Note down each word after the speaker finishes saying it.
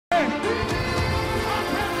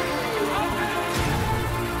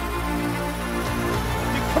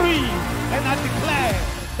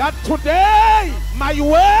that today my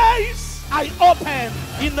ways I open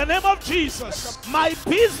in the name of Jesus. My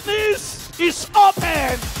business is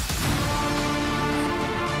open.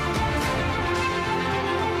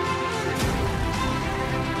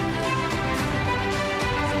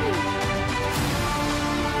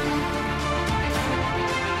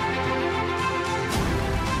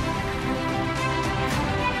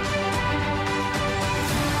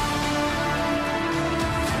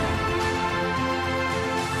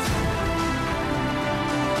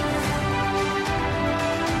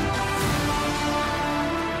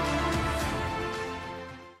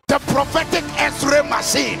 The prophetic X-ray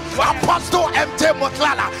machine, Apostle MJ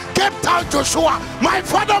Mohlala, Cape Town, Joshua, my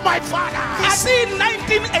father. I see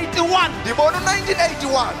 1981. The born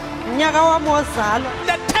 1981.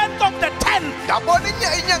 The 10th of the 10th.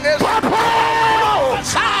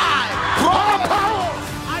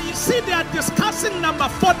 I see they are discussing number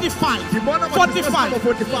 45. 45.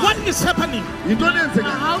 What is happening? Your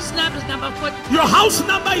house number is number 45. Your house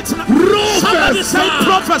number is somebody say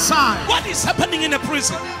prophesy. What is happening in a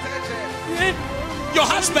prison? Your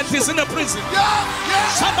husband is in a prison.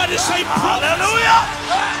 Somebody say hallelujah.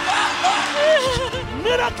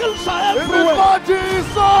 Miracles are everywhere. There's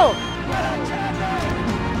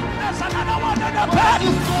another one in the bed.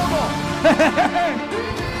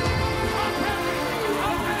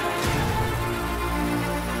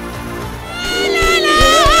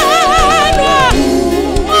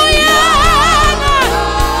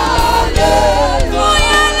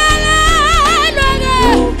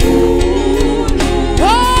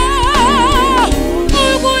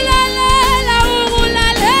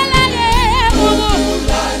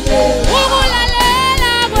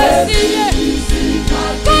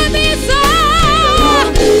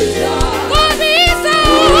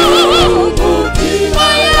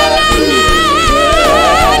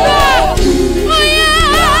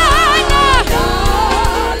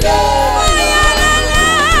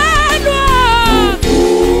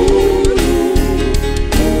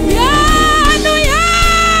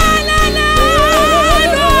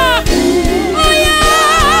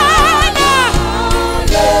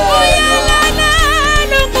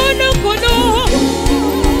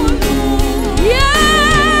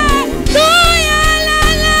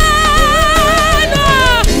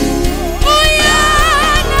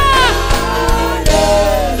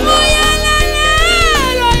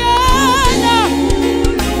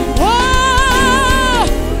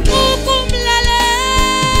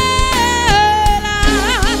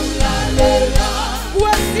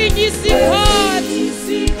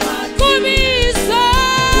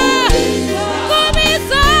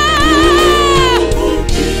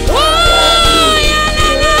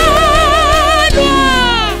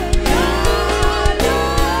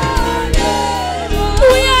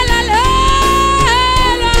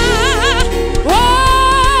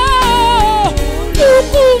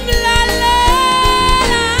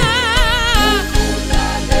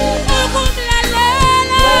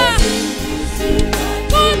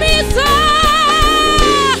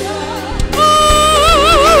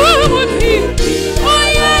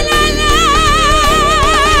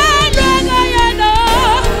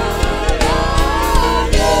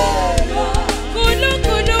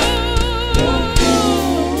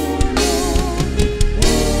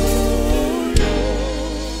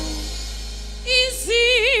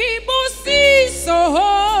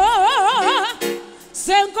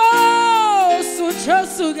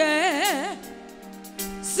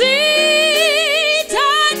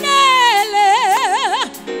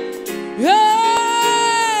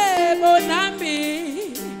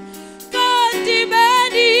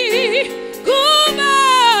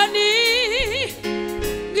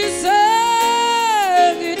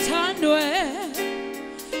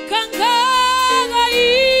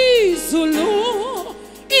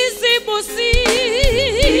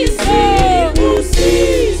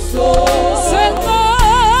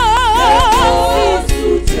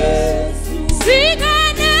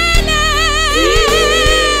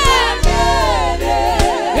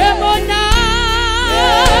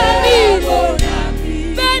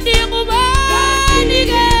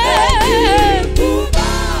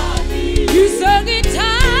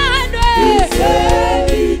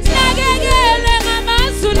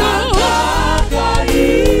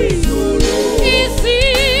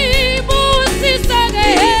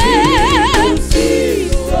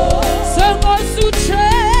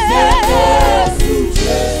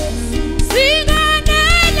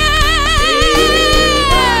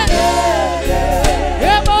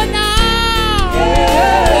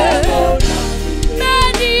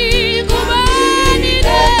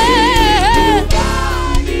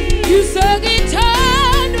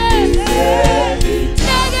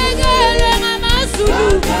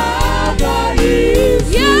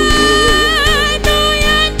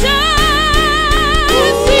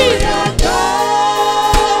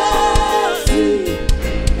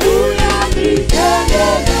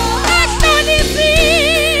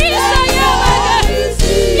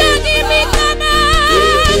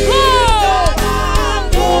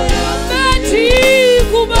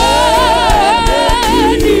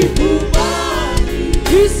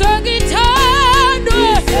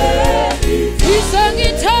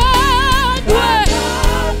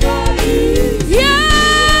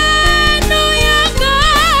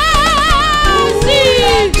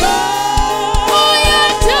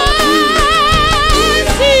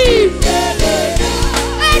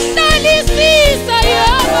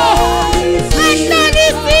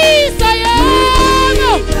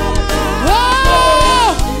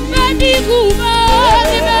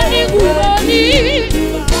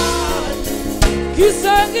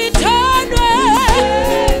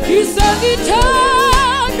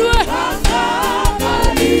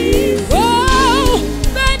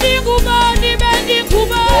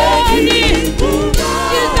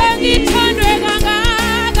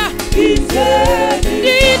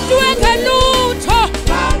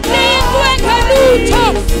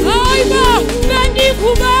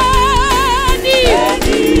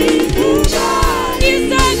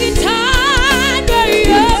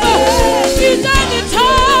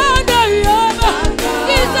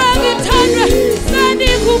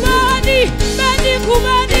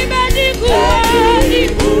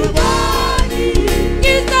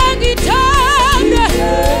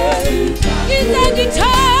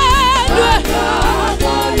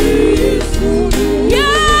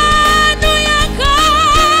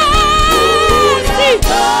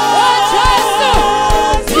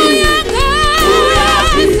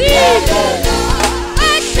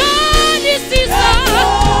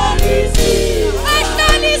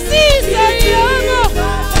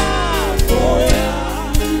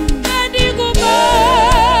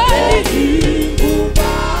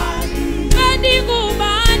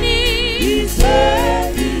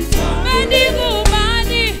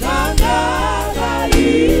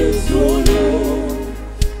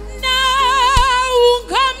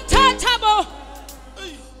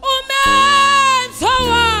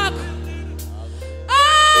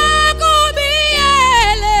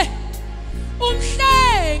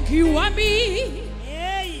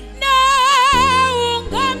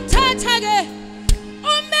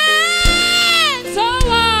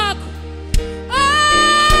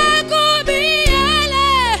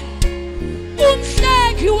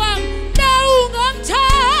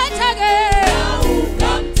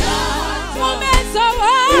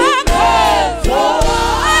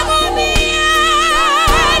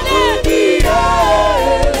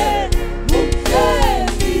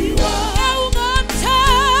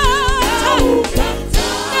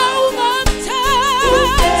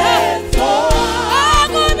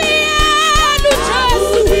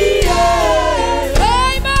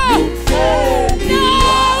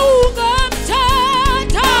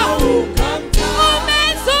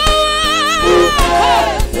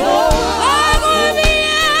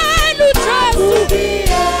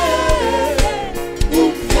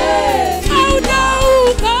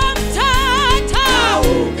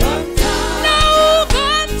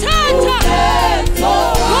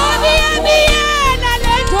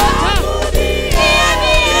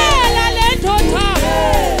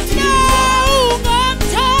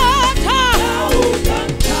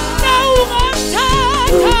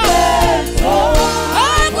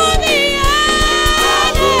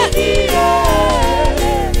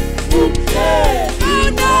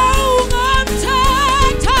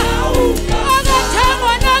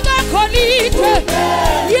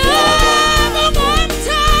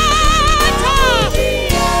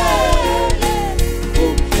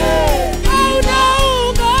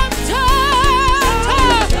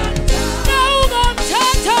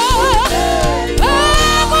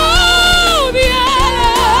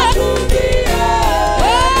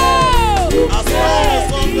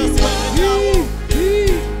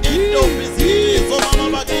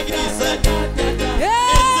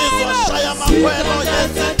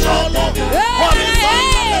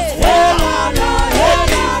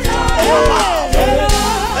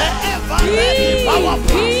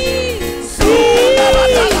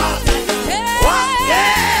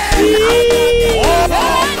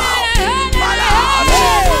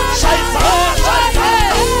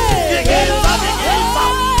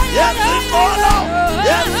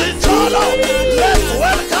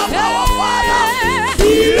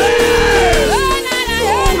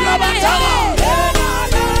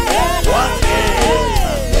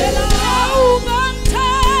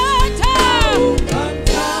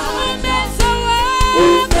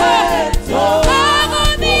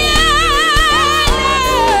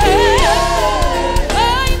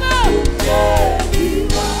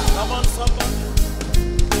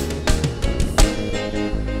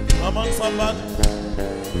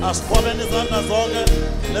 Let's welcome our Father.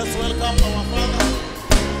 Let's welcome our Father,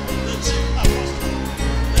 the Chief Apostle,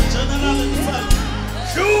 the General himself,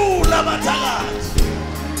 Shula Batagat.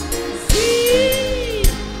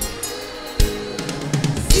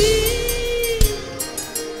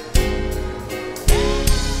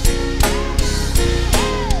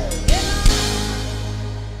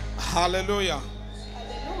 Hallelujah.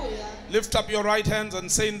 Lift up your right hands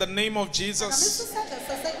and say, in the name of Jesus,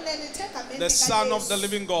 the Son of the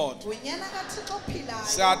living God.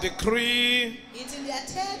 Say, I decree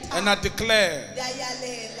and I declare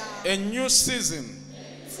a new season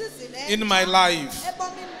in my life,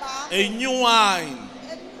 a new wine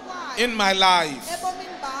in my life.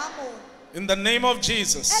 In the name of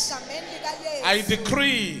Jesus, I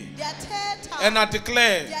decree and I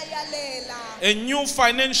declare a new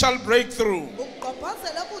financial breakthrough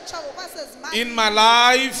in my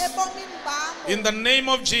life. In the name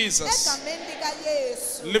of Jesus,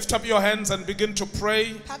 lift up your hands and begin to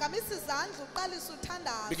pray.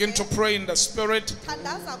 Begin to pray in the Spirit.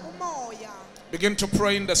 Begin to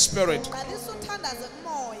pray in the Spirit.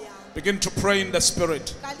 Begin to pray in the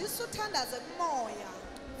Spirit.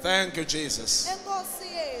 Thank you, Jesus.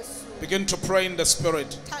 Begin to pray in the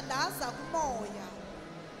Spirit.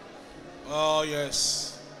 Oh,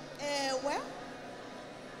 yes.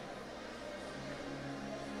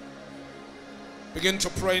 Begin to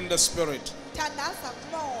pray in the Spirit.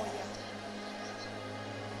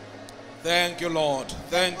 Thank you, Lord.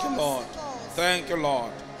 Thank you, Lord. Thank you,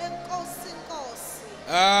 Lord.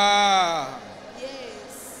 Ah.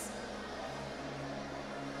 Yes.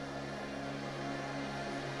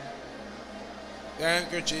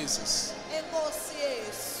 Thank you, Jesus.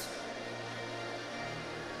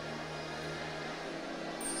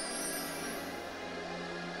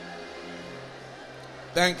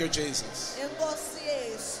 Thank you, Jesus.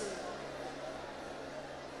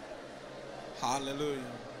 Hallelujah.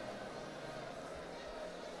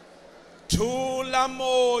 Tula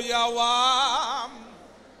moya wam,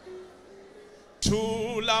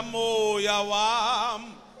 tula moya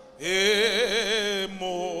wam, e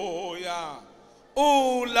moya,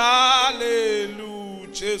 ulalelu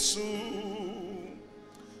Jesu,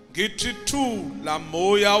 giti tula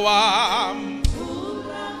moya wam,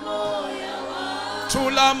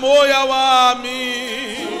 tula moya wami,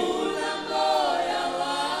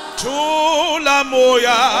 tula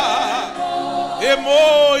moya, e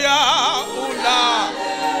moya ula,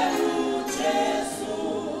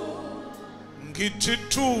 ngiti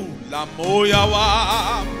tula moya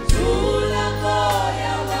wam,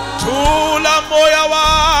 tula moya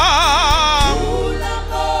wam,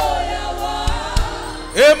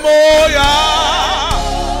 e moya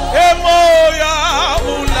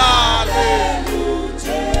ulale,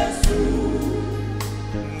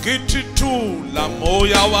 ngiti tula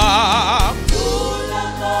moya wam,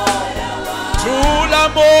 tula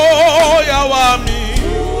moya wami,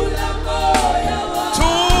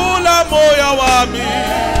 tula moya wami,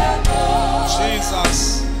 Jesus.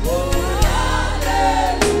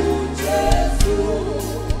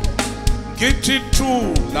 Ngiti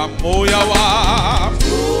tula moya wam,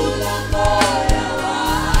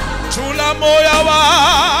 tula moya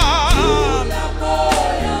wam.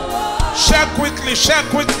 Share quickly, share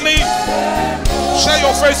quickly. Share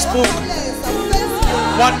your Facebook.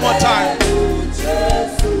 One more time.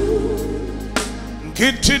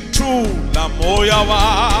 Ngiti tula moya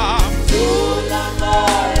wam,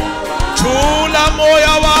 tula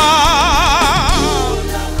moya wam.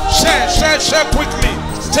 Share, share, share quickly.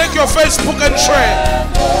 Take your Facebook and share.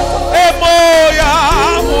 E moya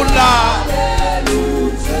ula,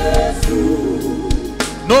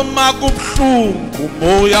 no magubhlungu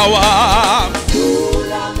moya wam,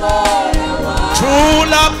 tula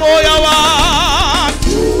moya wam,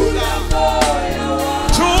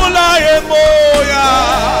 tula e moya.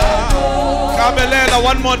 Kabelela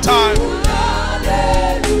one more time.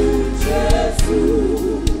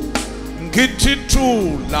 Ngiti Githi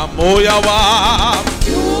thula moya wam,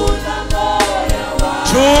 thula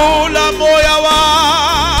moya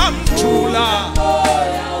wam, thula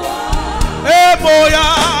moya,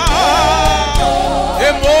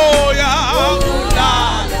 moya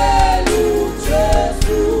ulale.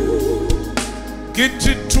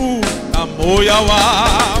 Githi thula moya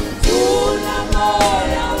wam, thula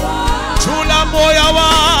moya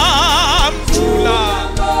wam, thula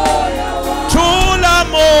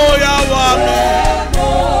moya wam,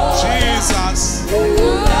 Jesus.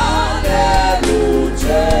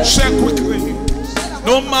 Share quickly.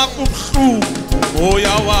 No makubuhlungu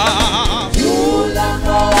moya wam, thula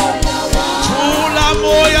moya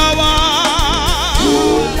wam,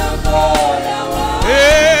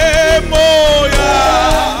 moya,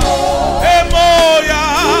 moya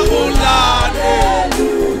ulale.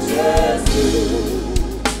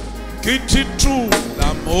 Githi thula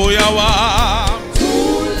moya wam,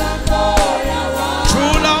 thula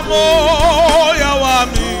moya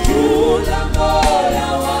wami, thula moya,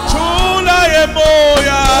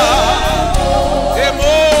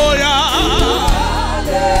 moya.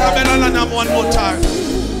 Kabelana nam one more time.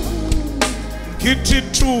 Githi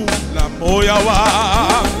thula moya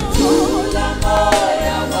wam, thula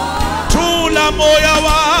moya wam, thula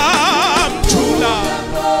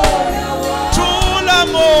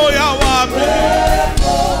moya wami,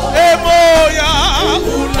 moya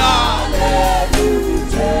ulale.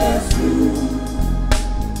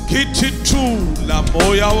 Githi thula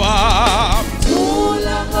moya wam,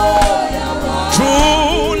 thula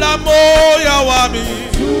moya wami,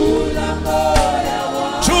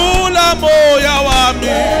 thula moya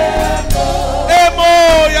wami,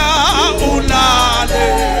 moya ulale.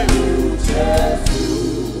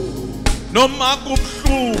 Noma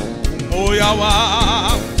kubuhlungu moya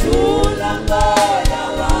wam,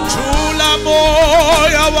 thula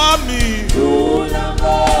moya wami,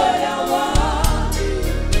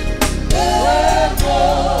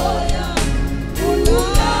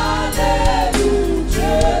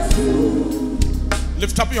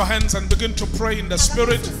 lift up your hands and begin to pray in the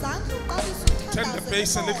spirit. Turn the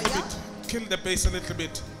bass a little bit. Kill the bass a little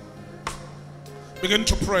bit. Begin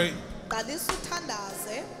to pray.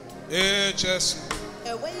 Jesus.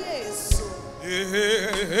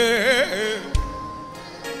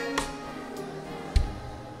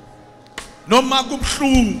 Noma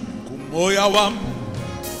kubuhlungu moya wam,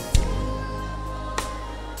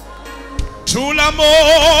 thula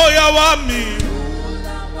moya wami,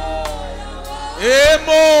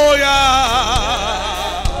 moya,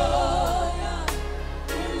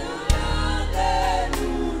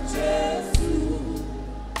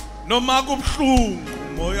 noma kubuhlungu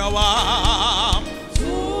moya wam,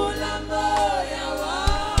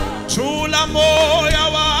 thula moya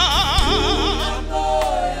wam,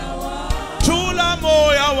 thula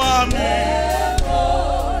moya wami.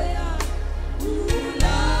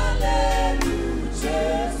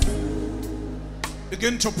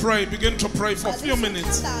 Begin to pray for a few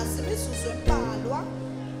minutes.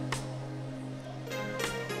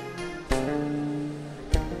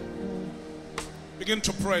 Begin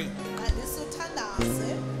to pray.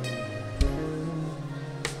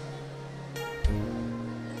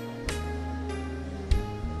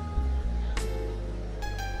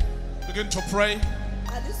 Begin to pray.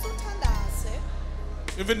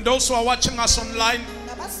 Even those who are watching us online,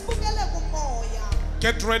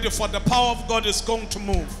 get ready, for the power of God is going to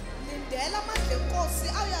move.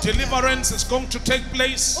 Deliverance is going to take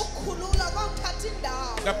place.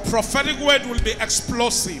 The prophetic word will be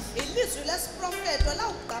explosive.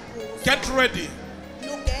 Get ready.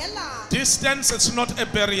 Distance is not a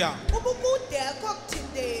barrier.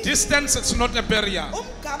 Distance is not a barrier.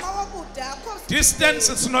 Distance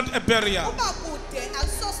is not a barrier.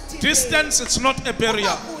 Distance is not a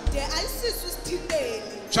barrier.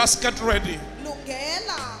 Just get ready.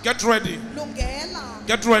 Get ready.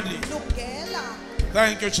 Get ready.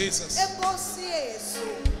 Thank you, Jesus.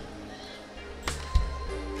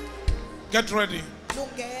 Get ready.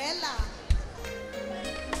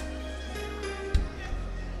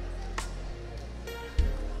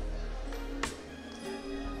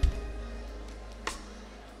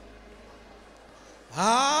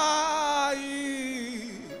 Ai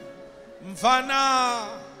mfana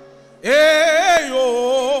eyo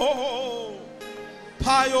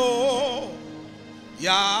payo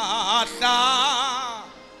yahla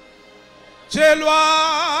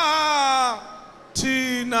jelwa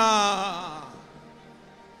tina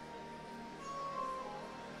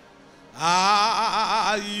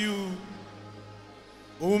ayu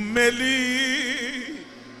umeli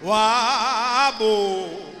wabo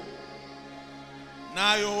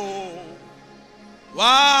nayo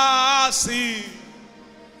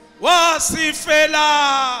wasifela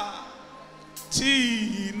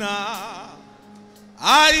thina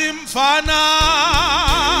ayimfana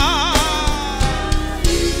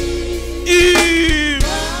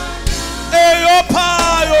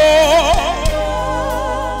eyophayo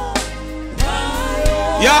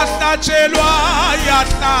yahlatshelwa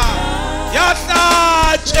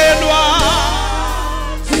yahlatshelwa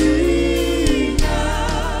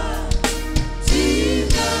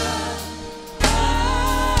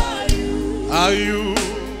ayu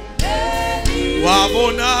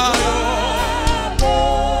wabonayo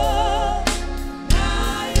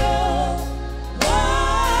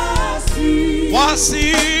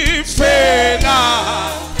wasifela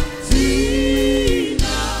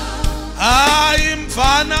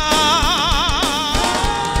ayimfana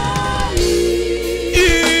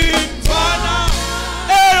imfana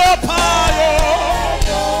eyophayo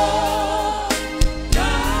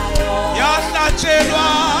yahlatshelwa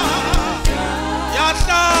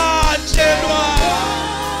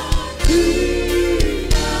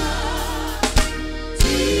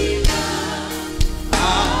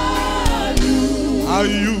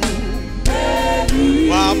ayu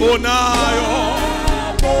wabonayo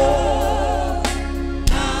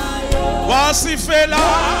wasifela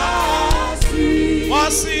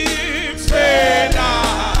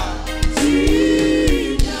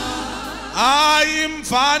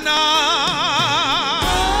ayimfana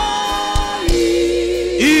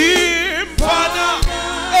imfana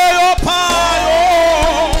eyophayo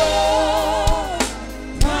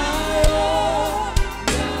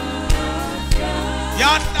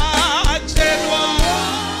yahlatshelwa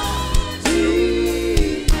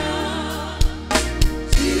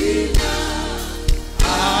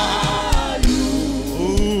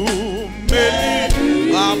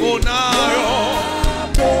umeli wabonayo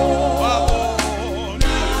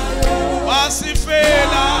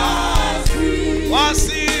wasifela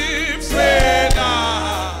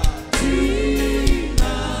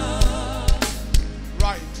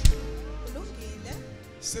right.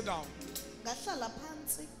 Sit down.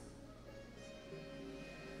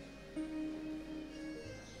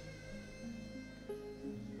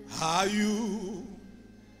 Ayu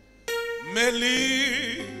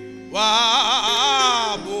meli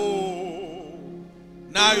wabo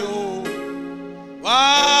nayo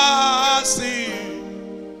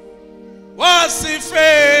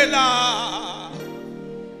wasifela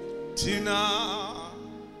thina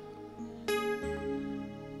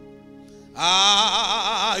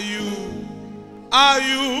ayu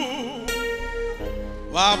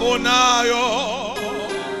wabonayo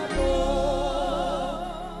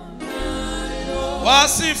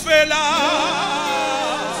wasifela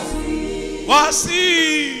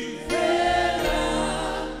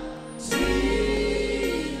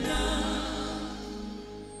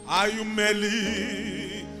ayu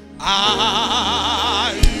meli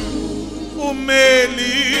ayu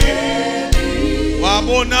umeli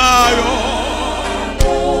wabonayo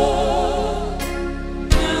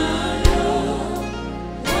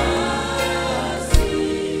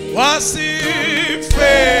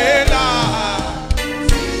wasifela.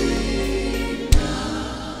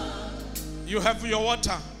 You have your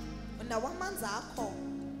water.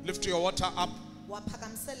 Lift your water up.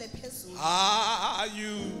 Are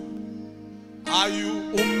you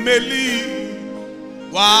umeli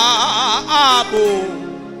wa abo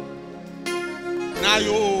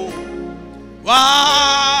nayo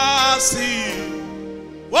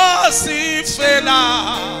wasifela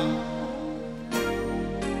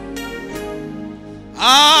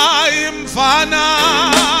ayimfana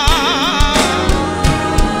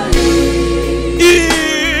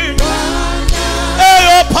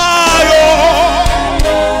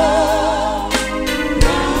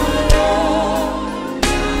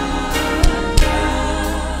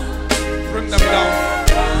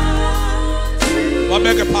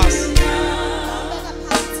make a pass.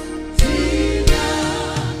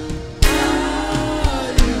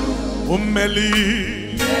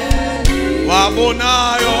 Umeli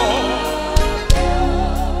wabonayo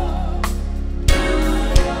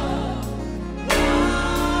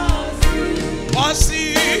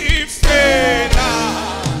wasifela.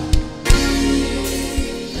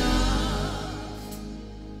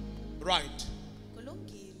 Right.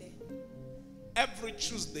 Every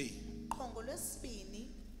Tuesday,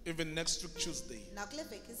 even next week Tuesday,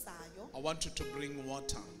 I want you to bring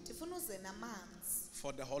water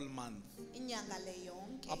for the whole month.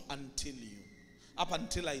 Up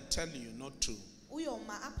until I tell you not to.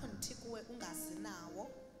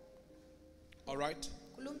 All right?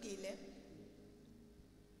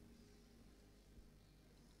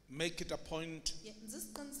 Make it a point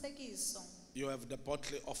you have the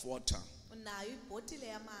bottle of water.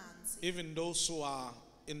 Even those who are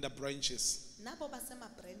in the branches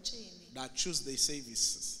that choose their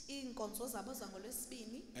services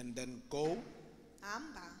and then go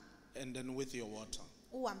and then with your water.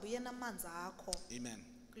 Amen.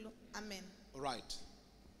 Amen. All right.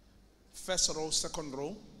 First row, second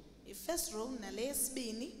row. First row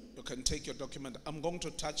You can take your document. I'm going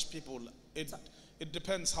to touch people. It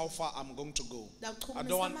depends how far I'm going to go. I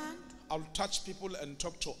don't want. I'll touch people and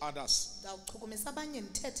talk to others.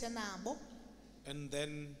 And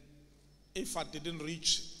then, if I didn't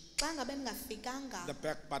reach the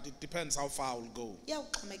back, but it depends how far I'll go.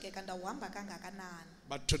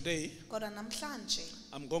 But today,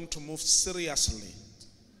 I'm going to move seriously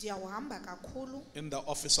in the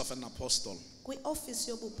office of an apostle.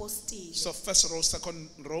 So first row, second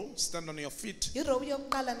row, stand on your feet. Come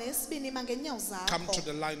to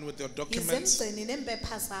the line with your documents.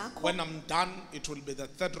 When I'm done, it will be the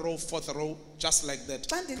third row, fourth row, just like that.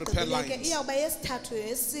 Prepare lines.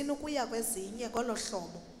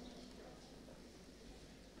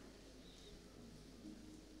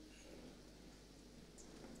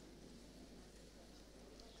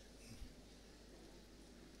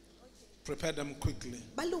 Prepare them quickly.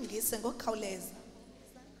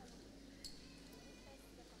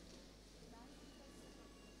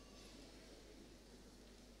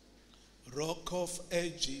 Rock of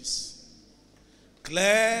Ages,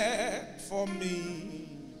 glad for me.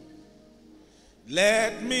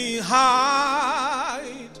 Let me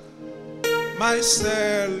hide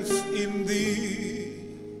myself in thee.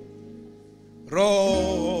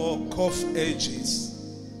 Rock of Ages,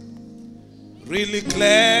 really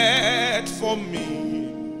glad for me.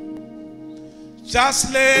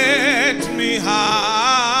 Just let me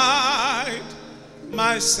hide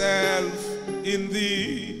myself in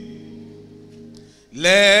thee.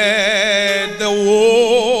 Let the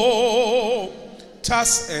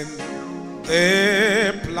waters and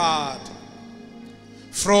the blood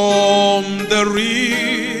from the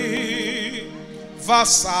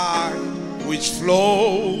riverside which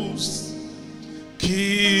flows,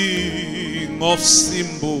 King of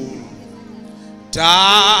symbol,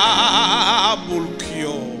 double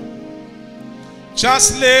cure.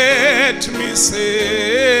 Just let me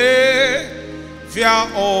say, fear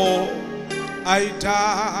all I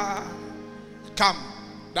die. Come,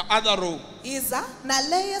 the other row.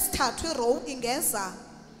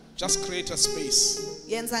 Just create a space.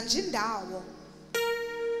 Yeah,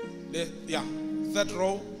 third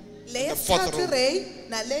row, the fourth row.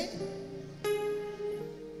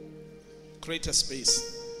 Create a space.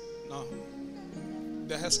 No,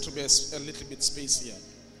 there has to be a little bit space here.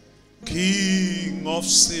 King of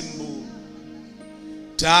symbol,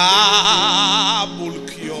 double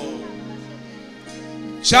cure.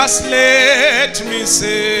 Just let me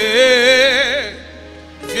say,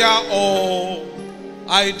 fear all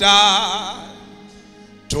I die.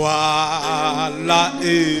 Twala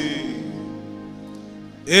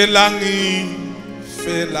elangi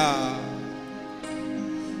fela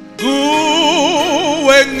guwengi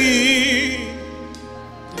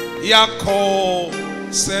yako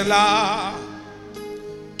sela.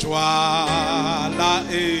 Twala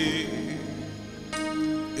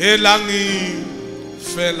elangi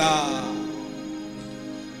fela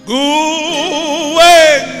guwengi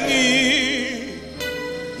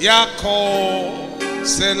yako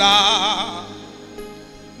sela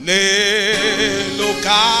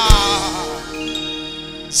leloka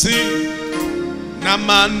si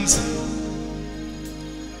namanzi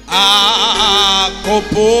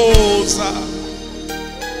akopoza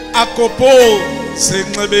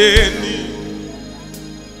nxebeni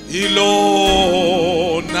ilo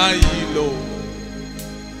na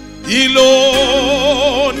ilo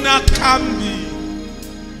nakambi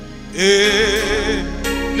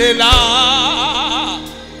lela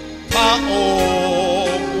pa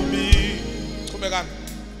omi. Kumekani?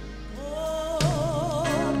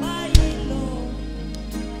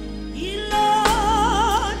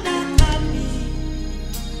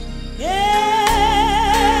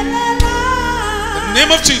 The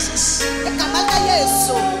name of Jesus.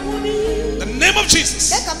 The name of Jesus.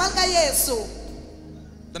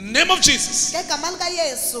 The name of Jesus.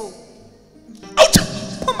 Out.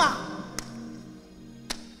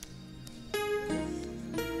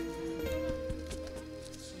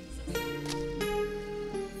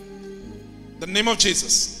 The name of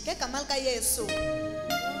Jesus.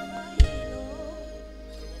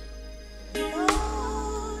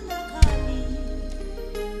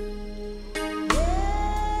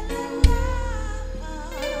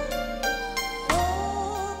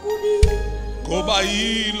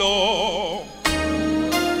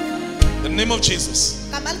 The name of Jesus.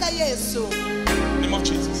 Name of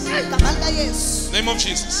Jesus. Name of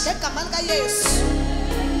Jesus.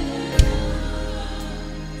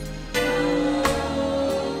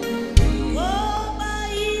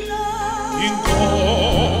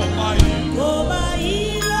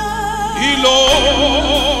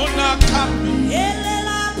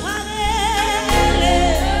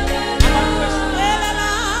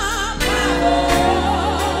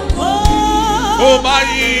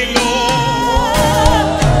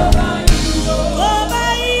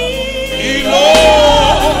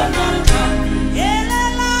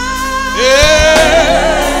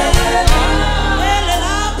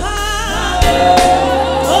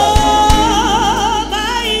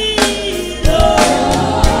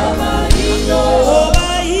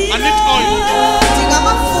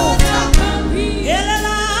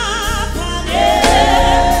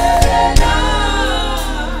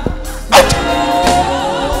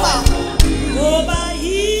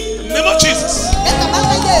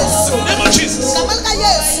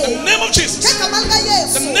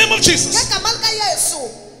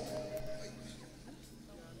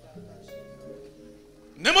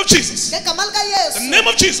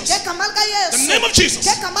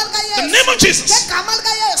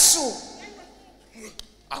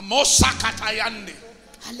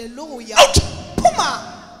 Hallelujah. Out.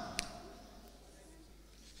 Puma.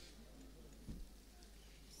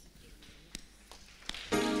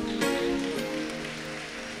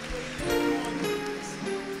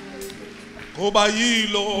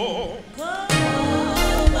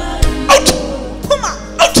 Out. Puma.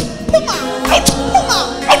 Out. Puma. Out.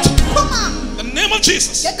 Puma. Out. Puma. The name of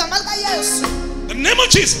Jesus. The name of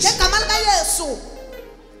Jesus.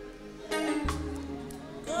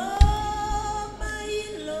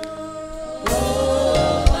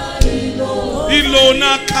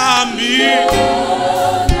 Ilona kambi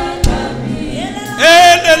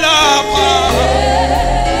elelapa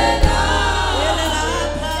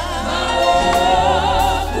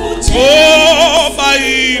oh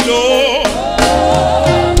bailo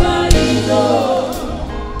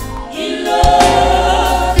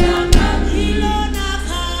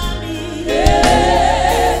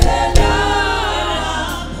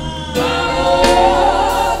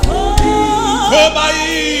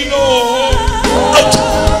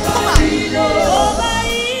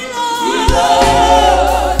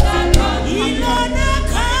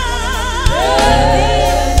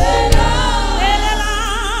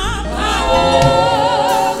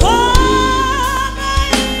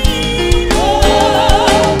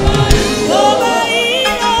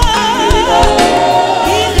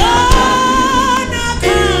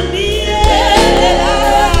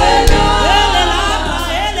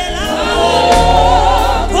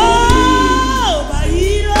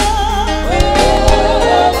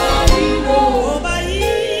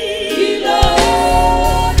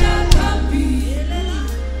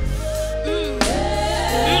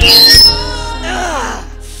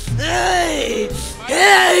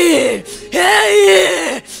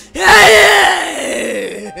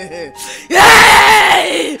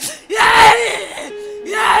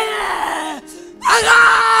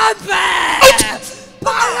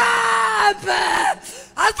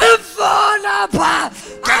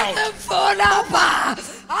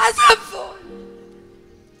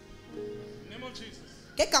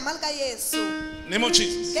Name of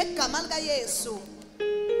Jesus.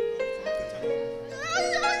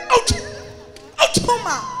 Out. Out.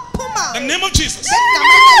 Puma. The name of Jesus.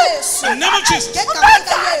 The name of Jesus.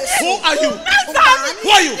 Who are you? Who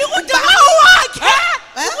are you?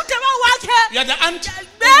 You are the aunt.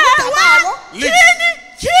 Leave.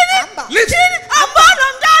 Leave.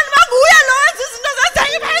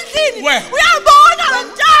 Where?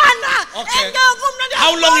 Okay.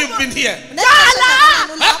 How long you've been here?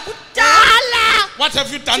 What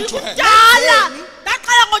have you done to her?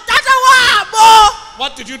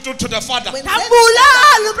 What did you do to the father? Get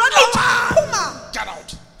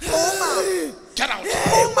out. Get out.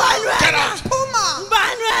 Get out.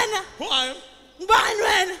 Who are you?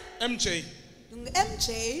 MJ.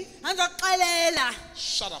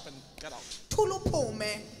 Shut up and get out.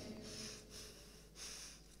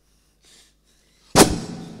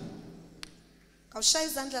 Kawushaya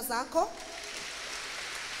izandla zakho.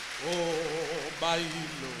 Oh,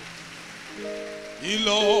 bailo.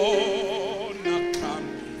 Ilo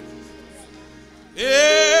nakami.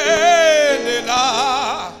 Elela.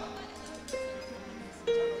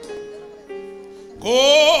 Go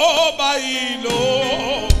bailo.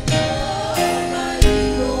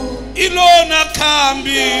 Ilo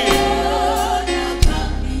nakami.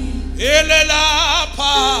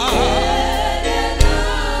 Elelapa.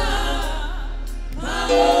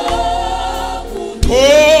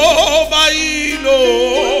 Kobailo.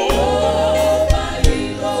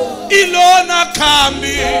 Ilona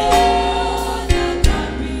kambi.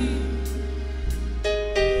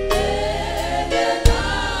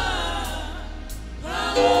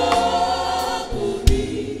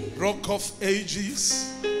 Rock of ages.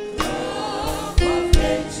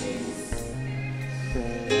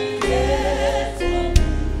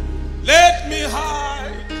 Let me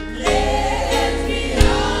hide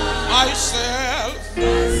myself.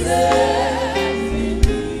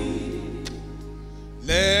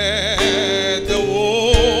 Let the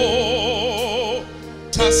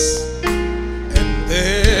waters and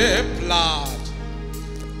the blood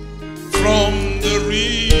from the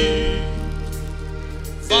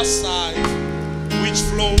riverside which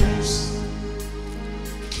flows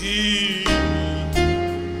keep.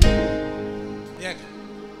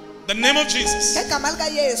 The name of Jesus.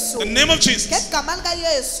 The name of Jesus.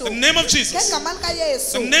 The name of Jesus. The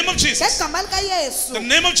name of Jesus. The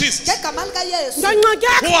name of Jesus. Who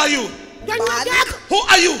are you? Who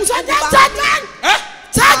are you?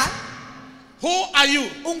 Huh? Who are you?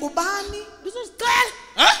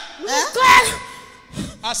 Huh?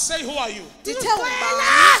 I say, who are you?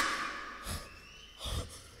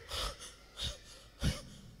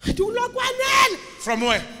 From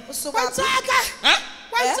where? Huh?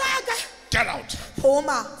 Get out.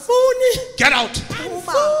 Get out.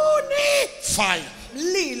 Fire.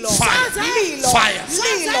 Fire. Fire.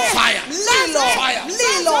 Fire. Fire.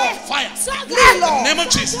 Fire. The name of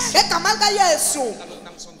Jesus. The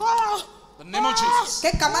name of Jesus.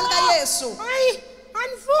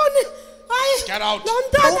 Get out.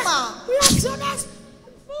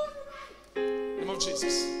 Name of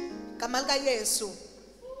Jesus.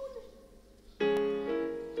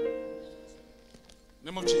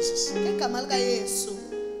 Name of Jesus.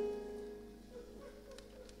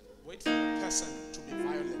 Wait for the person to be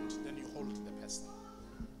violent, then you hold the person.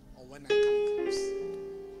 Or when I come close.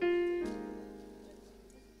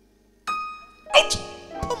 Out!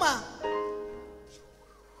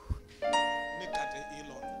 Make that a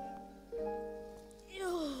Elon.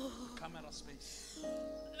 Camera space.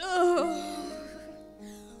 Out!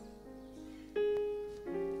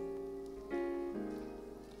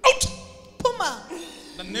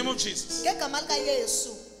 The name of Jesus. The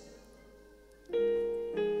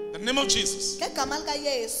name of Jesus.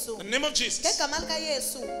 The name of Jesus.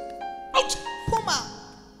 Out. Who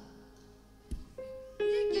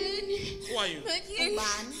are you?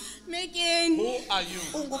 Who are you?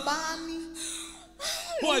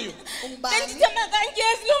 Who are you?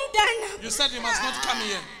 You said you must not come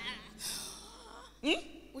here.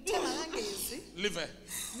 Leave her.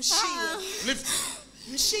 Leave.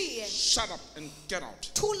 Shut up and get out.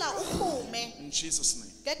 In Jesus'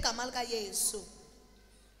 name.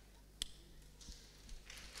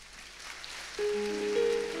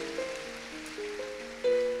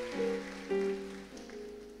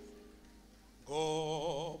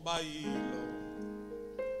 Go by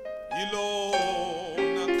ilo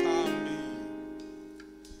nakambi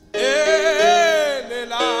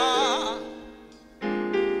elela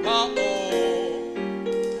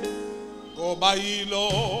go by ilo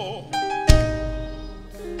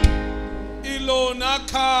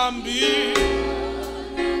nakambi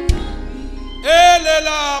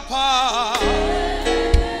elela pa.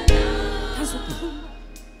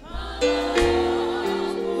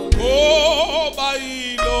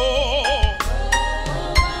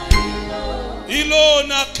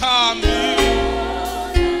 Ilona kami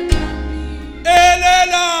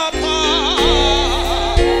elela pa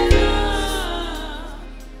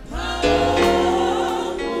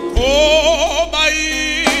oh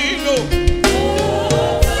bailo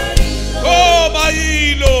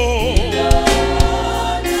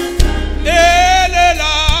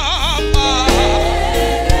elela pa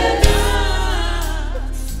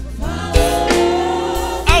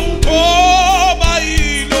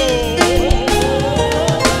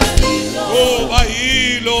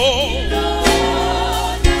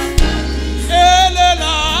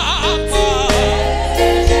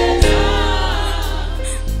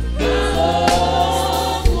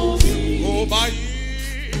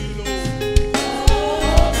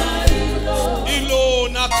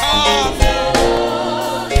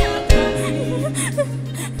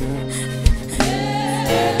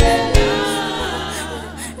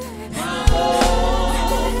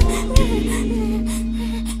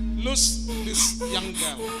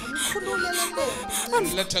and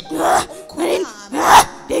let her go. Who are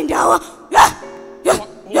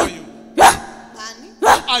you? Who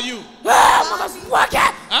are you?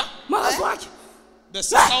 The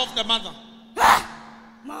sister of the mother.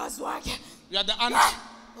 You are the aunt.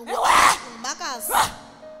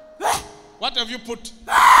 What have you put?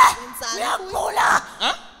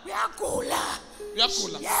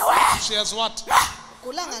 She has what?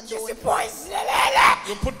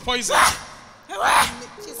 You put poison.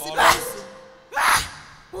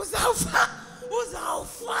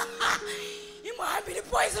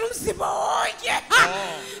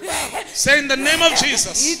 Say in the name of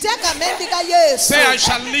Jesus. Say I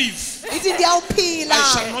shall live. I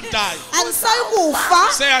shall not die.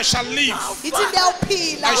 Say I shall live.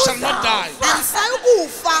 I shall not die.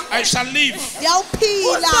 I shall live.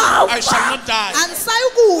 I shall not die.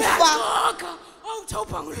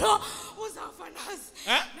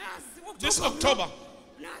 This October.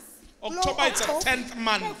 October is a 10th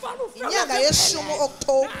month.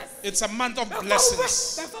 It's a month of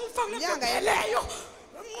blessings.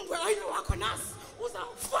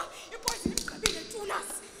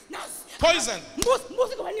 Poison.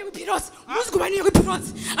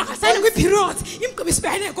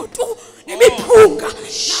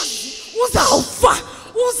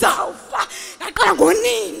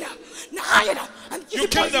 You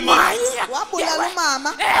killed the man.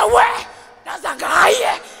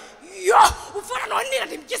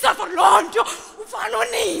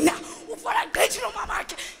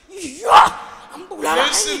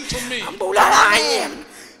 Listen to me.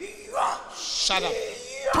 Shut up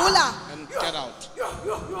and get out.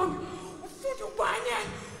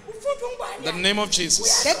 In the name of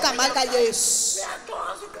Jesus.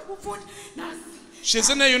 She's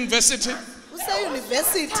in a university.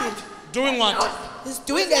 Doing what? He's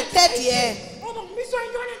doing a 3rd year.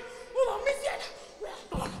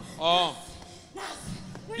 Oh.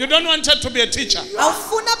 You don't want her to be a teacher.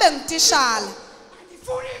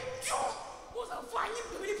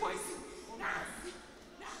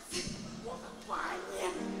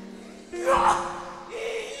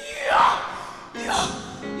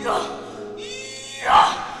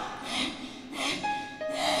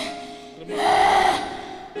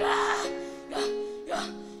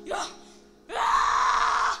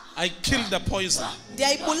 I killed the poison.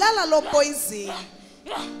 In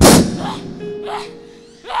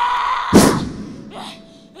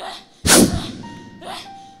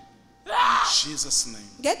Jesus' name.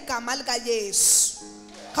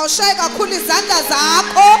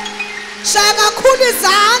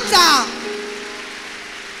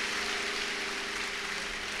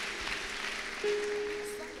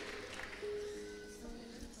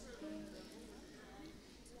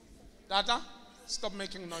 Tata, stop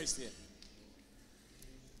making noise here.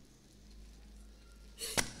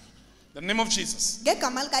 The name of Jesus. The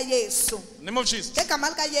name of Jesus.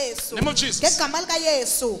 The name of Jesus.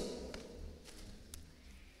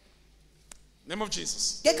 Name of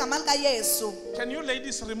Jesus. Can you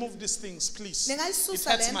ladies remove these things, please? It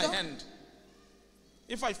hurts my hand.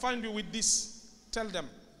 If I find you with this, tell them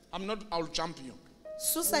I'll jump you.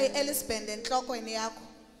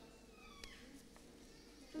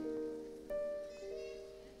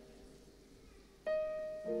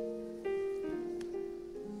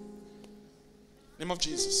 Name of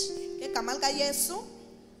Jesus.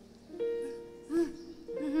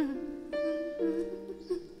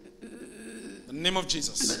 The name of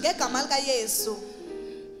Jesus.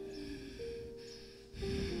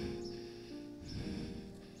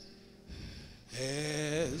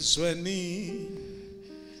 Ezweni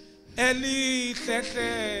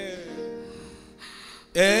elihlele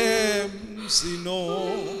emzino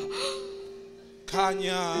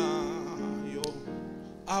khanyayo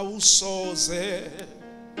awusoze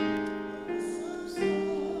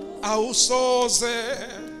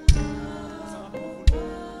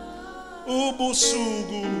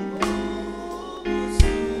ubusuku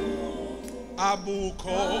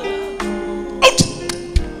abukho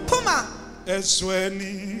Puma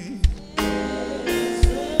ezweni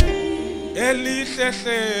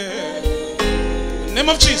elihlele. Name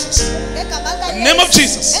of Jesus. The name of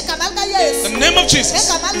Jesus. The name of Jesus.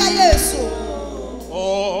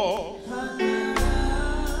 Oh,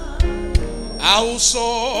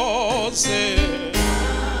 awusoze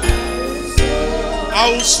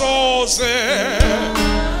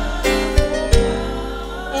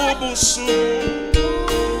ubusuku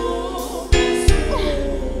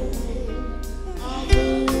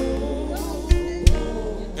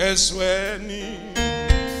ezweni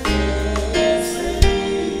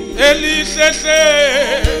elihlele.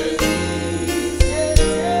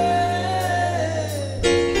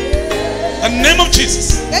 The name of Jesus.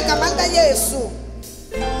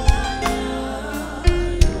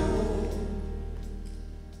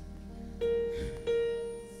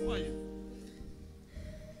 Who are you?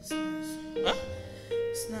 Snatch. Huh?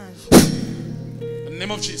 Snatch. In the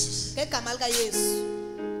name of Jesus. Ngegama lika Yesu.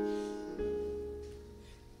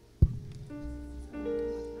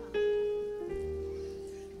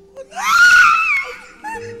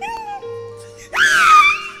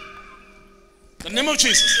 In the name of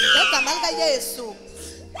Jesus. Ngegama lika Yesu.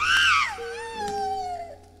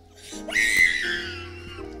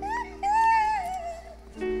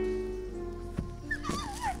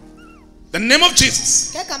 The name of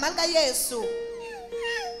Jesus. Ngegama lika Yesu.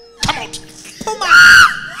 Come out. Phuma.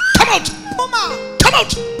 Come out. Phuma. Come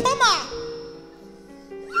out. Phuma.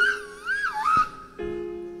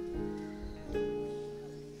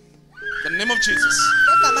 The name of Jesus.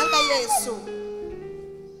 Ngegama lika Yesu.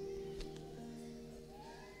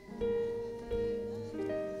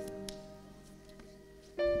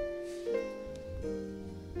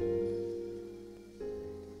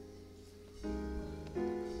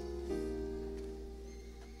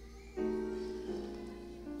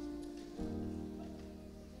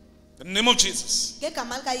 The name of Jesus.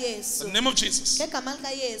 Ngegama lika Yesu. The name of Jesus. Ngegama lika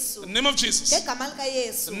Yesu. The name of Jesus. Ngegama lika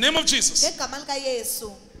Yesu. The name of Jesus. Ngegama lika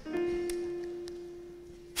Yesu.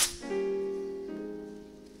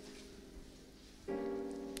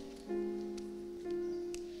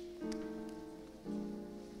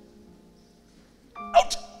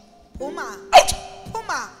 Out. Phuma. Out.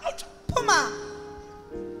 Phuma. Out. Phuma.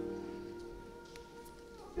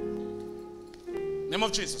 Name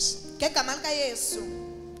of Jesus. Ngegama lika Yesu.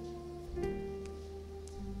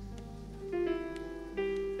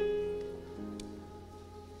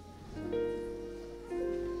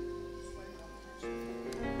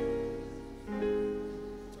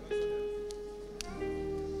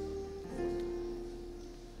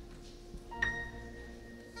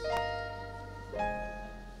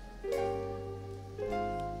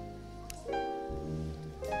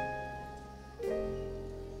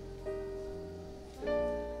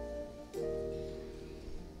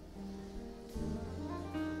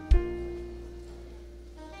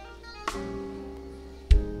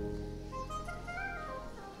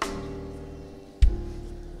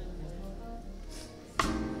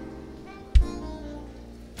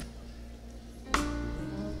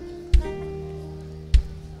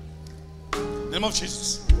 Name of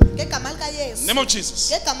Jesus. Ngegama lika Yesu. Name of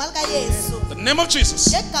Jesus. Ngegama lika Yesu. The name of Jesus.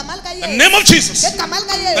 Ngegama lika The Yesu. name of Jesus. Ngegama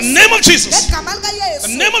lika Yesu. The name of Jesus. Ngegama lika Yesu.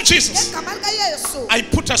 The name of Jesus. Ngegama lika Yesu. I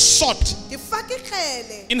put a sword Ngifaka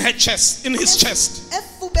iqhele in her chest, in his chest.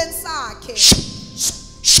 efubeni sakhe.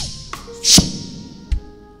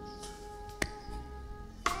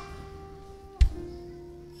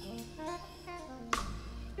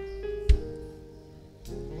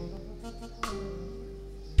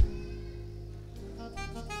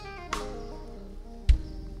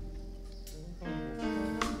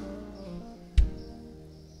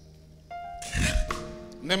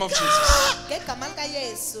 Name of Jesus. Ngegama lika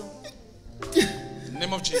Yesu.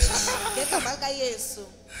 Name of Jesus. Ngegama lika Yesu.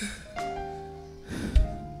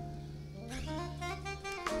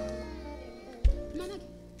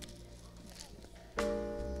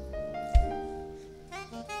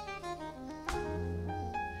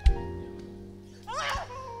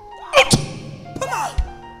 Out. Phuma.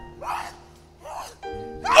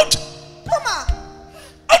 Out. Phuma.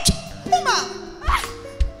 Out. Phuma.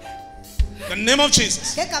 The name of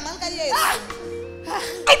Jesus. Ngegama lika Yesu.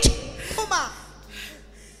 Out. Phuma.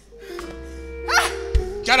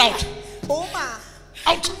 Get out. Phuma.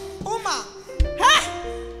 Out. Phuma.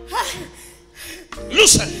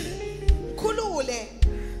 Loosen. Khulule.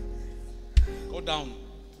 Go down.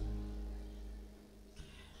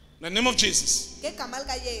 In the name of Jesus. Ngegama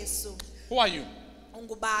lika Yesu. Who are you?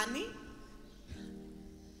 Ungubani?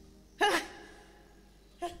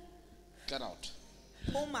 Get out.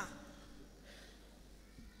 Phuma.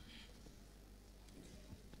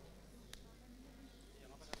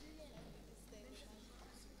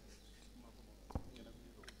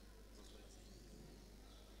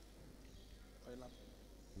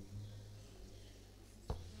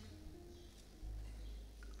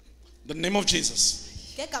 The name of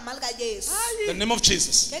Jesus. Ngegama lika Yesu. The name of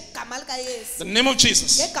Jesus. Ngegama lika Yesu. The name of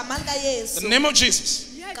Jesus. Ngegama lika Yesu. The name of Jesus.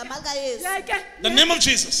 Ngegama lika Yesu. The name of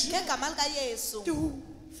Jesus. Ngegama lika Yesu.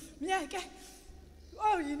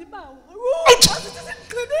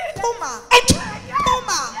 Phuma.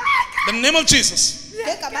 Phuma. The name of Jesus.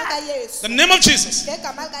 Ngegama lika Yesu. The name of Jesus.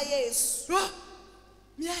 Ngegama lika Yesu.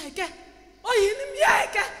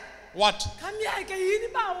 What?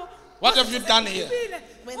 What have you done here?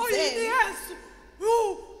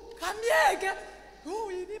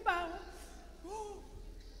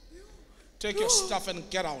 Take your stuff and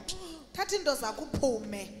get out. Thatha into zakho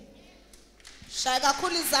uphume. Shaya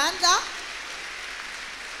kakhulu izandla.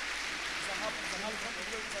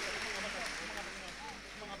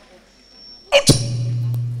 Out.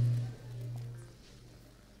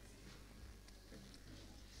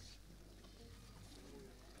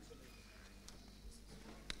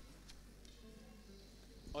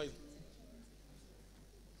 Oil.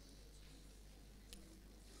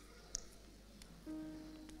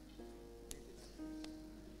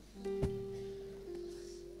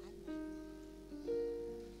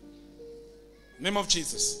 Name of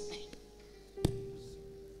Jesus.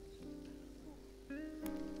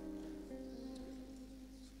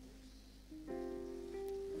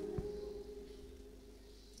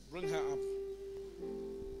 Bring her up.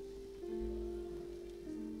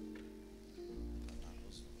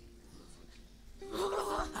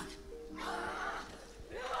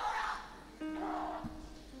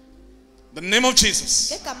 The name of Jesus.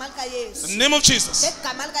 The name of Jesus.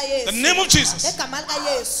 The name of Jesus.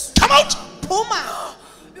 Come out. Phuma.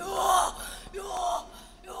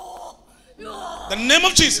 The name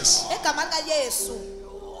of Jesus.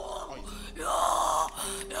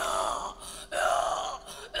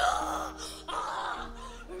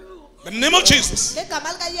 The name of Jesus.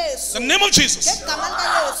 The name of Jesus.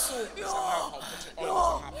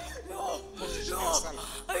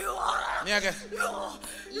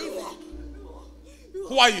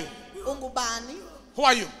 Who are you? Who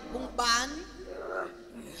are you?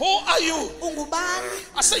 Who are you?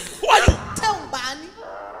 I say, who are you?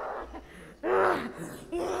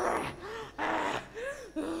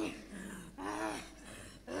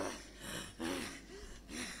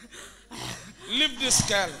 Leave this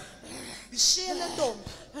girl.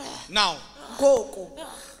 Now.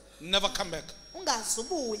 Never come back.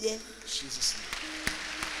 Jesus.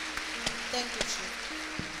 Thank you, Jesus.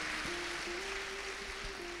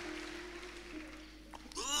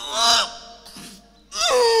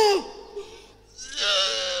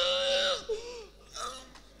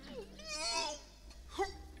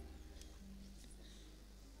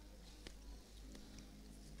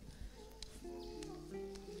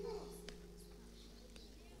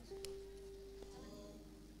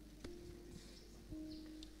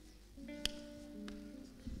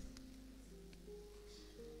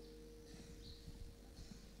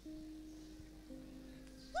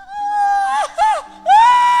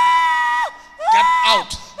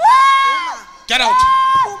 Get out.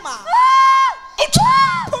 Phuma. Out.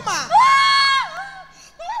 Phuma.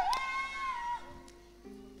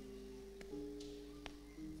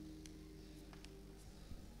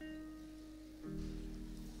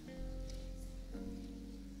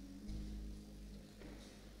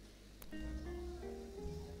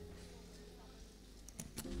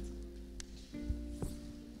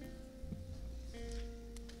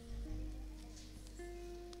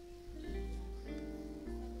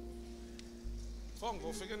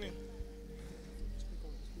 Go figure it.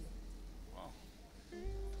 Wow.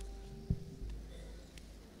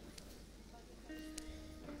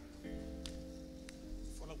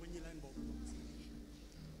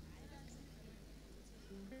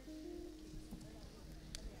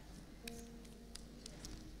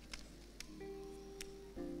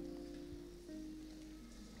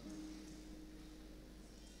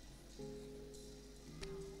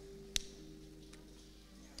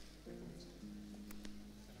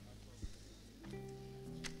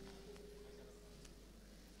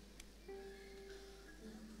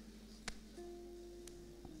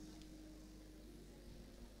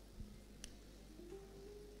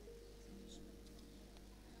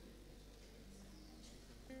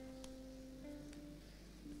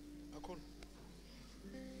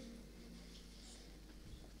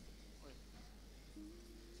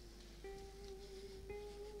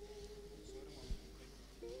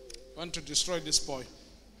 Want to destroy this boy.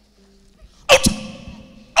 Out!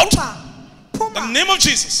 Out! The name of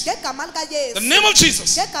Jesus. The name of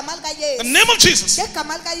Jesus. The name of Jesus.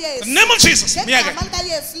 The name of Jesus.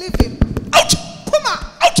 Leave him. Out!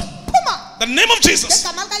 Out! Phuma. The name of Jesus.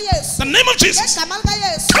 The name of Jesus.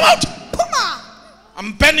 Come out!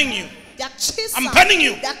 I'm banning you. I'm banning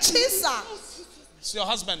you. It's your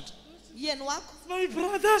husband. My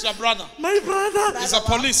brother. It's your brother. My brother. He's a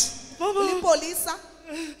police.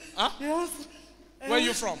 Huh? Yes. Where are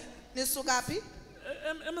you from?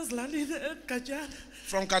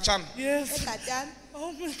 From Kachan. Yes.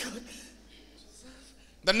 Oh my God.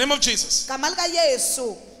 The name of Jesus.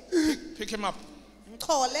 Pick him up.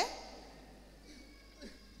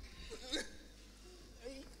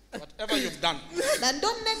 Whatever you've done,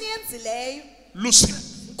 loose him.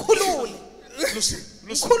 Loose him. Loose him.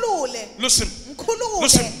 Loose him. Loose him.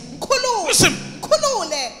 Loose him.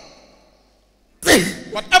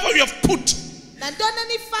 you have put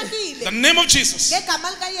the name of Jesus,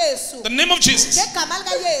 the name of Jesus, come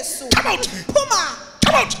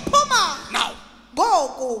out, come out now.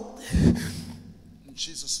 In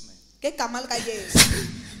Jesus' name.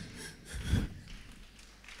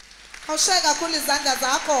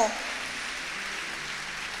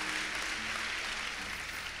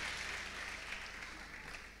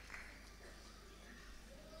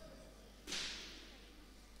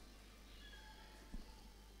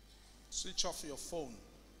 Switch off your phone.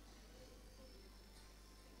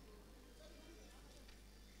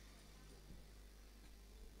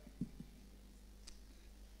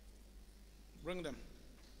 Bring them.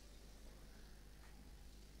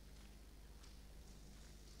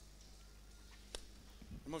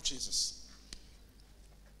 Name of Jesus.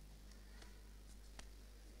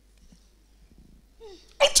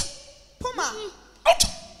 Out! Puma! Out!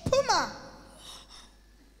 Puma!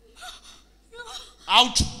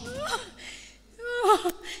 Out!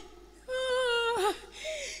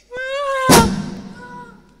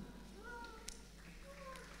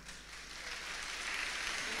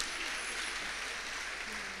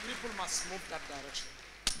 People must move that direction.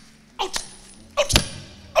 Out! Out!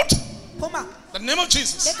 Out! Puma! The name of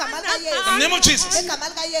Jesus. The name of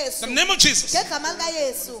Jesus. The name of Jesus.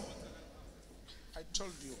 I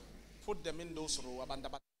told you, put them in those rows.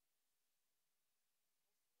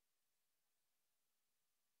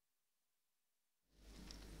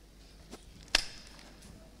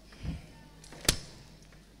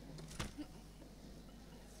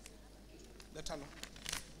 Let her know.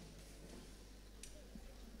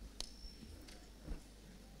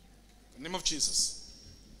 In the name of Jesus.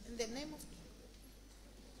 In the name of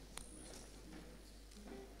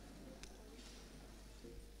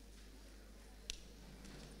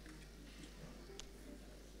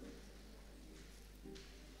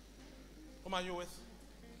Whom are you with?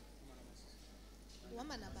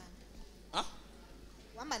 Huh?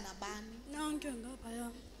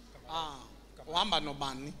 Wamba no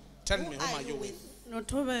bani. Tell me, whom are you with? No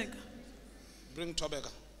Tobega. Bring Tobega.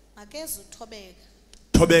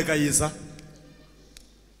 Tobega Isa.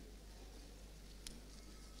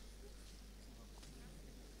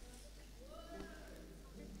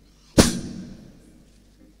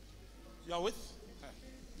 You are with?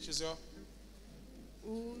 She's your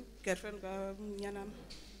Girlfriend ga nyanam.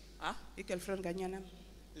 huh? Girlfriend ga nyanam.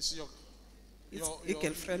 This is your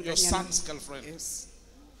Girlfriend. your son's girlfriend. Yes.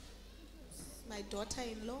 my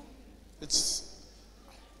daughter-in-law. It's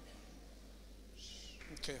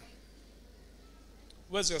okay.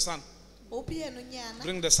 Where's your son?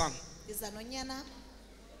 Bring the son.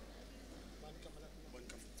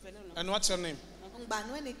 And what's your name?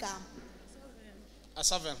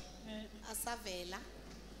 Asavela. Asavela.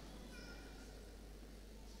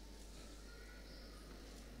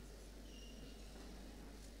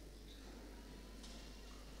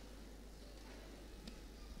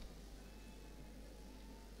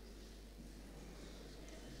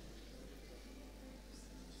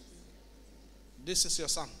 This is your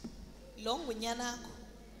son. Long winyanako.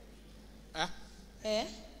 Eh? Eh?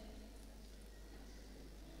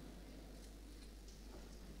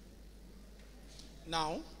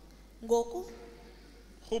 Now, Ngoku.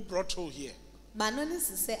 who brought you here? Banoni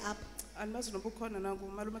sise up.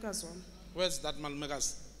 Where's that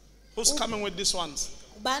malmegas? Who's coming with these ones?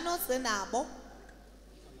 Bano senabo.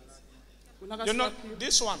 You know,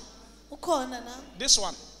 this one. Ukona na. This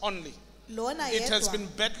one only. It has been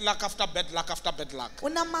bad luck after bad luck after bad luck.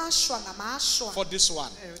 For this one.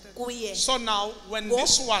 So now, when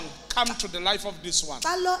this one comes to the life of this one,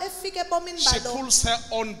 she pulls her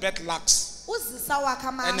own bad lucks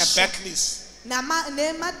and a bad list. And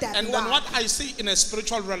then what I see in a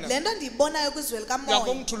spiritual realm, you are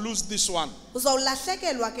going to lose this one.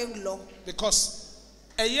 Because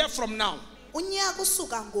a year from now, you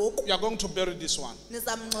are going to bury this one.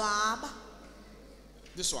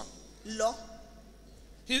 This one.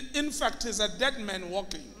 In fact, he's a dead man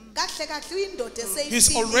walking.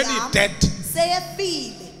 He's already dead.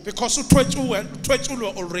 Because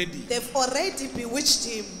already. They've already bewitched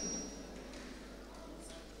him.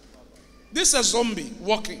 This is a zombie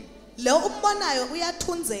walking.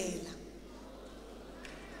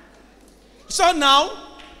 So now,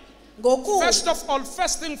 first of all,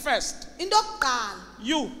 first thing first,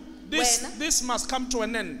 you, this must come to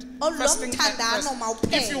an end. First thing first.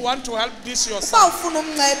 If you want to help this yourself.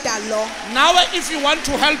 Now if you want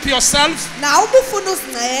to help yourself,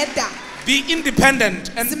 be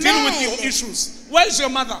independent and deal with your issues. Where is your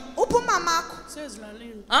mother?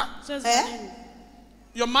 Huh?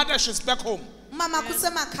 Your mother, she's back home. Mama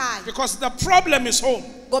kusemakhaya. Because the problem is home.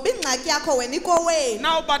 Ngoba ingxaki yakho wena ikowenu.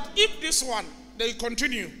 Now, but if this one, they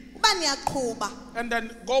continue, Uba niyaqhuba. and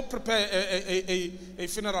then go prepare a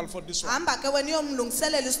funeral for this one. Hamba ke wena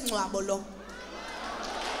uyomlungiselela isingcwabo lo.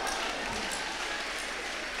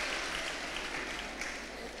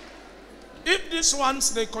 If these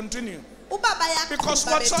ones, they continue. Uba bayaqhuba Because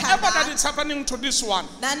whatsoever that is happening to this one,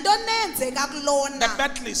 nanto nenzeka kulona. the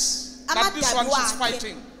battles that this one is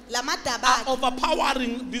fighting lamadaba are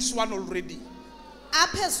overpowering this one already.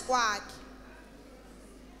 aphezu kwakhe.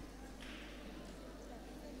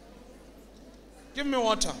 Give me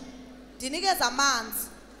water. Ndinikeza amanzi.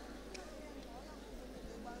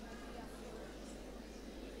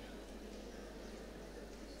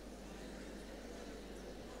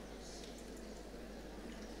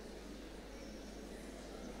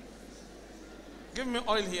 Give me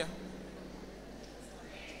oil here.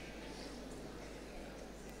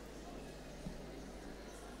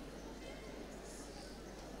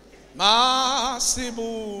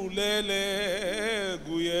 Masibulele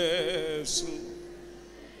kuYesu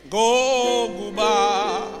ngokuba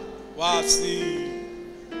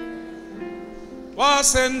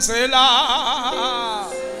wasenzela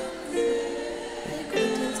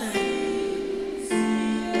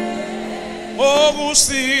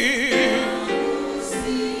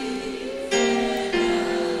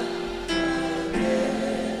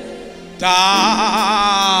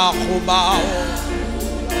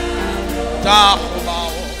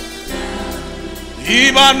Tahubao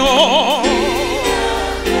Ibano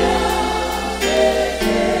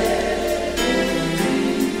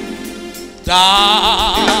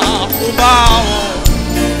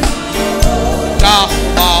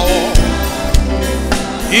Tahubao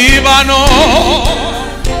Ibano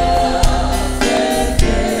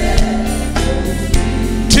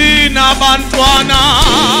Tina Bantwana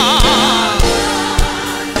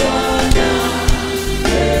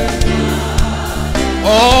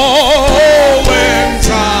Oh,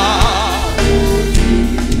 wenza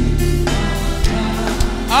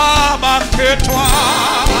abakhetwa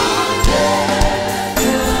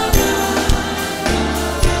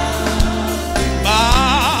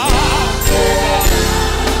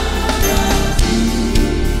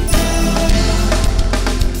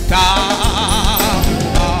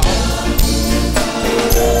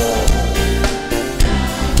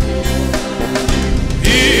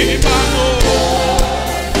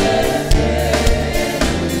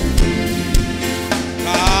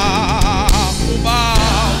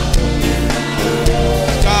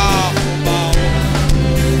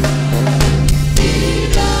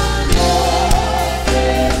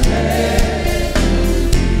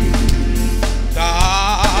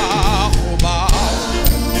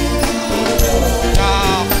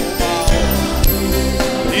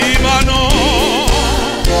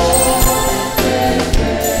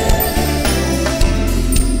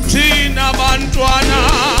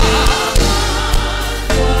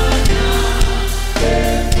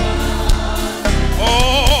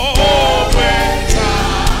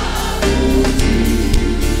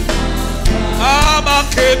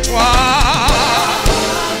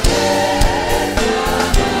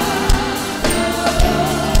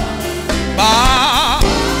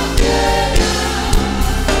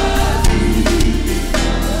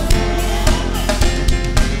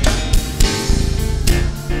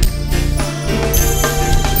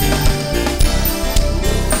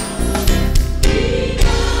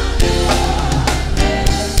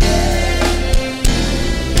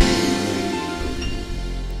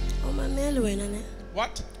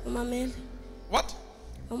What? What?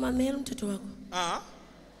 Who,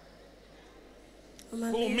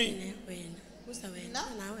 me?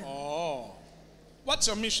 Oh. What's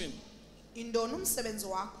your mission?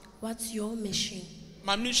 What's your mission?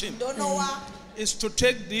 My mission is to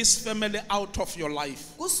take this family out of your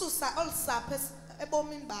life.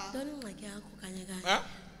 Huh?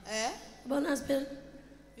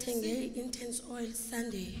 Intense oil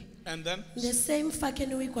Sunday. And then? The same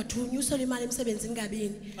fucking week or two, you saw the man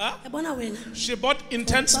She bought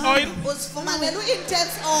intense oil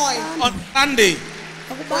Intense oil on Sunday.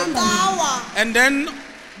 And then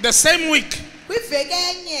the same week,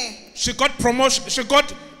 she got promotion, she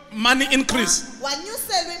got money increase.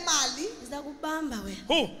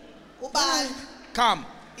 Who? Come.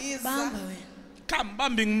 Come,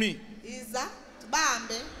 bumping me.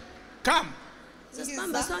 Come.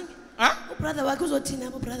 Huh?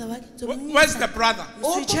 Where's the brother?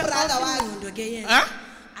 Huh?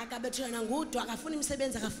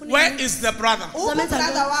 Where is the brother?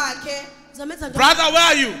 Brother, where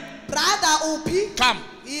are you? Brother Upi. Come.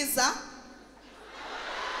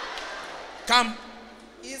 Come,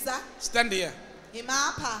 Iza. stand here.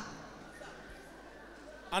 Imapha.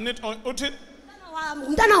 I need uthi.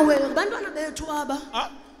 Umntana wena abantwana bethu aba. Huh?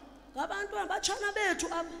 Abantwana batshana bethu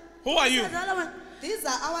aba. Who are you? These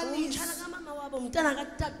are our niece. Umtshana kamama wabo umntana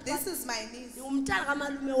katata. This is my niece. Umntana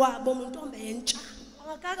kamalume wabo umuntombi entsha.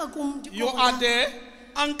 Akaka kum. You are the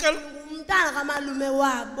uncle. Umntana kamalume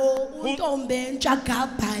wabo untombi entsha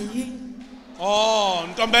gabhayi. Oh,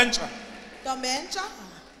 ntombencha. Domencha.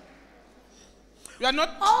 You are not.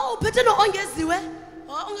 Oh, uphethe no ongeziwe.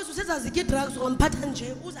 Oh, ongeziwe usezazitya drugs ngomphatha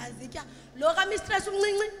nje uzazitya. Lo ka mistress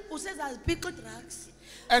umncinci usezaziphiqa drugs.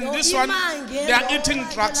 And this one, they are eating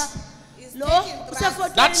drugs. Lo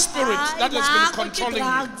That spirit that has been controlling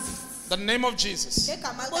you. The name of Jesus.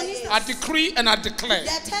 I decree and I declare,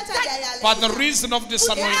 by the reason of this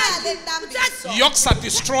anointing, yokes are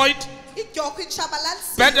destroyed,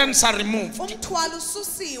 burdens are removed.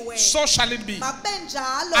 So shall it be.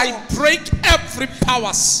 I break every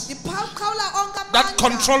powers that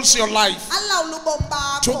controls your life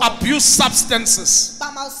to abuse substances.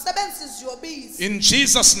 In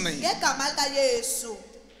Jesus' name.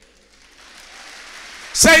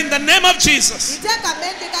 Say in the name of Jesus. Say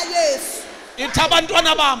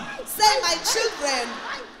my children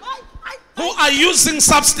who are using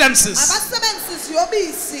substances,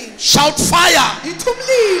 shout fire.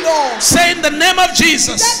 Say in the name of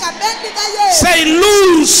Jesus. Say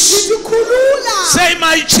loose. Say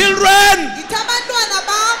my children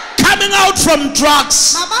coming out from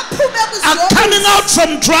drugs are coming out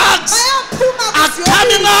from drugs are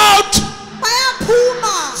coming out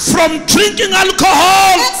from drinking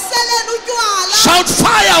alcohol. Shout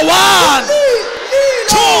fire. 1,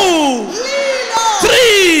 2,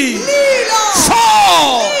 3, 4,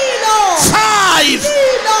 5,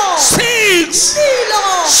 6,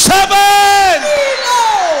 7.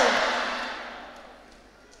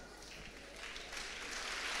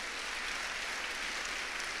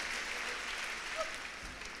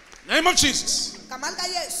 Name of Jesus.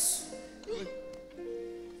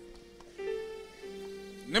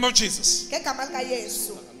 Name of Jesus.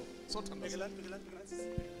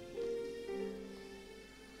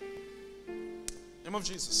 Name of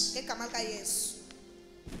Jesus.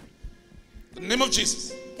 The name of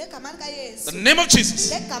Jesus. The name of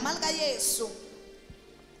Jesus.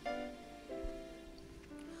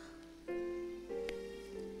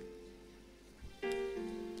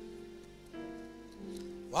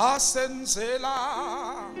 Wasenzela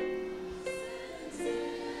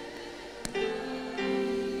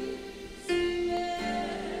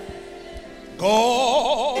go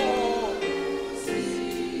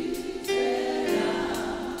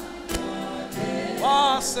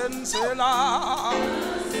wasenzela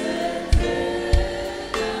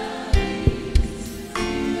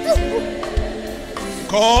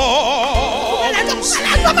go.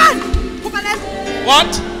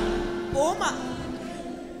 What?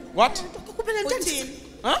 What?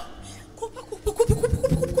 Huh?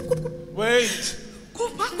 Wait.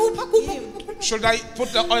 Should I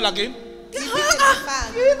put the oil again?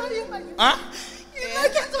 Huh?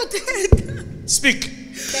 Speak.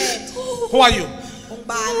 Who are you?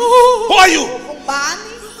 Who are you?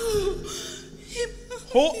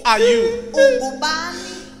 Who are you?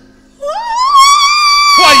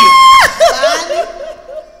 Who are you?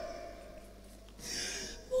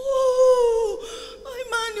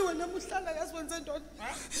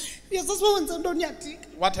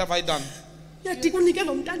 What have I done?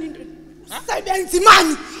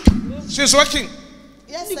 She's working.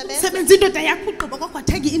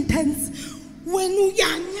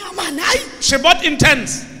 She bought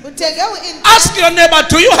intense. Ask your neighbor,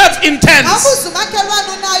 do you have intense?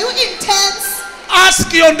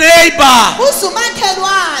 Ask your neighbor,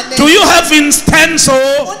 do you have intense?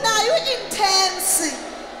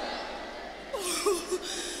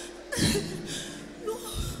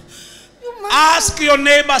 Ask your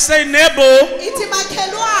neighbor, say neighbor.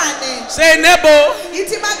 Say neighbor,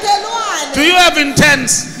 do you have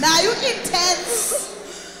intense?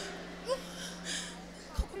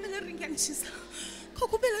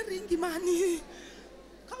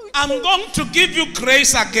 I'm going to give you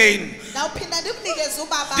grace again.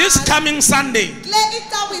 This coming Sunday,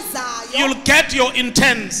 you'll get your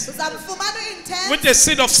intense with a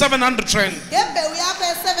seed of 700 rand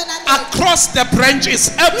across the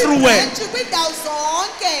branches everywhere.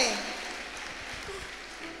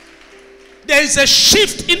 There is a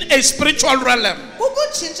shift in a spiritual realm.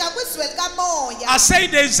 I say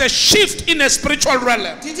there is a shift in a spiritual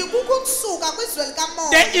realm.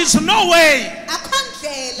 There is no way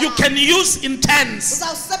you can use intense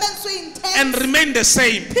and remain the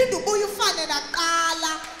same.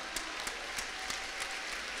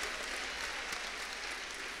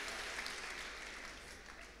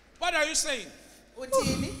 What are you saying?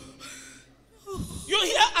 Uthini? You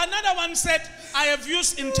hear another one said, I have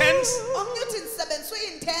used intense, Omnye uthi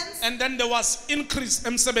nisebenziswe intense. and then there was increase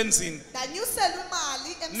emsebenzini. Ndanyuselwa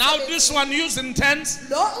imali emsebenzini. Now this one used intense,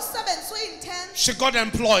 Lo usebenziswe intense. she got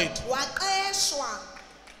employed. Waqeshwa.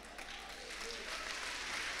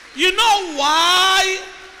 You know why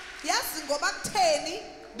Yazi ngoba kutheni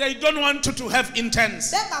they don't want you to have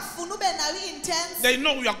intense? bengafuni ube nayo intense. They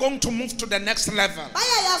know you are going to move to the next level.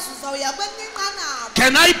 Bayayazi uzawuya kwenye inqanaba.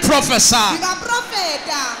 Can I prophesy?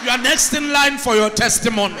 Ndingaprofeta. You are next in line for your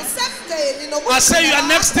testimony. Usemgceni nobungqina I say you are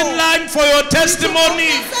next in bakho. line for your testimony.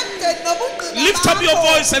 Usemgceni nobungqina Lift up your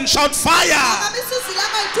bakho. voice and shout fire. Phakama isizwi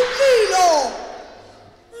lakho ithi umlilo.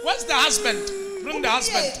 Where's the husband? Bring the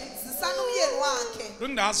husband. Umyeni, zisana umyeni wakhe.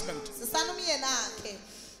 Bring the husband. Zisana umyeni wakhe.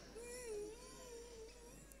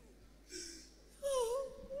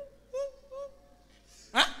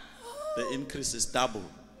 Huh? The increase is double.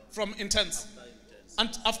 From intense. And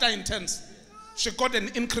after intense, she got an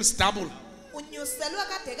increase double. Unyuselwe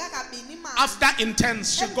kade kakabini imali. After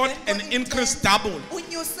intense, she got an increase double.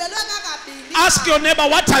 Unyuselwe kakabini. Ask your neighbor,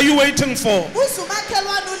 what are you waiting for?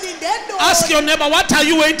 Uzumakhelwane ulinde ntoni? Ask your neighbor, what are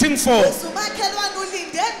you waiting for? Uzumakhelwane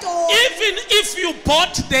ulinde ntoni? Even if you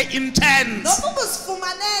bought the intense, Nokuba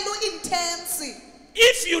uzifumanele u-intense.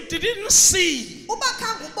 if you didn't see Uba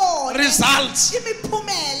khange ubone results,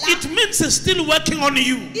 imiphumela. it means it's still working on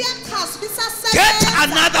you. Iyachaza uba isasebenza. Get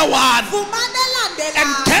another one Fumana elandelayo.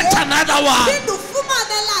 and get another one. Phinde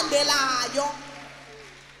ufumane elandelayo.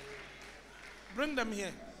 Bring them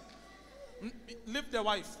here. Leave the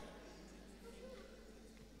wife.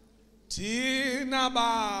 Tina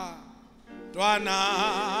ba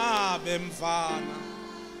twana bemfana.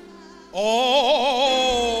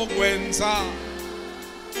 Oh kwenza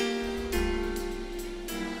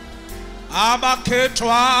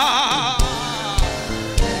abakhethwa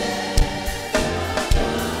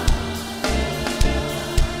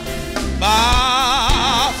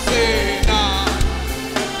bafena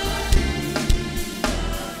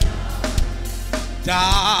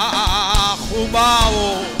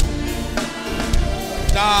dahubao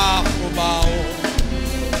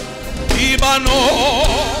ibano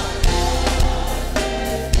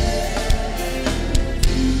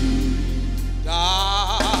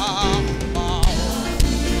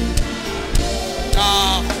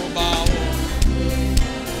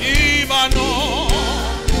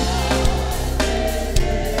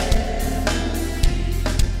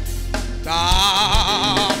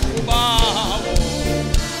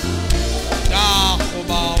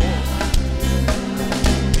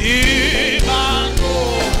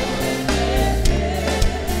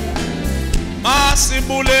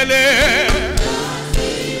Masibulele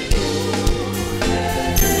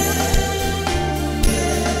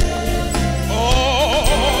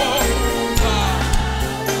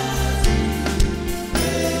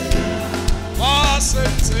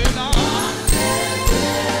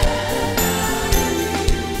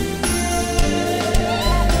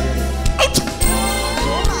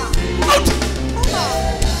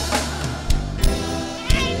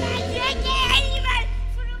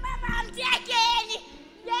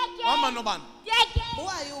Who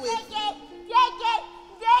are you with?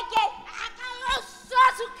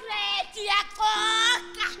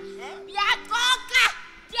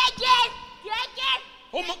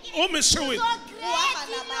 Whom is she with?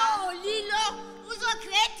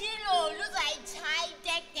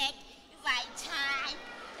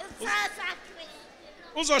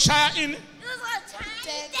 Uzoshaya in.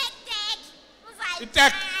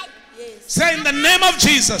 Yes. Say in the name of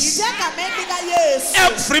Jesus,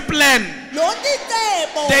 every plan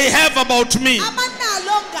they have about me,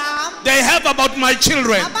 they have about my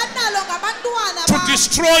children, to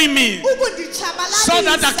destroy me, so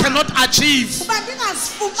that I cannot achieve, so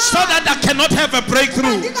that I cannot have a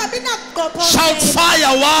breakthrough. Shout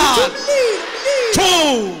fire. 1,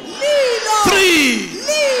 2, 3,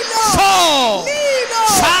 4,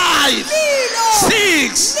 5,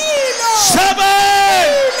 6, 7.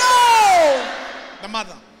 The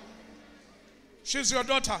mother. She's your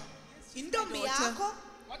daughter.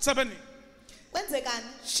 What's happening?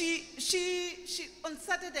 She on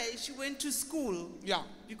Saturday she went to school. Yeah.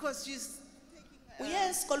 Because she's taking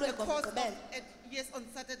Yes, a course on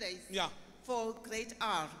Saturdays. Yeah. For grade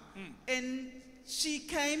R. And she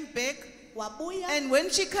came back. And when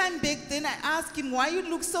she came back, then I asked him, why you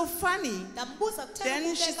look so funny?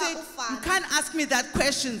 Then she said, you can't ask me that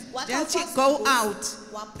question. Then she go out.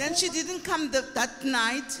 Then she didn't come that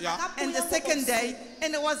night. Yeah. And the second day,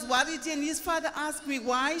 and I was worried, and his father asked me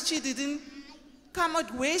why she didn't come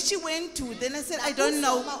out where she went to. Then I said, I don't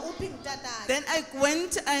know. Then I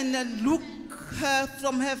went and looked her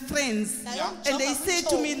from her friends. And they said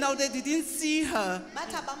to me, no, they didn't see her.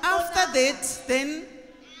 After that,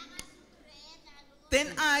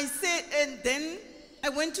 then I said, and then I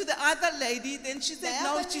went to the other lady. Then she said,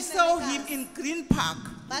 no, she saw him in Green Park.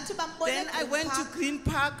 Then I went to Green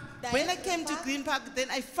Park. When I came to Green Park,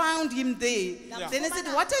 then I found him there. Then I said,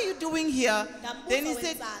 what are you doing here? Then he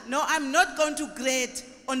said, no, I'm not going to grade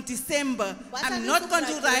on December. I'm not going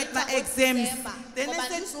to write my exams. Then I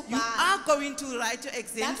said, you are going to write your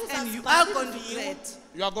exams and you are going to grade.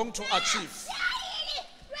 You are going to achieve.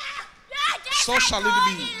 So shall it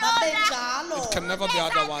be. It can never be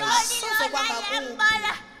otherwise.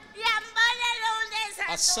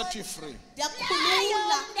 I set you free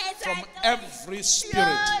from every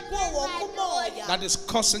spirit that is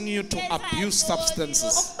causing you to abuse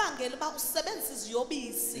substances.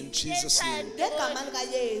 In Jesus' name.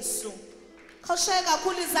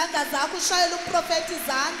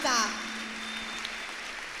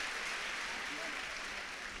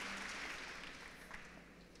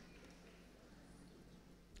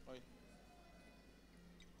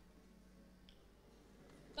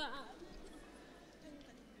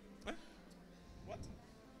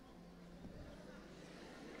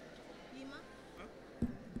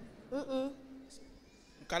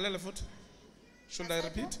 Should I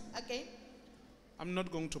repeat? Okay. I'm not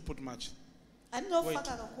going to put much. Wait,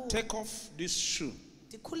 take off this shoe.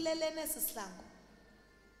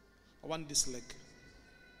 I want this leg.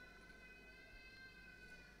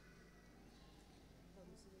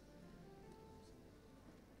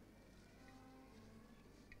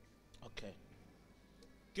 Okay.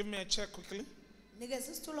 Give me a check quickly.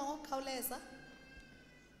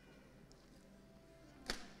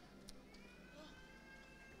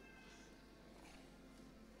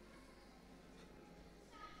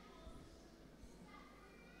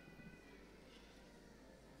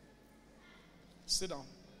 Sit down.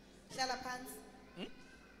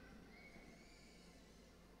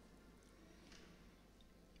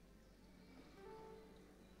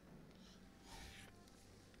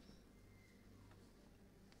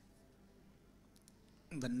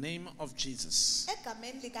 In the name of Jesus,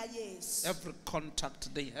 every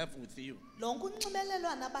contact they have with you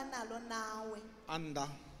under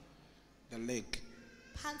the leg,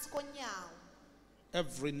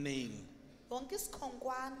 every nail,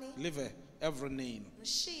 liver, every nail,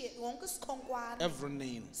 every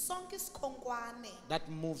nail that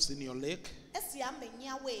moves in your leg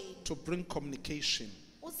to bring communication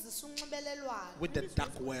with the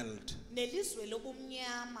dark world.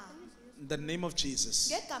 In the name of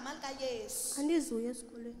Jesus, you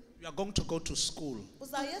are going to go to school.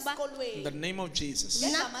 In the name of Jesus.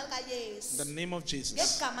 In the name of Jesus. In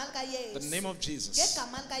the name of Jesus. You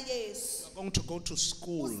are going to go to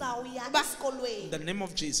school. In the name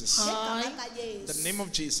of Jesus. In the name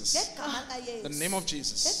of Jesus. In the name of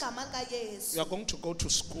Jesus. You are going to go to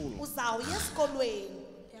school.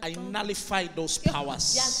 I nullify those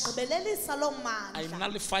powers. I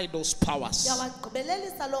nullify those powers.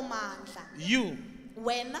 You,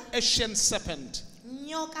 ancient serpent,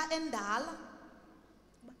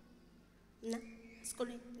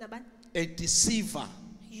 a deceiver,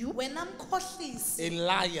 a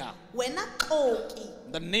liar.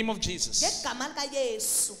 The name of Jesus.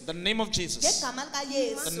 The name of Jesus.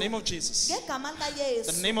 The name of Jesus.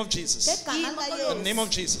 The name of Jesus. The name of Jesus. The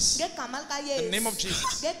name of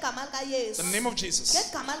Jesus. The name of Jesus.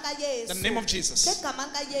 The name of Jesus.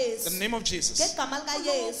 The name of Jesus.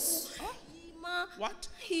 What?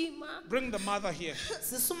 Bring the mother here.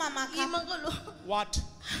 What?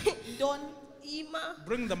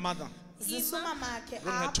 Bring the mother. Bring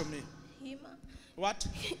her to me. What?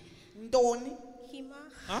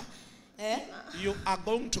 Huh? You are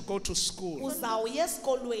going to go to school.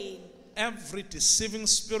 Every deceiving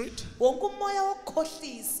spirit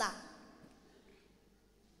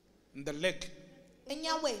in the leg.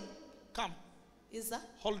 Come.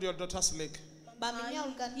 Hold your daughter's leg. Hold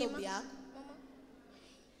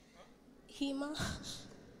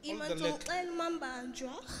the leg.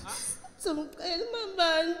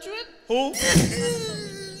 Who?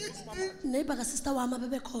 Neighbor ka sister wami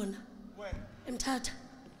bebekhona. Where? Emthatha.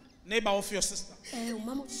 Neighbor of your sister.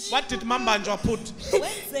 Umama. What did Mambanjwa put?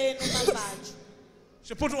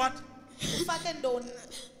 She put what?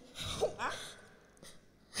 Huh?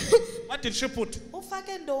 What did she put?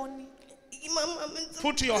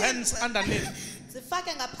 Put your hands underneath.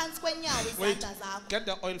 Wait, get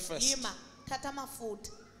the oil first.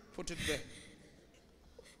 Put it there.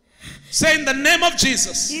 Say in the name of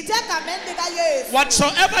Jesus,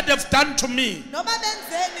 whatsoever they've done to me,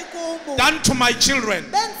 done to my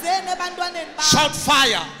children, shout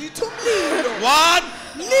fire. 1,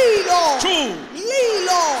 2,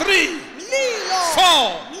 3,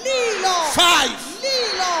 4, 5,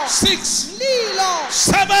 6,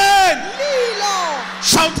 7.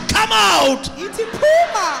 Shout, come out.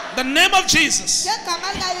 The name of Jesus.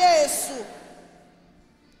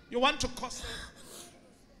 You want to cause them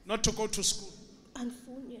not to go to school?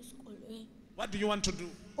 What do you want to do?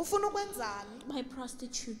 My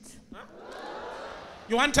prostitute. Huh?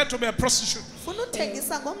 You want her to be a prostitute?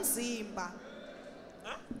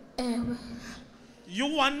 Huh? You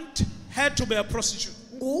want her to be a prostitute?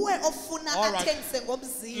 All right.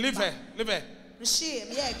 Leave her. Leave her.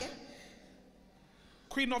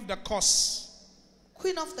 Queen of the cause.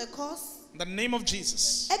 Queen of the cause. In the name of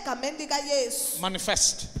Jesus.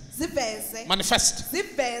 Manifest. Manifest.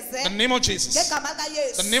 The name of Jesus.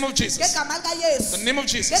 The name of Jesus. The name of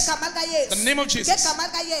Jesus. The name of Jesus.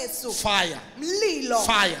 Fire.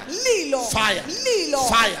 Fire. Fire. Fire.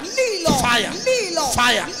 Fire. Fire.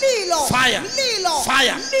 Fire. Fire. Fire.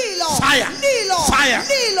 Fire.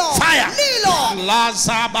 Fire.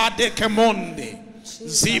 Lazaba de Kemonde.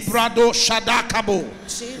 Zibrado Shadakabo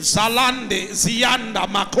Zalande Zianda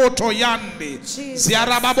Makoto Yande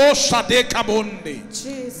Ziarababo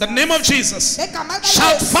Shadekabonde. The name of Jesus.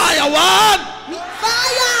 Shout fire. 1,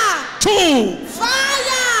 fire. 2,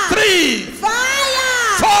 Fire. 3,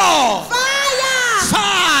 Fire. 4, Fire.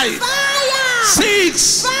 5, Fire.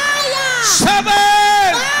 6, Fire. 7.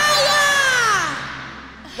 Fire.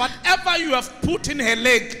 Whatever you have put in her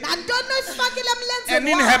leg and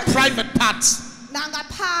in her private parts.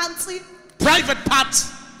 Private parts.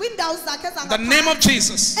 The name of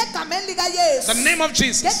Jesus. The name of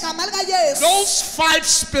Jesus. Those 5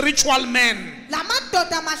 spiritual men that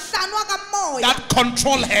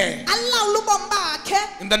control her.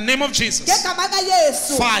 In the name of Jesus.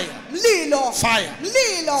 Fire. Fire. Fire.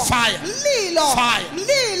 Fire.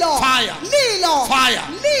 Fire. Fire.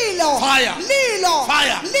 Fire.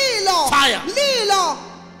 Fire. Fire.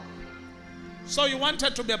 So you want her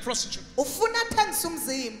to be a prostitute?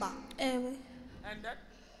 And then?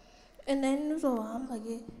 And then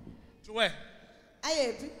to where?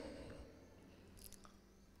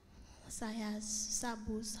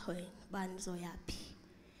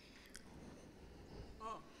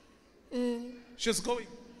 She's going.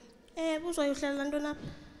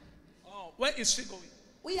 Oh, where is she going?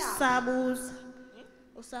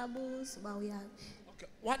 Okay.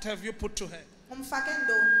 What have you put to her?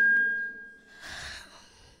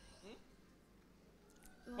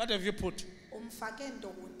 What have you put?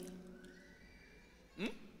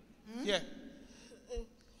 Yeah.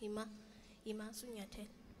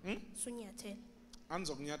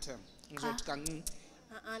 Anzo kunyathela. Ngizothi kancinci.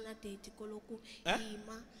 Ana date koloku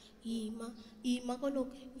ima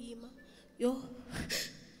koloku ima yo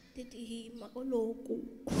date ima koloku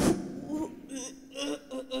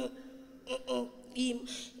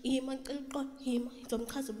ima qilqo ima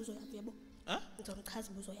ngizomchaza ubuzo yaphi yabo. Ngizomchaza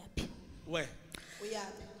ubuzo yaphi. Where?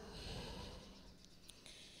 Uyaphi?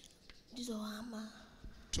 Ndizohamba.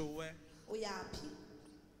 To where? Uyaphi?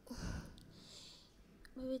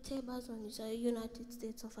 Bebethe bazondisa United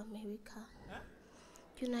States of America.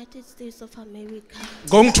 United States of America.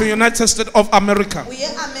 Going to United States of America. Uye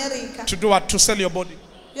America. To do what? To sell your body.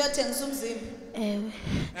 Uyothengisa umzimba.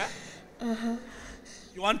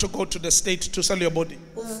 You want to go to the state to sell your body.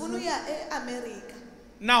 Ufuna uya eAmerica.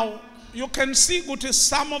 Now you can see good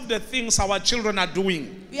some of the things our children are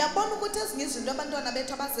doing.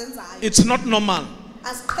 It's not normal.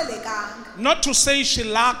 Not to say she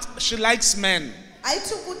likes men,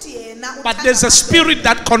 but there's a spirit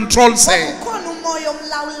that controls her.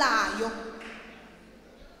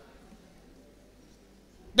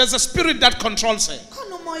 There's a spirit that controls her.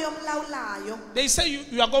 They say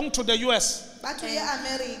you are going to the US.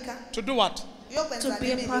 To do what? To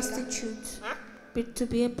be a prostitute. Huh? To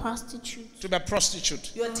be a prostitute. To be a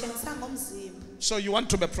prostitute. So you want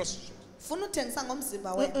to be a prostitute? I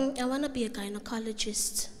want to be a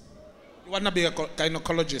gynecologist. You want to be a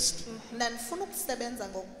gynecologist?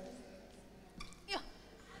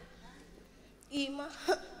 Ima.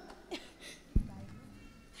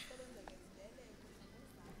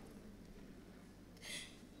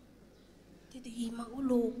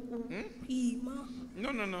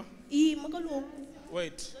 No.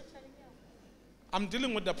 Wait. I'm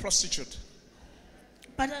dealing with the prostitute.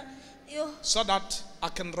 But so that I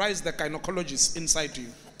can raise the gynecologist inside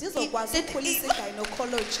you.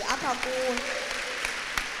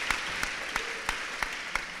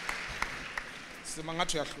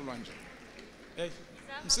 Simangathi uyahlulwa nje. Hey,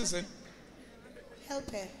 msizeni.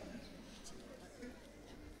 Help her.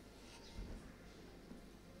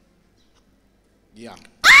 Yeah.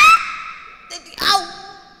 Daddy, ow.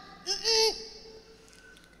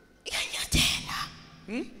 Iyanyathela.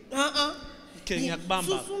 Okay,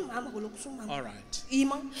 ngiyakubamba. Susumama koloku sumama. All right.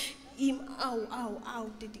 Ima, aw,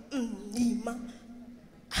 daddy. Ima.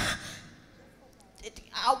 Daddy,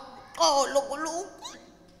 aw, koloku.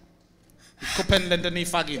 Ikupheni lento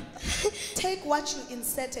niyifakile. Take what you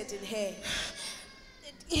inserted in her.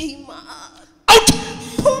 Ima. Out!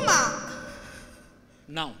 Puma.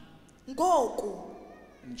 Now, Ngoku.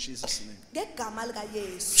 in Jesus' name. Ngegama lika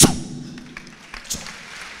Yesu.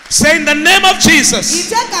 Say in the name of Jesus.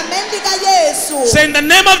 Say in the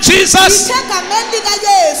name of Jesus.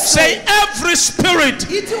 Say every spirit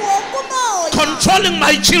controlling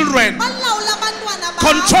my children,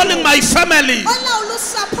 controlling my family,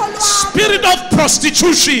 spirit of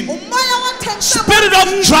prostitution, spirit of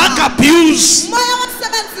drug abuse.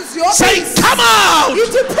 Say come out. 1,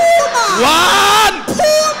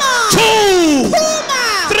 2,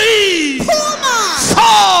 3, 4,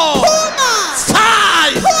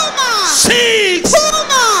 5, 6,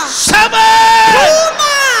 7.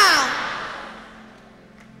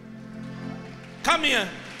 Come here.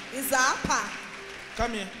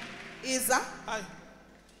 Come here. Hi.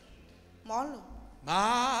 Molo.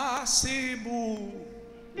 Masibu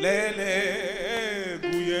lele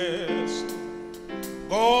guyes.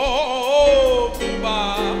 Go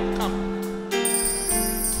kuba. Come.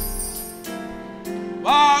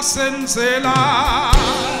 Wasenzela.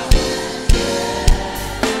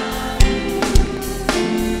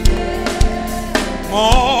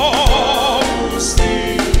 Mosti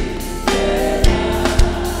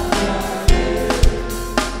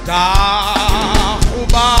da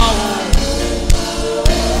hubao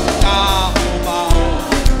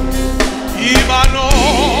Ivano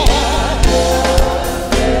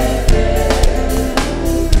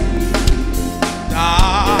da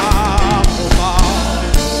hubao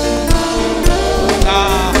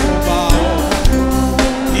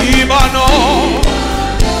Ivano.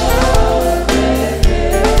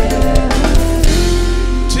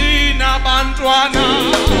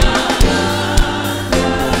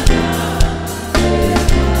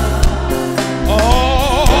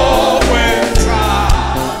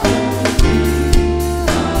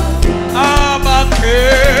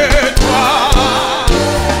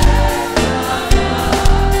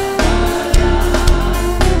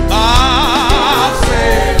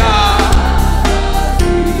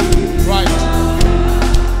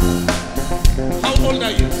 How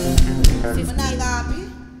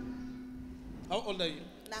old are you?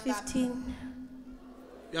 15.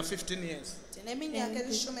 You are 15 years.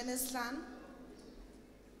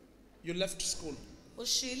 You left school.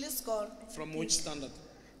 From which standard?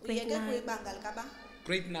 Grade 9.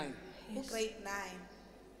 Grade 9. Grade 9.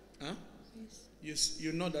 Huh? Yes.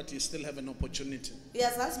 You know that you still have an opportunity.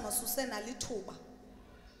 Yes.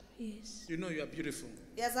 You know you are beautiful.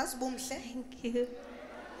 Thank you.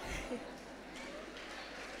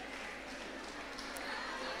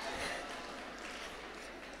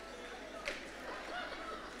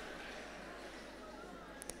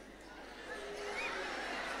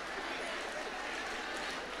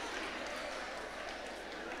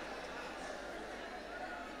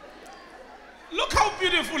 Look how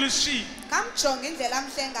beautiful is she.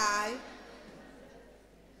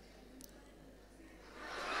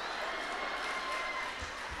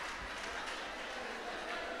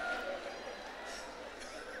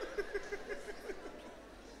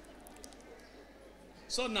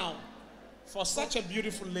 So now, for such a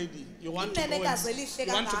beautiful lady, you want to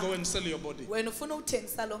go and sell your body. You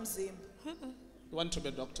want to be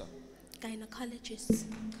a doctor. Gynecologist.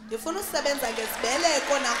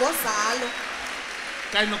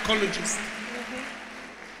 Gynecologist.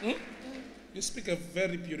 You speak a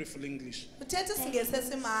very beautiful English. The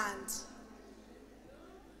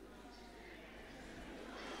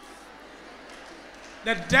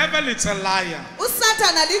devil is a liar.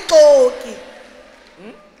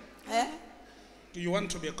 Do you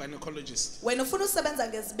want to be a gynecologist? I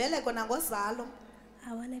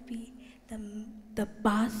want to be the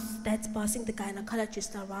boss that's bossing the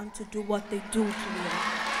gynecologist around to do what they do to me.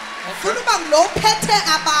 Okay.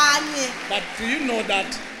 But do you know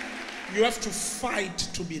that you have to fight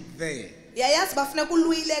to be there?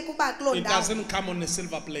 It doesn't come on a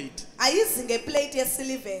silver plate. I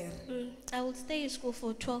will stay in school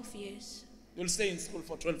for 12 years. You'll stay in school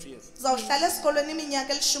for 12 years. Uzawuhlala esikolweni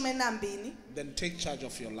iminyaka eli-12. Then take charge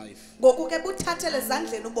of your life. Ngoku ke buthathele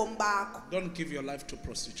ezandleni ubomi bakho. Don't give your life to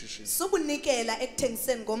prostitution. Subunikela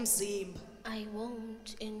ekuthengiseni ngomzimba. I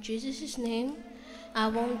won't. In Jesus' name, I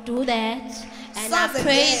won't do that. And I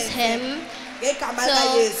praise Him Ngegama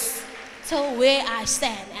likaYesu. till where I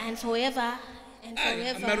stand and forever and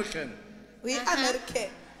forever. American. We American.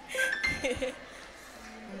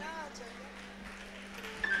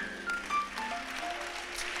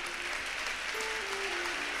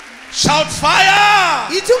 Shout fire!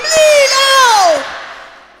 Ithumlilo!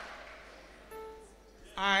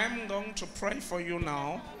 I am going to pray for you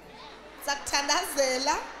now.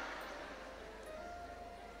 Sakuthandazela.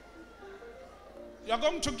 You're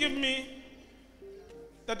going to give me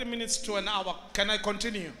 30 minutes to an hour. Can I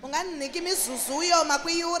continue? Ungandinika imizuzu uyoma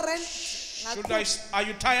kwiyure. Are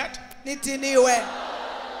you tired? Nidiniwe.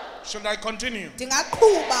 Should I continue?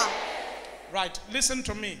 Ndingaqhuba. Right, listen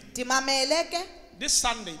to me. Ndimamele ke. This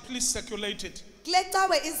Sunday, please circulate it. Kule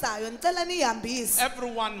cawe izayo ndicela nihambise.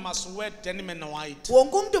 Everyone must wear denim and white.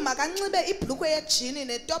 Wonke umuntu makanxibe ibhlukhwe yejini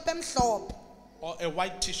netopi emhlophe. Or a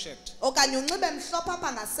white t-shirt. Okanye unxibe emhlophe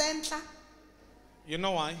apha ngasentla. You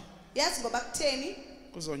know why? Yes, ngoba kutheni?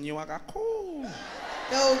 Kuzonyiwa kakhulu.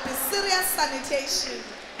 There will be serious sanitation.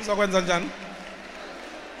 Kuzokwenza njani?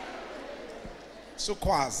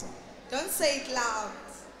 Sukhwaza. Don't say it loud.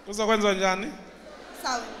 Kuzokwenza njani?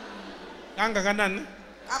 Sound. Kangakanani?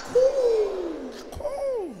 Kakhulu.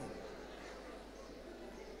 Kakhulu.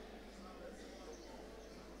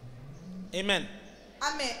 Amen.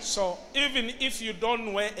 Amen. So even if you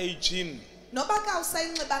don't wear a jean, Noba ka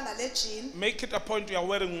usayinxibanga le jean, make it a point you are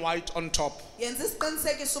wearing white on top yenza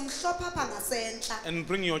isiqinisekiso umhlophe apha ngasentla. and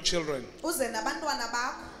bring your children, Uze nabantwana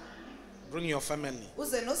bakho, bring your family.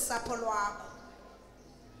 uze nosapho lwakho.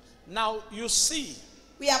 Now you see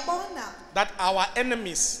Uyabona that our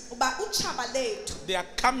enemies, uba utshaba lethu they are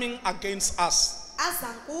coming against us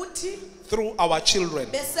aza kuthi through our children.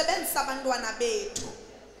 besebenzisa abantwana bethu.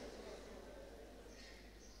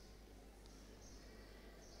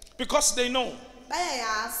 Because they know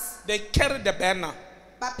Bayayazi they carry the banner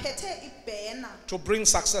baphethe ibhena to bring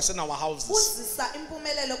success in our houses. uzisa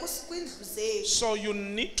impumelelo kwindlu zethu. So you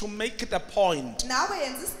need to make it a point. Nawe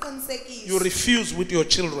yenza isiqinisekiso. You refuse with your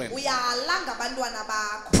children. Uyalanga abantwana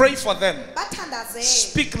bakho. Pray for them. Bathandazele.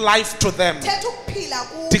 Speak life to them. Thetha ukuphila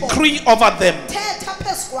kubo. Decree over them. Thetha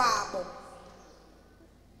phezu kwabo.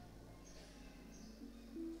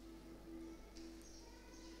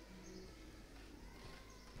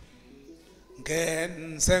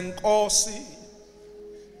 Ngenzenkosi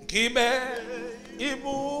ngibe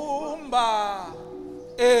ibumba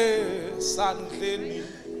esandleni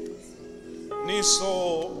niso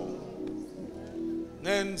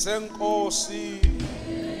ngenzenkosi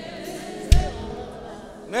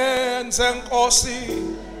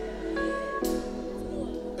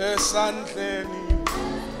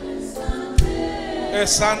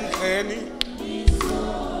esandleni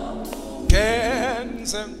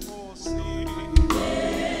ngenzenkosi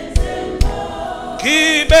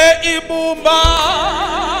ngibe ibumba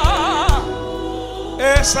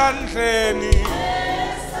esandleni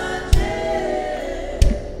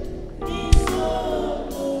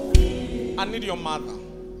I need your mother.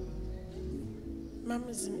 Mom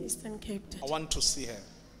is in Eastern Cape. I want to see her.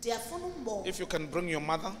 Ndiyafuna umbona. If you can bring your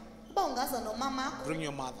mother, Uba ungaza nomamakho, bring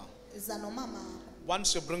your mother. iza nomamakho.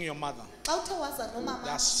 Once you bring your mother, Xa uthe waza there are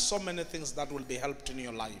nomamakho, so many things that will be helped in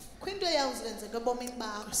your life. kwinto eyawuzenzeka ebomini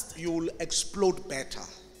bakho, You will explode better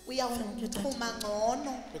uyawuphuma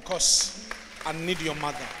ngcono. because I need your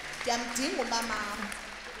mother. Ndiyamdinga umamakho.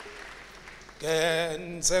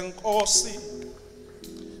 Ngenzenkosi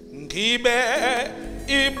ngibe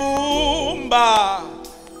ibumba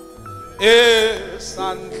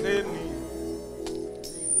esandleni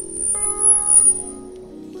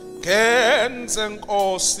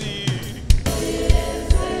ngenzenkosi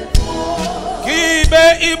ngibe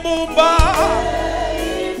ibumba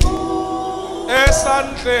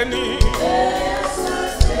esandleni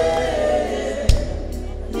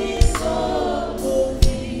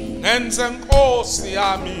ngenzenkosi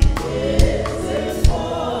yami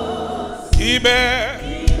ngibe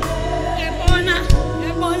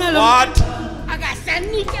Yabona lo. what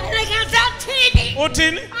Akasanikela kasathini.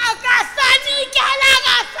 uthini Akasanikela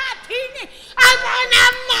kasathini. Akana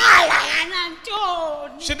mala kana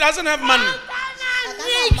ntoni. she doesn't have money.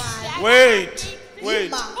 Akanamali. Wait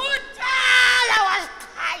Ima. Uthala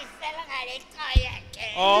wasikhayisela ngale khaya ke.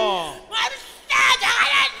 Oh, Wamhlala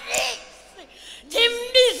ngala nisi.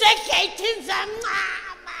 Timbize gate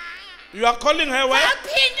zamncama. you are calling her where?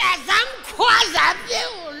 Zaphinda zamkhwaza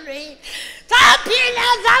phezulu. Saphila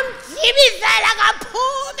zamjibisela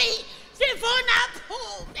kaphumi. Sifuna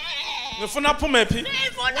phume. Nifuna phume phi?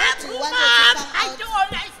 Sifuna phume. I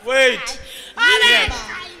don't like. Wait.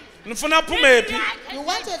 Nifuna phume phi? You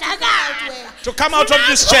wanted to come out where? To come out of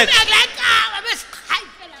this church.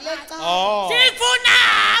 Oh.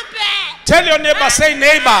 Tell your neighbor, say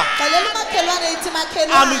neighbor,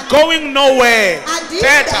 I'm going nowhere.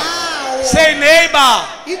 Teta. Say neighbor,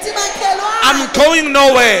 I'm going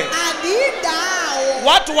nowhere.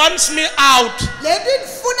 What wants me out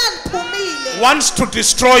wants to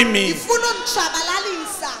destroy me.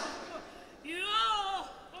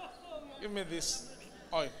 Give me this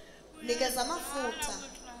oil.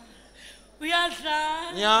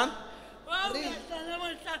 Nyan?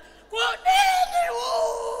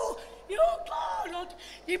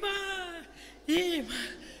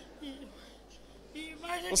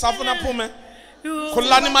 Usafuna phume?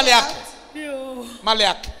 Khulani imali yakhe. Mali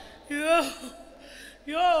yakhe.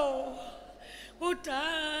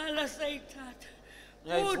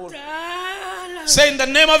 Say in the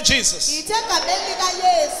name of Jesus.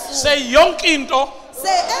 Say yonke into.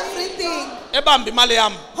 Say everything. Ebambi imali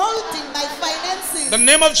yami. Holding my finances. The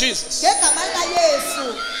name of Jesus.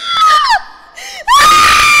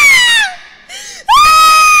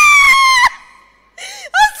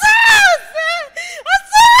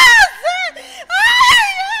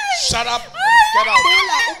 Shut up and get out.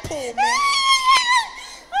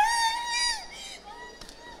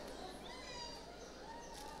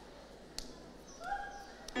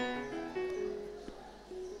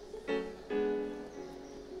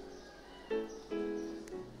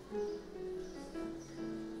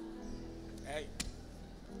 Hey.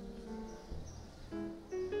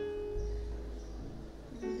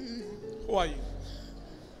 Who are you?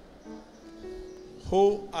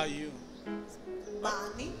 Who are you?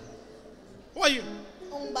 Bani. Who are you?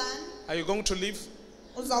 Ungban. Are you going to leave?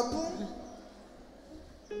 Uzawuphuma.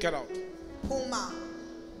 Get out. Phuma.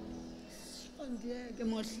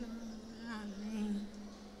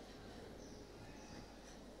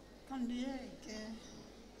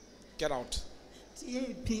 Get out.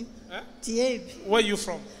 TAP. Eh? TAP. Where are you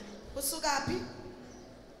from? Usukapi.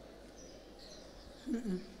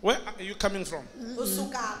 Where are you coming from?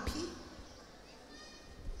 Usukapi.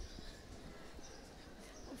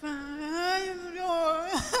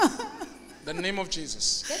 The name of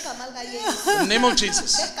Jesus. The The name of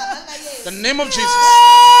Jesus. The name of Jesus.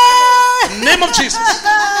 The name of Jesus.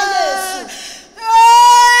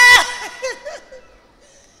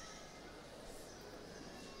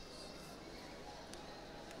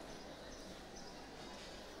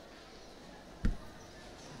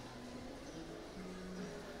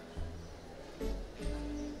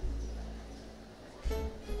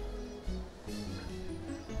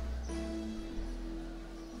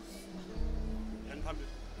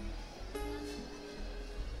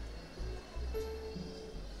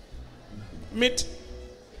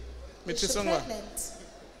 Meet isongwa.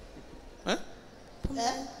 Huh?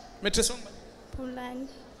 Meet isongwa. Pulani.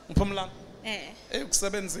 Mphumlani.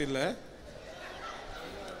 Ukusebenzile.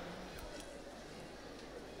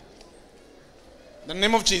 The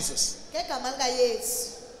name of Jesus.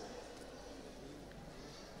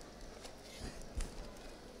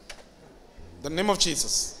 The name of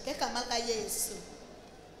Jesus.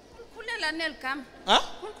 Huh?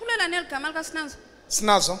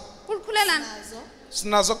 Snazo.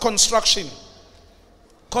 Snazo construction.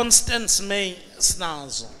 Constance May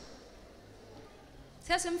Snazo.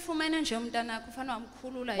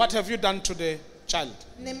 What have you done today, child?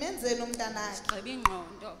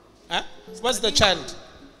 Huh? What's the child?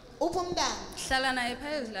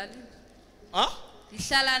 Huh?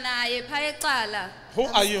 Who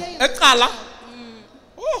are you? Ekala?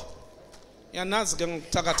 Oh. I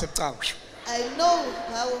know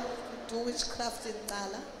how to do witchcraft in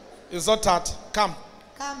Tala. Is that that? Come.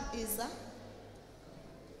 Come, Isa.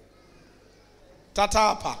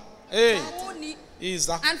 Tatapa. Hey.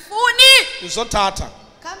 Isa. And Funi. Is that tata?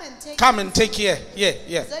 Come and take. Come and take here. Yeah,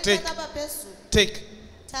 yeah. Take. Take.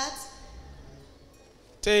 Tat.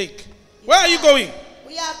 Take. Where are you going?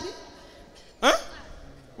 We are happy. Huh?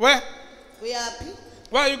 Where? We are happy.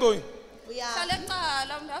 Where are you going? We are happy.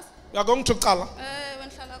 You are going to Kala.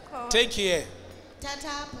 Take here.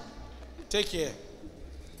 Tatapa. Take here.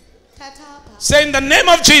 Tatapa. Say in the name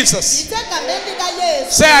of Jesus.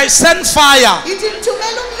 Say I send fire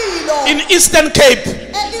in Eastern Cape.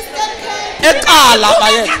 Ekala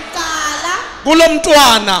baye.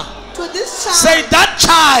 Kulomntwana. To this child. Say that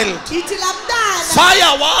child.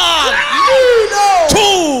 Fire 1,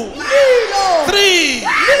 2, 3,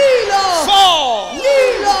 4,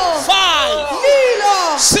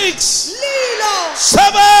 5, 6,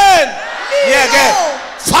 7. Yeah, again.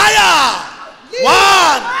 Fire.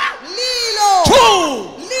 1, 2,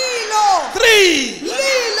 3,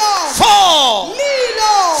 4,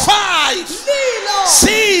 5,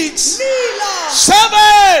 6,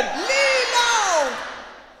 7.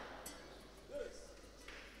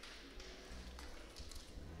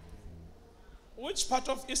 Which part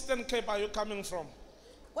of Eastern Cape are you coming from?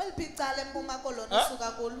 Huh?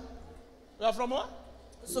 You are from where?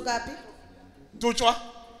 Tuchwa.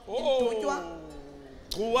 Oh.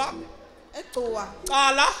 Tuwa.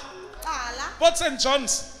 Kala. Port St.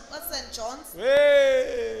 John's.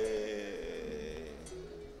 Hey.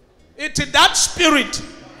 It is that spirit.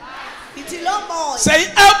 Say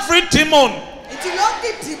every demon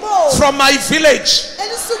from my village.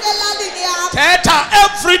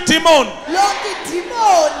 Every demon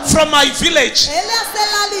from my village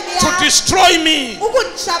to destroy me.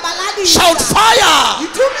 Shout fire.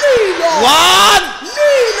 1,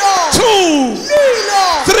 2,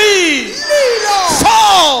 3,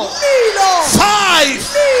 4, 5,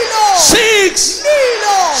 6,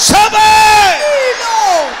 7.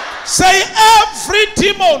 Say every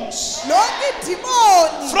demons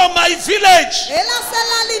from my village.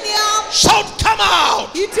 Shout, come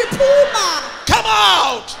out. Come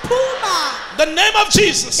out. The name of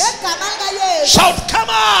Jesus. Shout, come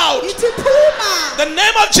out. The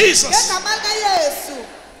name of Jesus.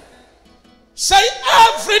 Say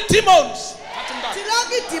every demons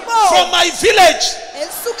from my village.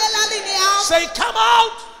 Say, come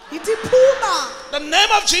out. The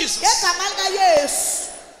name of Jesus.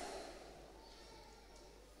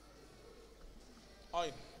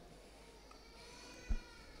 Oil.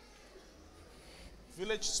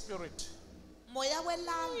 Village spirit.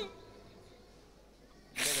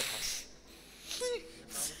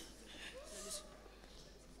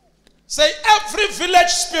 Say every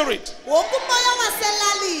village spirit.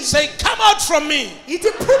 Say, come out from me.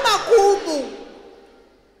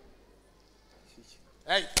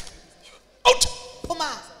 Hey. Out.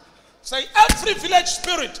 Say every village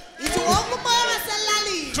spirit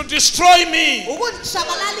to destroy me.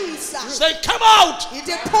 Say, come out.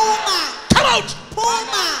 Come out.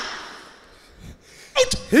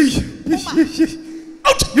 Out.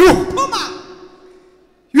 Out. You.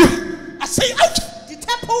 I say out.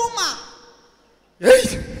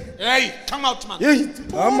 Hey, come out, man. Hey,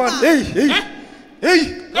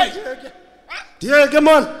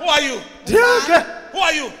 Who are you? Who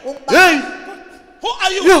are you? Who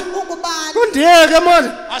are you?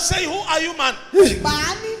 I say, who are you, man?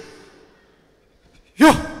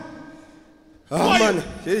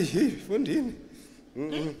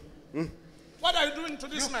 What are you doing to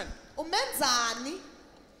this man?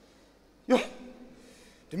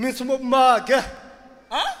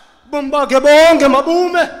 Huh?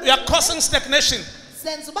 You are causing stagnation.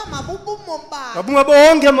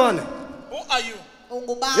 Who are you?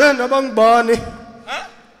 Huh?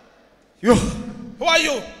 Who are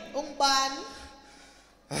you?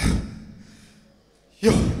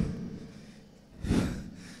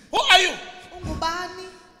 Who are you?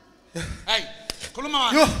 Hey, Kuluma.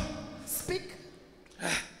 Speak.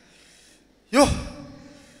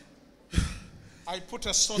 I put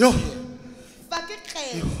a sword here.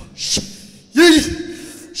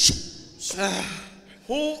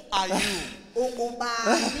 Who are you?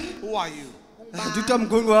 Who are you? I'm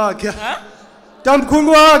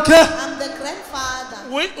the grandfather.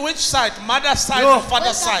 Which side? Mother's side or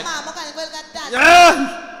father's side?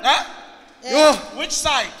 Huh? Which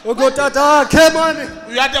side? You are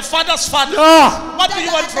the father's father. What do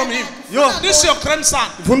you want from him? This is your grandson.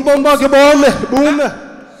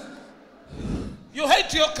 You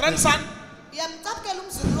hate your grandson?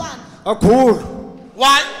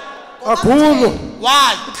 Why?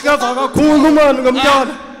 Why?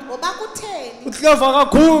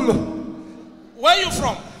 Where are you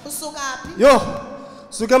from?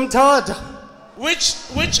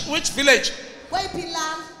 Which village?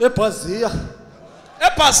 Epazia.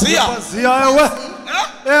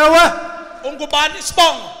 Ungubani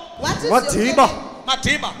Spong. What is your name?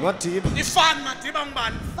 Matiba. Ifan Matiba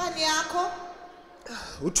Mbani.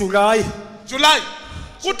 July.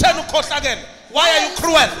 Kutenu cost again. Why are you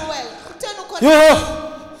cruel?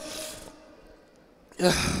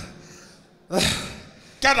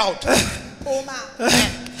 Get out.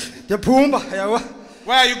 The Puma.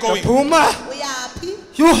 Where are you going? Puma.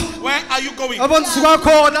 Where are you going?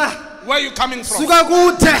 Where are you coming from?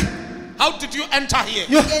 How did you enter here?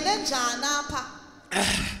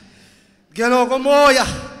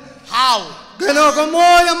 How? When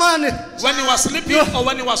he was sleeping or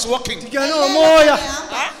when he was walking?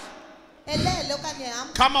 Huh?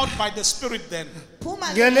 Come out by the spirit then.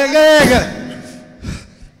 Ngelekeke.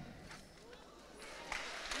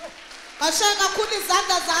 Kashiya kakhulu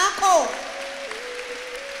izandla zakho.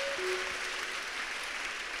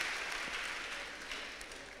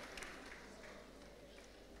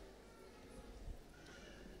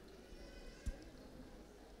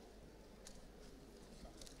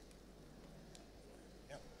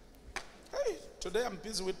 Hey, today I'm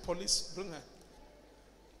busy with police. Bring her.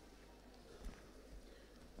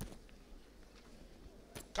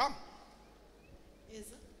 Come.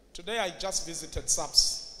 Today I just visited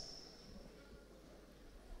SAPS.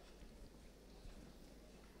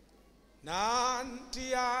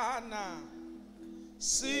 Nantiana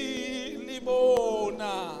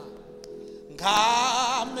silibona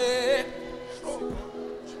ngame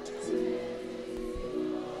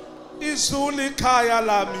izuli ikhaya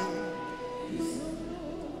lami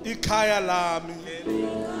ikhaya lami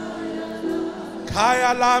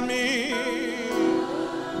khaya lami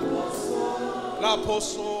lapho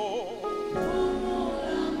so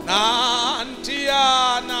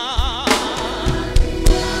Nantiana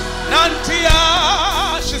Nantia,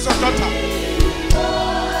 she's your daughter.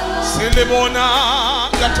 Silibona,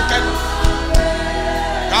 you're together.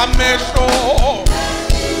 Kamesho,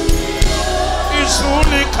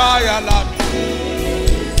 izuli kaya lami,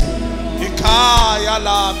 ikaya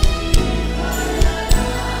lami,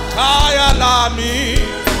 kaya lami.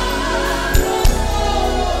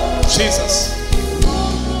 Jesus,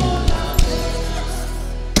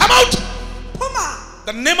 come out.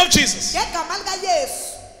 The name of Jesus.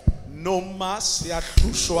 No mas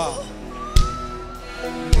yatushwa,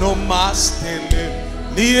 no mas tele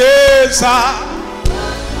lieza,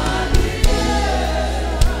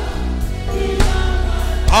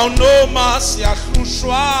 oh no mas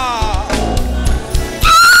yatushwa,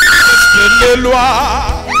 telelwa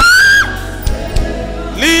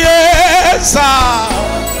lieza,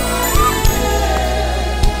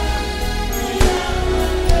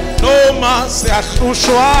 no mas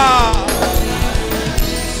yatushwa.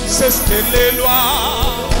 Sestelelwa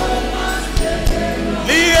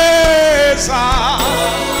lieza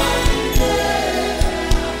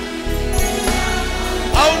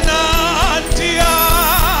au nantia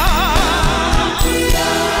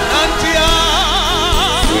nantia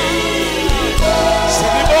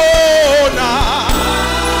silibona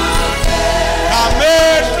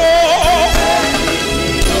kamesho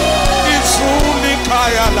izuli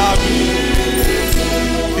kaya lami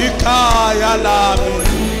ikaya lami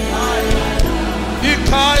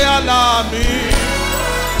Ikaya lami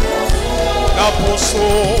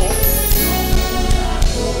Apostle.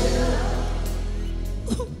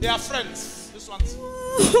 They are friends. This one's.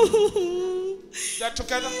 They are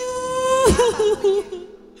together.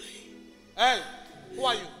 Hey, who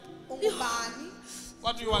are you? What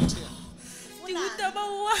do you want here? What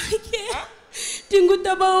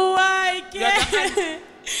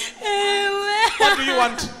do you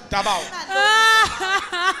want, Tabao?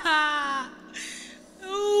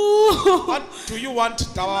 What do you want,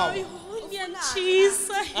 Tabao?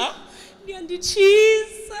 Huh?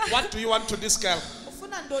 What do you want to this girl?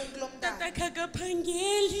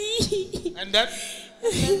 And then?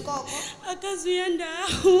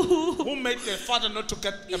 Who made the father not to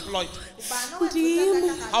get employed? How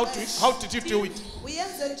did you do it?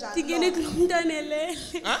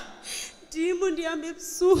 Huh?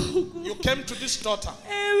 You came to this daughter.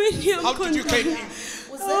 How did you came in?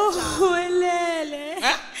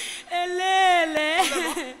 Huh?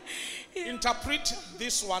 Interpret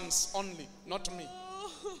these ones only, not me.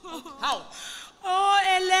 How?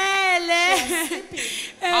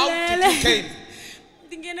 How did you came?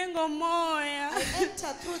 I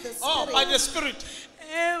entered through the spirit. Oh, by the spirit.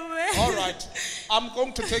 All right. I'm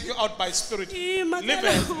going to take you out by spirit. Leave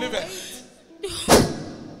it. Leave it.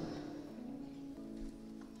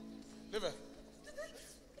 Leave it.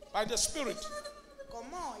 By the spirit.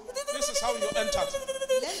 This is how you entered.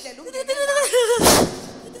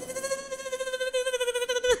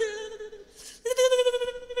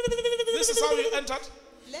 This is how you entered.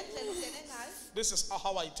 This is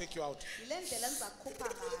how I take you out.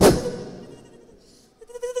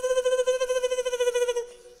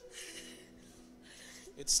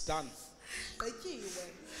 It's done.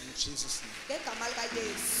 In Jesus' name.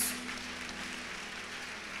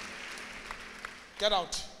 Get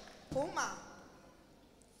out.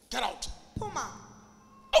 Get out.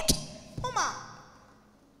 Out.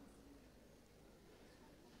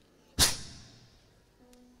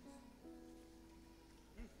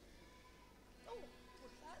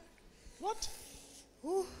 What?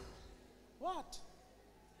 What?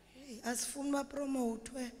 As for my promote,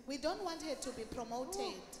 we don't want her to be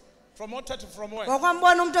promoted. Promoted from where?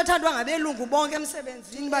 Ngokwambona umuntu othandwa ngabelungu bonke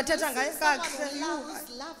emsebenzini bathetha ngaye kakuhle.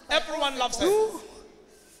 Everyone loves her.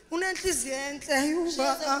 Unenhliziyo enhle She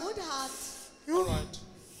has a yuba. good heart. All right.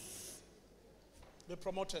 Be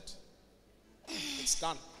promoted. It's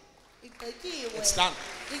done. It's done.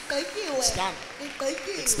 It's done.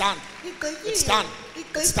 It's done. It's done.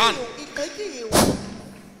 It's done.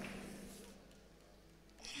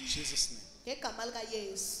 In Jesus' name. Ngegama lika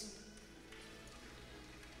Yesu.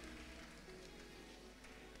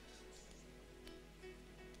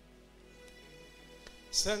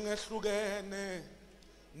 Sengehlukene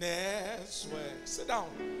nezwe. Sit down.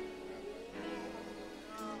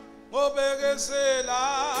 Ngobekezela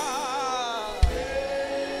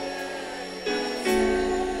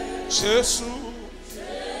Jesu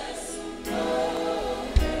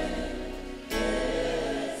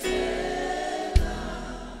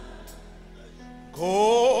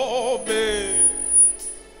Gobe.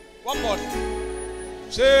 One more.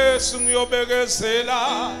 Jesu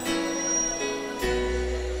ngiyobekezela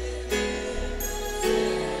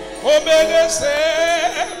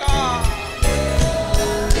Obekezela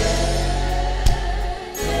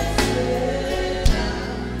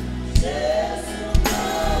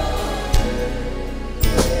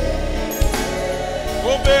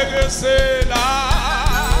Obekezela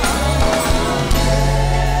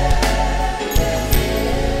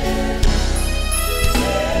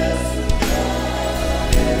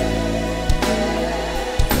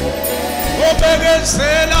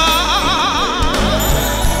Obekezela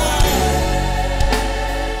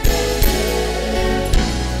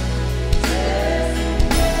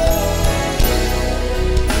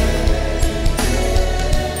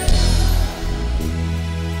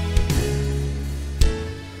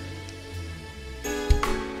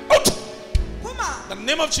the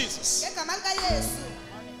name of Jesus. Ngegama lika Yesu.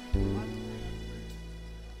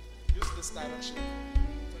 Use this direction.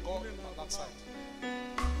 Go on that side.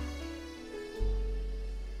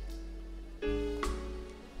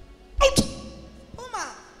 Out. Phuma.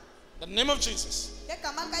 The name of Jesus.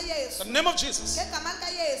 Ngegama lika Yesu. The name of Jesus. Ngegama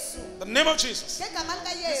lika Yesu. The name of Jesus. Ngegama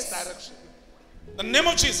lika This Yesu. direction. The name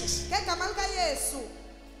of Jesus. Ngegama lika Yesu.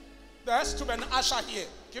 There has to be an usher here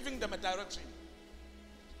giving them a direction.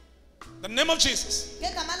 The name of Jesus.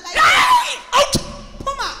 Ngegama lika Yesu. Out.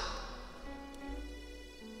 Phuma.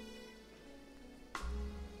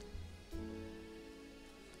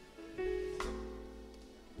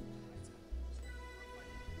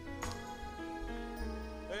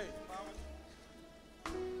 Hey.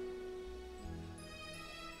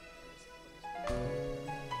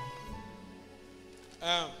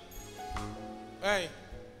 Hey.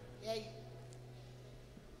 Yay.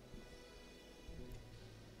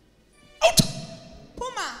 Out.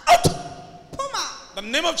 Phuma. Out. Phuma. The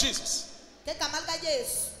name of Jesus. Ngegama lika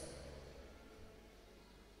Yesu.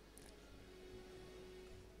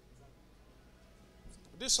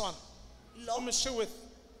 This one. Lo Let me show with.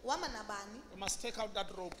 wama nabani You must take out that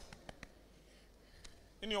rope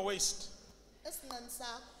in your waist. esinqeni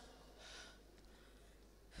sakho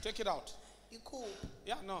Take it out. ikhuphe.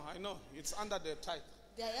 Yeah, no, I know. It's under the tie.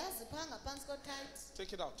 Ndiyayazi phaa ngaphansi ko-tight.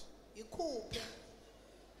 Take it out. Ikhuphe.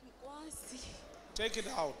 Take it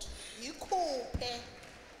out. Ikhuphe.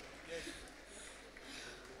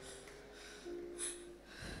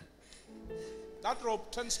 That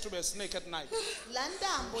rope tends to be a snake at night. Laa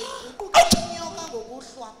ntambo iguquka inyoka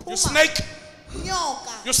ngokuhlwa. You Phuma. snake.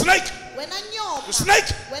 Nyoka. You snake. Wena nyoka. You snake.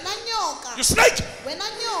 Wena nyoka. You snake. Wena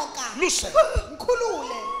nyoka. Loose.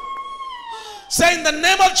 Mkhulule. Say in the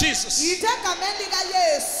name of Jesus. Yithe egameni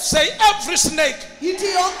likaYesu. Say every snake Yithi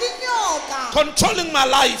yonke inyoka. controlling my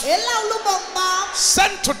life, Elawula ubomi bam.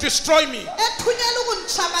 sent to destroy me. Ethunyelwa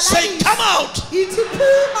Say ukunditshabalalisa. come out. Yithi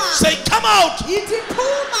phuma. Say come out. Yithi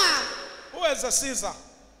phuma. Who has a scissor?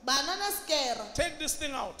 Banana skera. Take this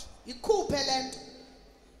thing out. Ikhuphe lento.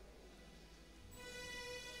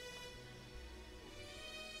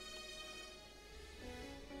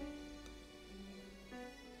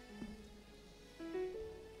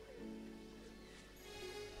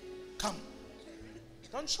 Come.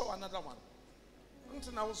 Don't show another one.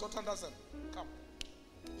 Until now, come.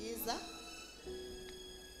 Yiza.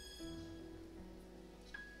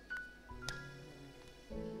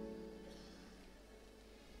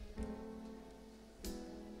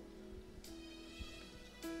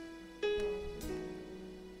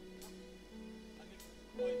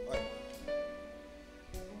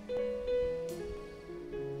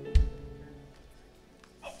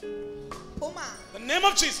 Phuma. The name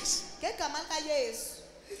of Jesus. Ngegama likaYesu.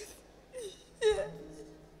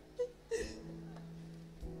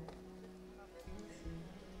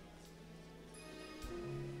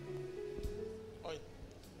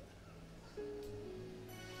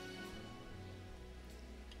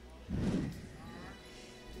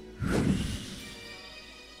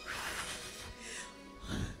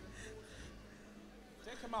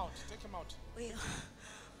 him out. Take him out.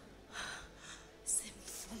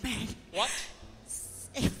 What?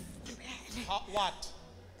 What?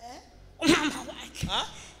 Huh?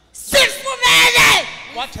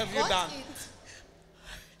 What have you done?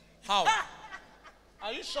 How?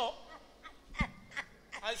 Are you sure?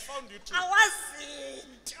 I found you too.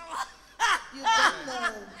 You don't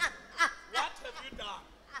know. What have you done?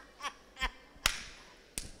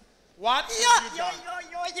 What have you done?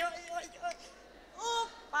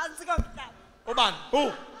 Oban,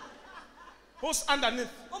 who? Who's underneath?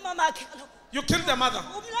 You killed the mother.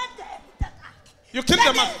 You killed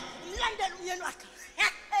the mother.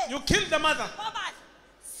 You killed the mother.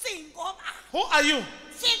 Who are you?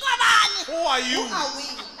 Who are you? Who are we?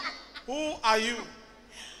 Who are you?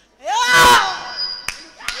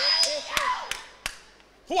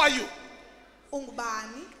 Who are you?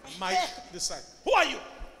 Ungubani. Mike, this side. Who are you?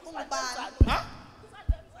 Ungubani. Huh?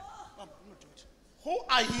 Who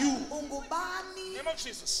are you? Ungubani. Name of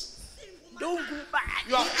Jesus. You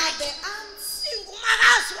We are. are the ants.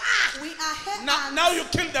 We are her ants. Now you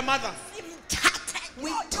killed the mother. We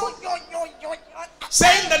took.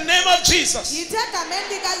 Say in the name of Jesus. Yiteka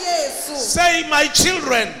mendika Yesu. Say my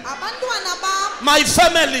children, Abantwana bam. my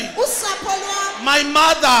family, Usapho lwam. my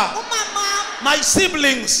mother, Umama. my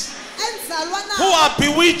siblings Enzalwa who nabo. are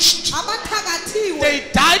bewitched. Abathakathiwe. They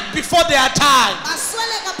died before their time.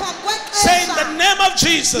 Basweleka phambi kwexesha. Say in the name of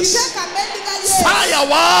Jesus. Yiteka mendika Yesu. Fire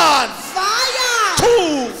 1, Fire.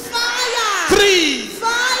 2, Fire. 3,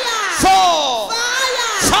 Fire. 4, Fire.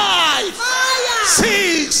 5, Fire.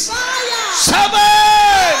 6, Fire. 7.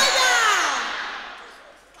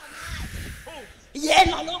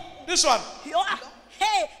 This one.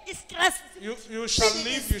 You shall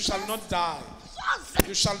live, you shall not die.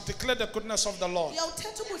 You shall declare the goodness of the Lord.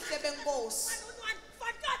 Uyawuthetha ubuhle benkosi.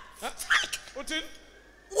 Uthini?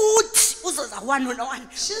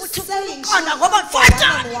 She's saying she Ngoba wants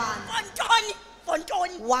mfana.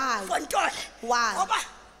 one-on-one. Why? Why?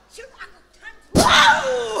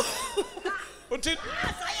 Uthini?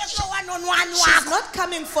 She's not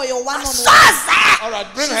coming for your one-on-one. All right,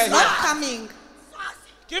 bring her She's not here. coming.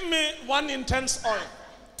 Give me one intense oil.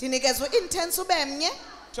 Tinikezwe intense ubemnye.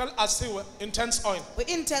 Tell us, see, intense oil. With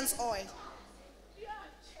intense oil.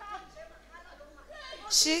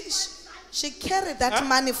 She carried that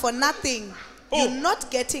money for nothing. Who? You're not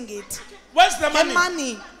getting it. Where's the The money?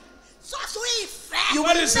 money. You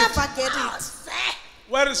Where will is never it? get it.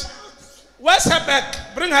 Where's her bag?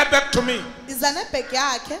 Bring her back to me. Izanebhek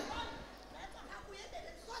yakhe.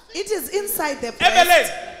 It is inside the breast.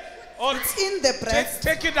 Ebele. Oh, It's in the breast.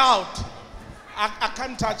 take it out. I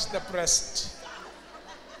can't touch the breast.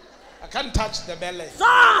 I can't touch the belly.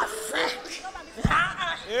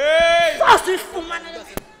 Hey.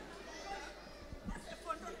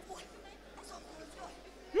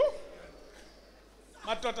 Yo.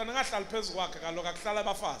 Madoda ningahlali phezu kwakhe kaloku akuhlala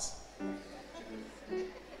abafazi.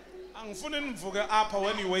 Angifuni nivuke apha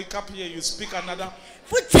when you wake up here you speak another.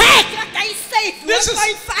 This is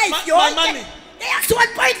my money.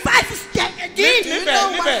 Do you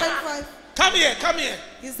know Libe. 1.5? Come here.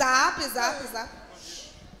 He's up.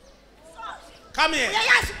 Come here.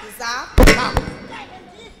 He's up. Come.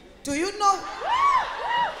 Do you know?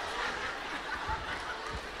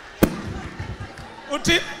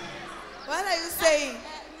 Uti. What are you saying?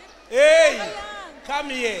 Hey. Come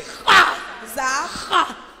here. He's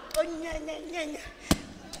up.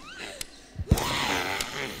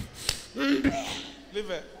 Leave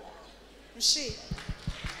it. She.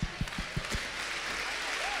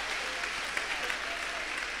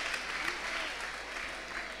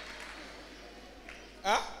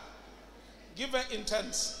 Huh? Give her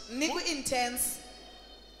intense. Niku intense.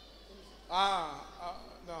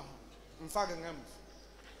 No. Mfake ngemva.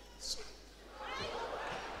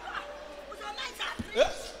 You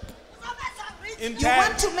want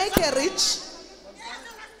Intense. to make her rich?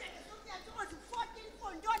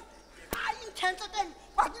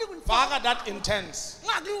 Faka that intense.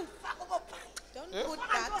 Don't put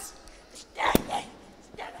that.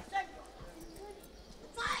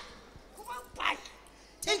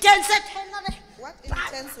 What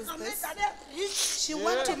intense is this? She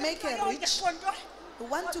want to make her rich. You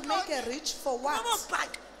want to make her rich for what?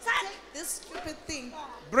 This stupid thing.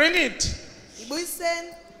 Bring it.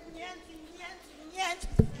 Ibuyiseni.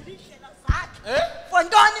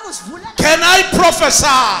 Can I prophesy?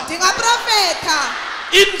 Ndingaprofeta.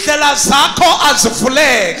 Indlela zakho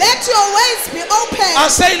azivuleke. Let your ways be open. I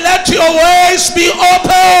say let your ways be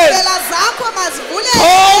open. Indlela zakho mazivuleke.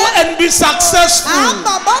 Call a and be successful.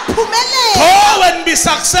 Go and be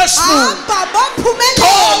successful. Go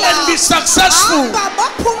and be successful.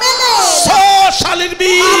 So shall it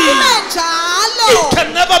be. It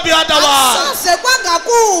can never be otherwise.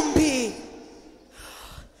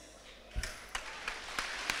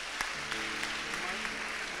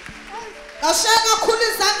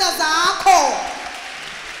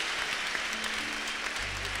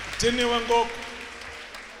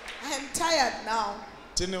 I am tired now.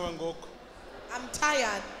 I'm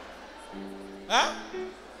tired. Huh?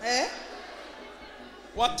 Eh?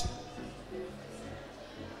 What?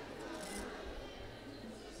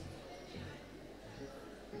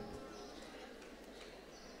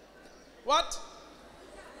 What?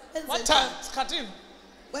 What time? It's cutting.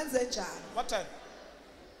 When's the job? What time?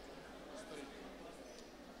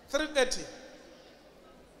 3:30.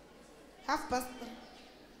 3:30.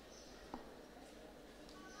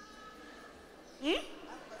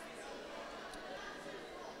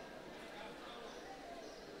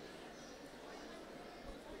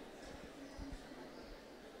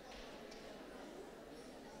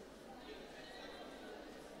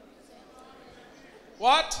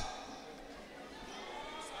 What?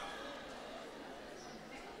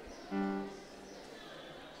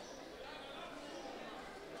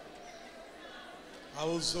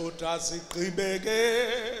 Awuzo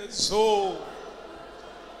tazigqibeke zo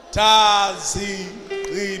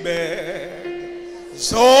tazigqibeke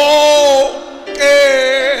zonke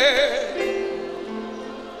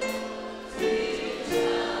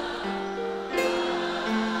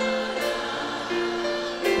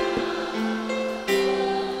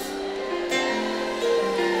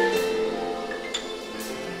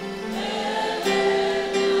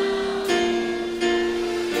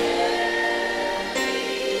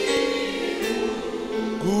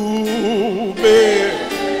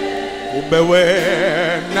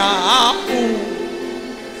wena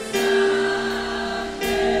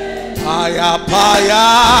paya paya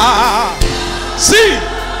si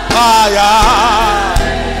paya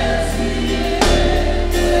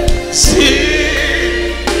si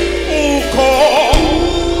uko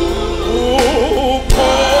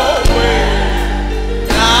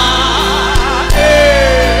wena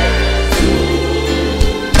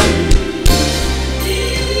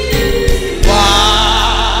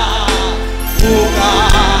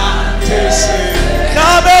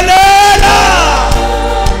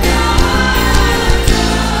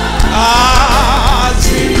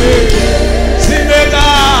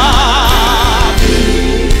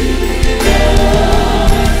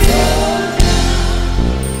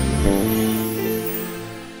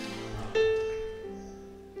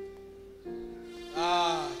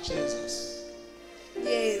Jesus.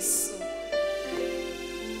 Yes.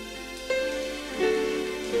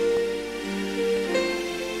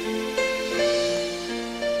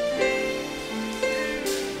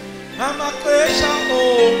 Amaxesha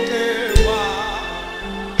onke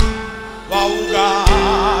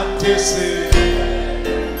wawukathesi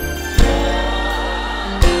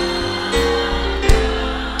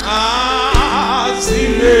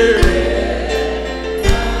azime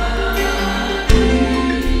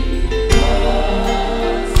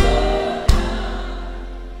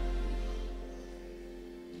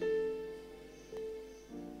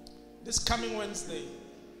this coming Wednesday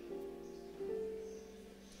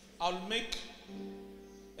I'll make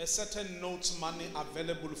a certain notes money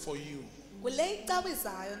available for you. Kule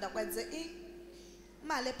icawizayo ndakwenze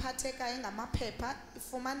imali ephathekayo engamaphepha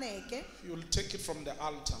ifumaneke. You'll take it from the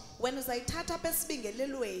altar. When uzayithatha apha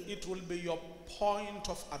esibingelelweni. It will be your point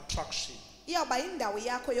of attraction. Iyawuba indawo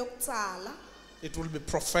yakho yokutsala. It will be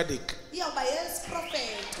prophetic. Iyawuba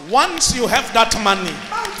yesprofeti. Once you have that money,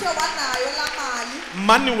 Mawuthe wanayo la mali.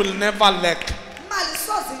 money will never lack. Imali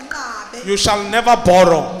soze inqabe. You shall never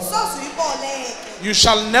borrow. Soze uyiboleke. You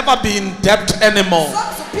shall never be in debt anymore.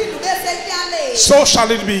 Soze uphinde ube setyaleni. So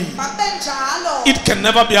shall it be. Mabe njalo. It can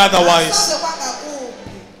never be otherwise. Soze kwangakubi.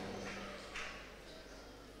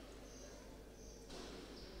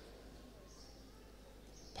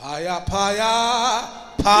 Paya paya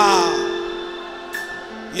pa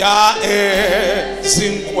ya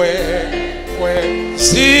zinkwe kwe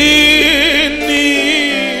zini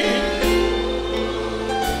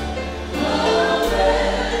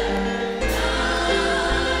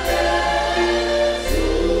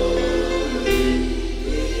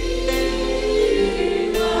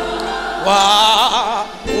wa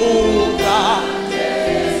uga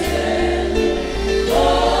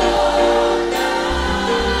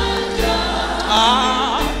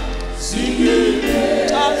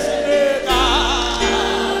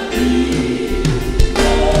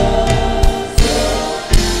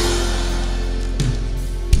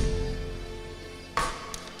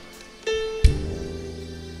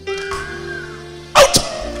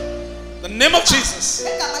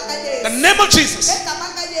of Jesus.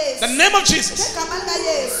 The name of Jesus.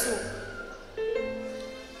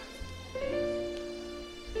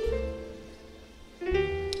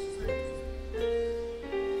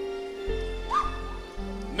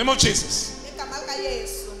 Name of Jesus.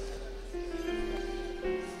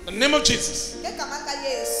 The name of Jesus.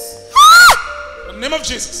 The name of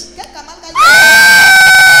Jesus.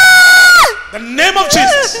 The name of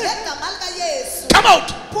Jesus. Come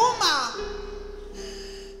out.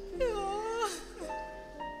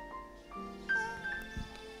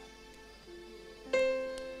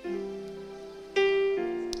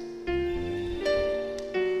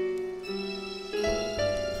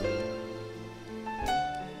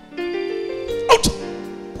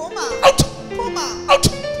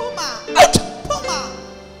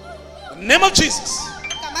 Name of Jesus.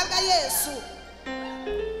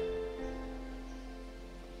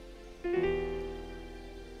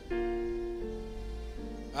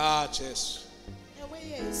 Ah, Jesus.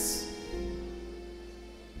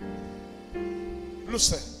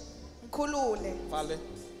 Luce. Vale.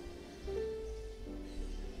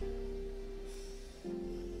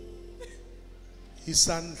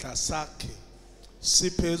 Isandla sakhe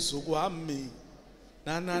siphezu kwami.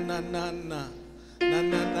 Na na na na na na na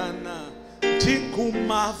na na.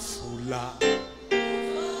 Ndingumavula.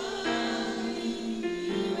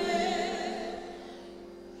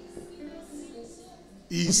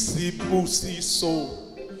 Isibusiso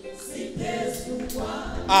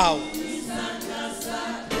aw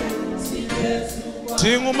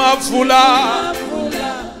ndingumavula.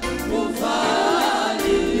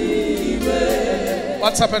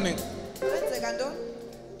 What's happening?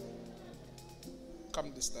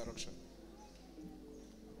 Come this direction.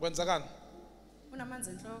 Kwenzakani?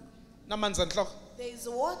 Namanzi enhloko. There is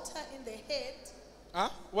water in the head. Huh?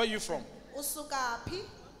 Where are you from? Usukapi?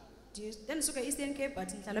 I'm from Eastern Cape,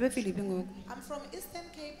 but I'm from Eastern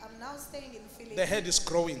Cape. I'm now staying in Philippines. The head is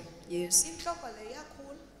growing. yes.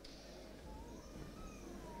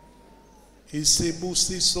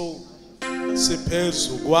 Isibusiso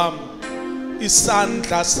siphezu kwami,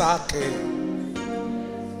 isandla sakhe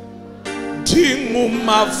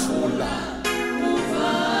ndingumavula.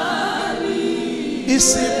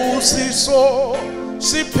 Isibusiso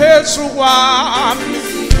siphezu kwami.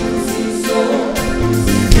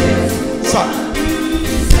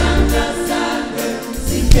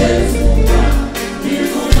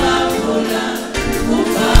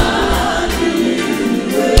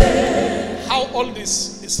 How old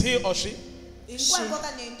is he or she?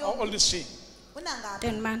 How old is she?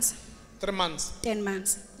 10 months. 3 months. 10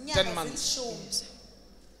 months. 10 months.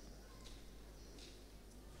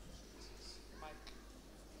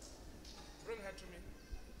 Bring her to me.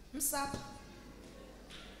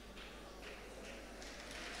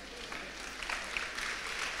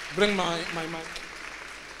 Bring my mic.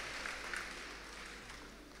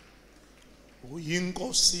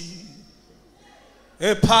 Uyinkosi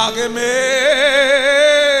ephakeme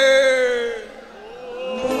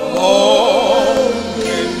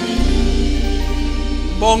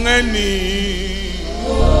bongeni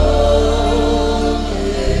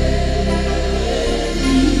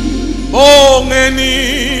bongeni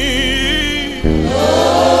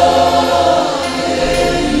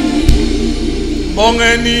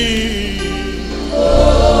bongeni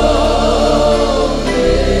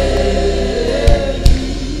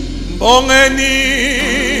bongeni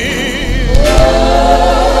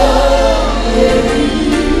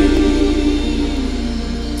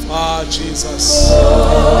ah Jesus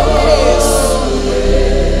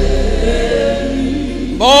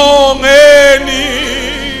bongeni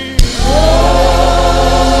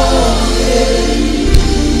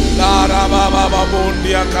Lara baba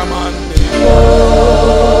babundi akamande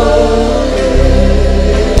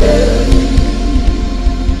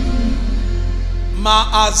ma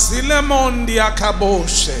azile mondi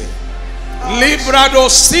akaboshe librado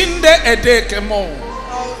sinde edekemo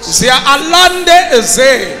zia alande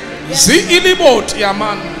eze zi ilibot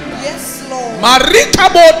yamanda. Yes, Lord. Marika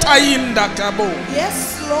bota inda kabo.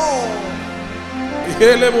 Yes, Lord.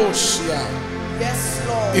 Heleboshia. Yes,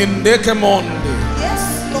 Lord. Indekemonde. Yes,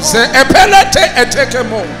 Lord. Se epelete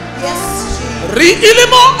etekemo. Yes, Jesus. Ri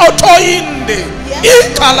ilimo otoinde. Yes,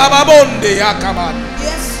 Ikalababonde yakaban.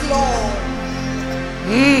 Yes, Lord.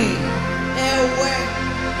 Ewe.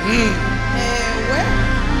 Ewe.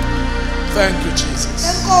 Thank you, Jesus.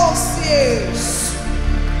 Enkosi.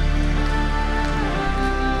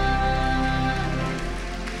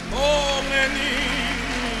 Oh, many.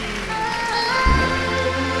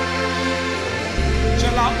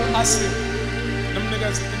 Jela uasi. Them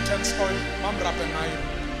niggas intense oil. Mam rapen na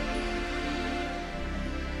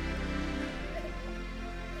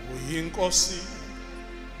Inkosi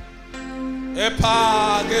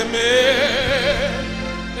ephakeme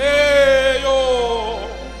eyo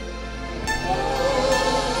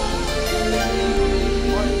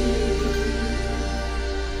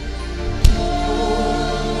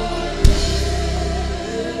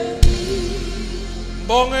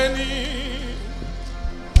Bongeni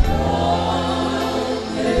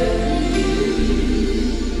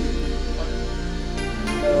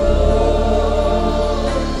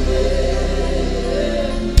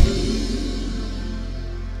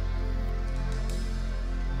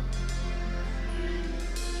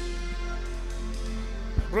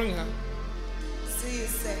Bring her.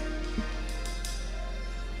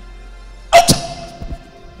 Out!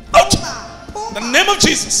 Out! The name of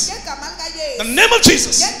Jesus. The name of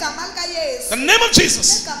Jesus. The name of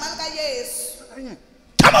Jesus.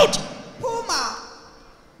 Come out.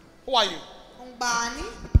 Who are you?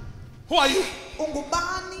 Who are you?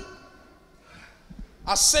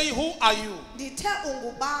 I say, who are you?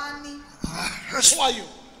 Who are you?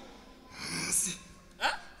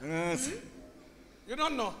 Huh? You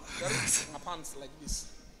don't know. There is my pants like this.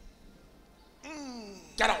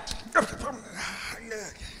 Get out.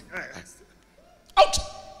 Out. Out.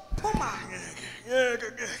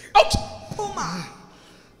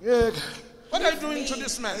 What are you doing to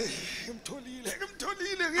this man? I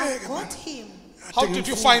got him. How did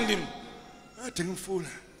you find him?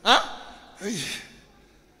 Huh?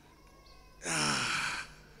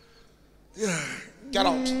 Get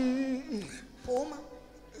out.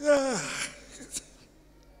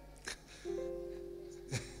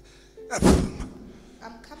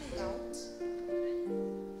 I'm coming out.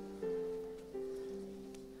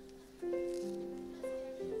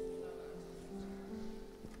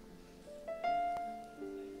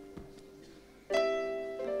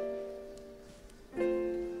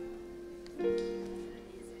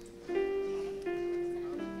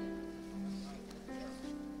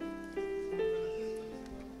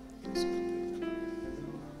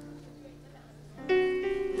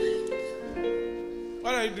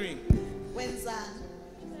 What are you doing?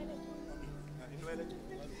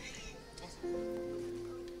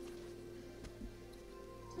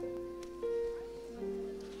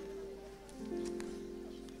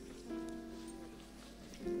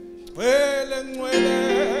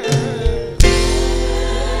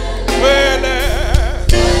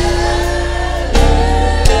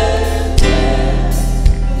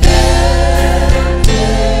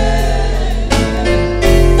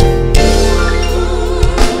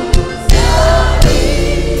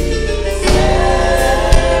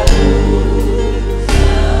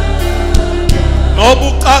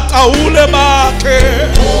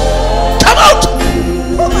 Come out!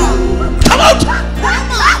 Come out!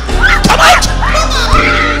 Come out!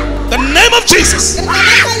 The name of Jesus! The name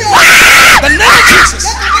of Jesus!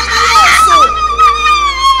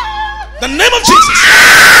 The name of Jesus!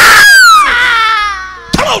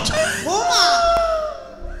 Come out!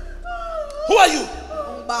 Who are you?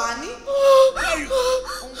 Who are you?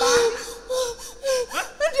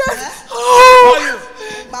 Who are you?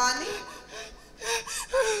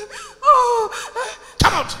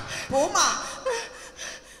 Come out!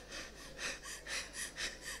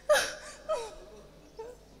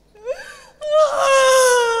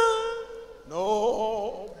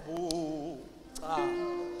 No.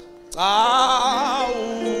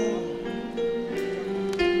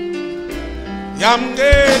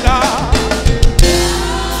 Yamgela.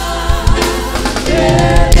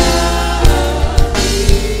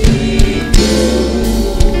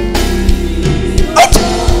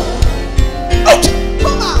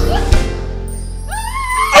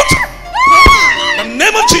 The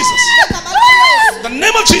name of Jesus. The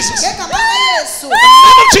name of Jesus. The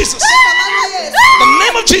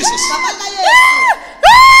name of Jesus.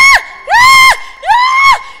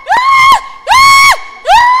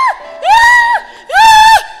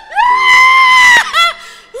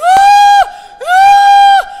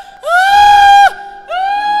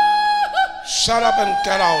 Shut up and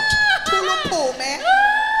get out.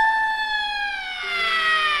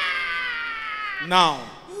 Now.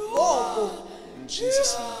 In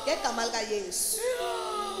Jesus' name.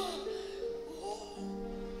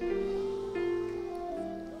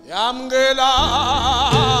 Yamgela.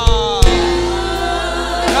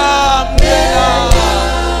 Yamgela.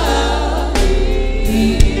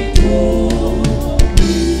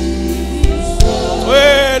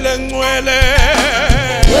 Nwele nwele.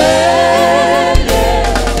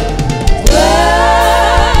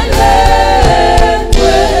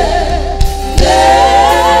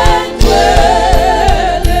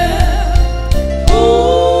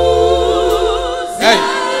 Hey.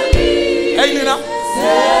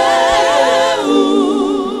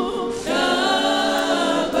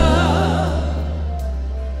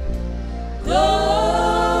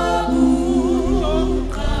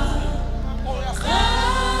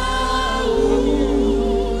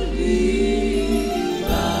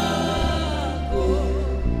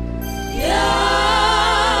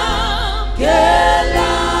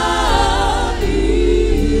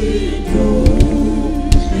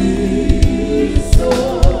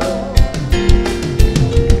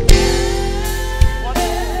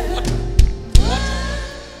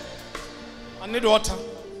 need water.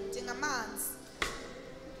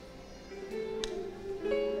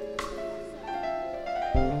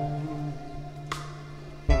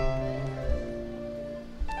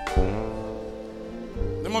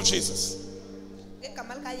 Name of Jesus.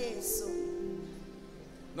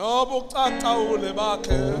 No bucaca ule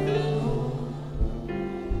bakhe.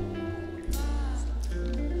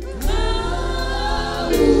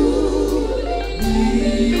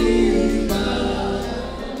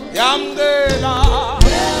 Yamdela.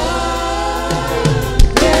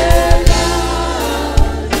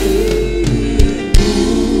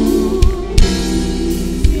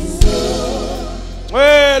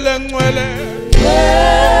 Where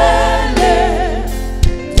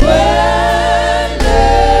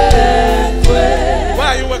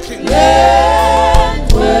are you working?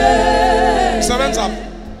 Seven's up.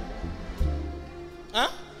 Huh?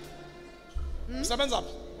 Seven's up.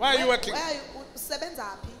 Where are you working? Where are you? Seven's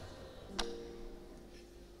up.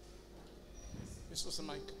 This was a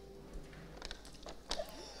mic.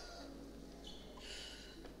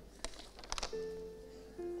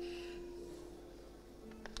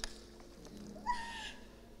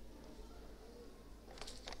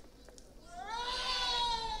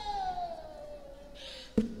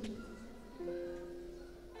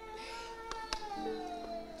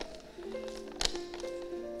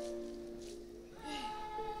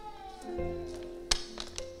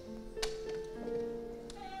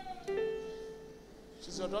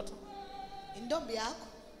 She's your daughter?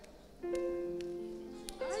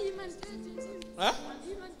 Huh?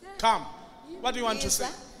 Come. What do you want to say?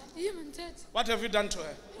 What have you done to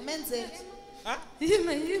her? Huh?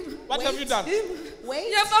 What have you done?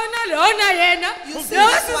 Wait.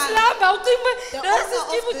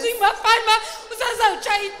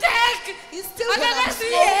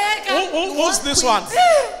 Who's this one?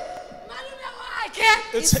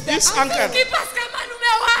 It's his uncle. This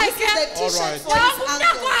is the t-shirt for his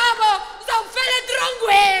uncle.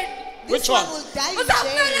 Which one? Will die in jail.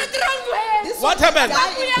 This What one will happened? die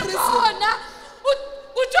in prison.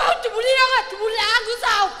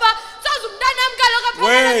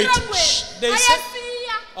 Wait. They said,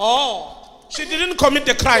 oh, she didn't commit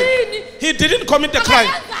the crime. He didn't commit the crime.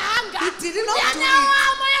 He did not do it.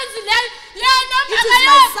 It is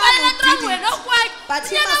my son who did it. But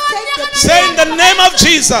he must take the Say in the name of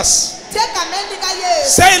Jesus.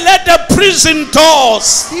 Say, let the prison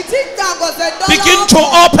doors begin to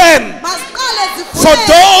open for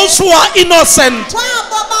those who are innocent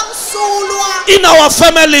in our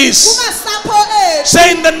families.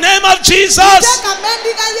 Say in the name of Jesus,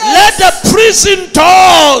 let the prison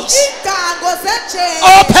doors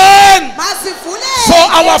open for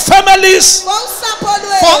our families,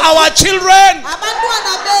 for our children.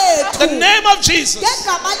 The name of Jesus.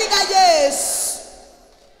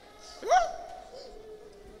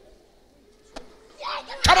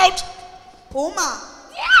 Come out. Puma.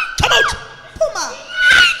 Come out. Puma.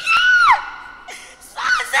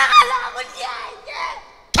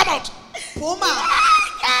 Come out. Puma.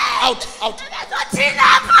 Out. Out.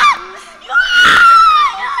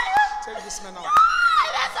 Take this man out.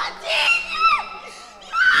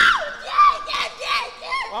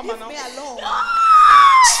 Leave me alone.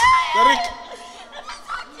 Derek.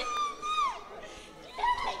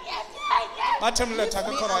 Let him let her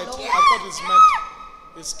go right. I thought it's meant.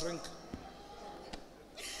 It's drink.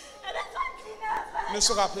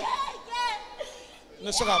 Nisugapi.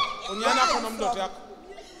 Nisugapi. Unyana kono mdoto yako.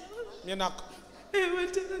 Nyenako.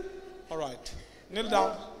 All right. Kneel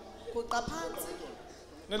down.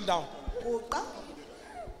 Kneel down.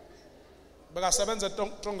 Bekasebenza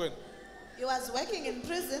Tongweni. He was working in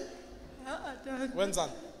prison.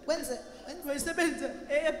 Wenzani? He had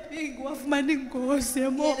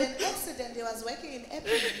an accident. He was working in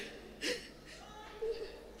Epping.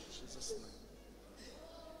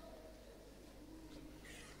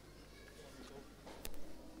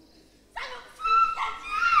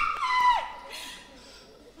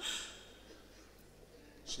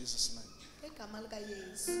 Jesus' name.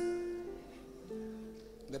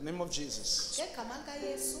 In the name of Jesus.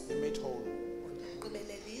 Be made whole.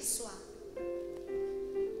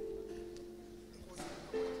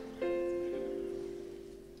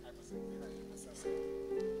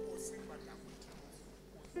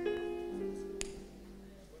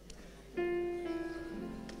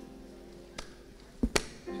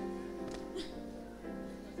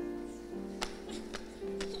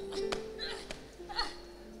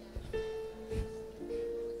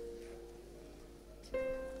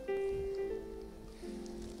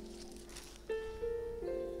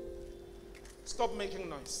 Stop making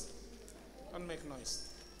noise. Don't make noise.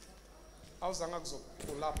 Awuzange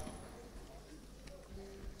kuzokhulapha.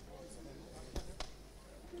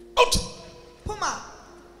 Puma.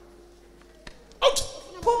 Out.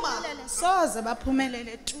 Puma. Soze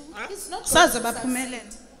baphumelele tu. It's not Soze going to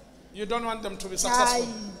baphumelele. You don't want them to be successful.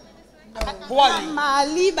 Who are you?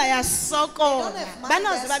 Mali bayasokola. They don't have money,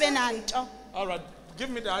 Banoze they're babe nanto. All right. Give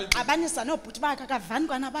me the ID. Abanisa nobhuti bakhe akavani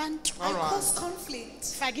kwanabantu. I cause conflict.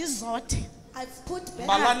 Faka izothe. I've put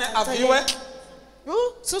Malane Aviwe.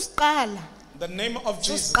 Susiqala. The name of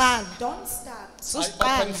Jesus. Susiqala. Don't start.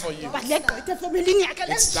 I open for you. Balekho family yakhe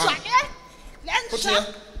It's done. lensha. Put here.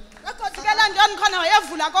 Begodikela ntoni khona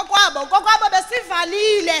wayevula kokwabo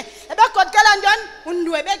besivalile. Ebegodikela ntoni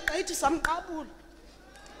undwe begqithi somqabula.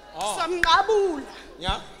 Somqabula.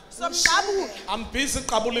 Yeah. Somqabula. I'm busy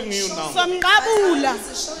qabuling you now. Somqabula.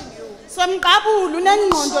 Somqabula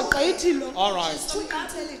unengqondo gqithi lo. All right. Too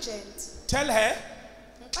intelligent. Tell her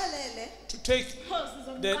Xelele to take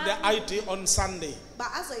the ID on Sunday. ba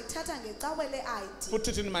azoyithatha ngecawe le-ID. Put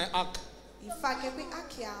it in my ark. Ifake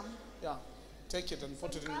kwi-ark yam. Yeah. Take it and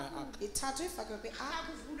put it in my ark. Ithathwe ifake kwi-ark.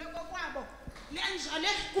 Kuvulwe kokwabo. Lenja le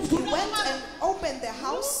We kuvulwe went kokwabo. and opened the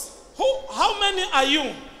house. How many are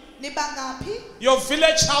you? Nibangaphi? Your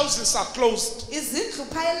village houses are closed. Izindlu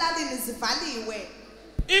phaya elalini zivaliwe.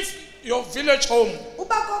 If your village home,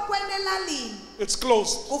 Uba kokwenu elalini it's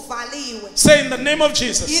closed. kuvaliwe. Say in the name of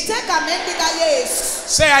Jesus. Yithe egameni likaYesu.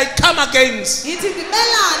 Say I come against Yithi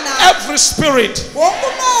ndimelana every spirit wonke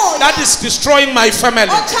umoya that is destroying my family.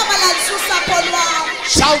 otshabalalisa usapho lwam.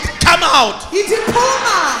 Shall come out Yithi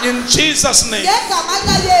phuma in Jesus' name. ngegama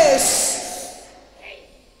likaYesu.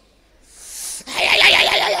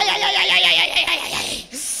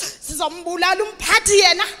 Sizombulala umphathi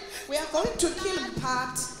yena. We are going to kill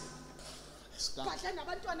Mphathi. Kahle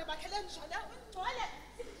nabantwana bakhe lenja le ungcwele.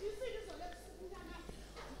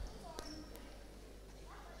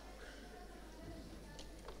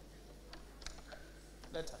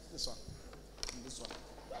 Let her. This one. This one.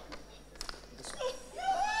 This one.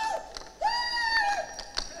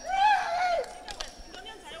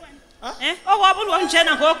 Eh? Owabulu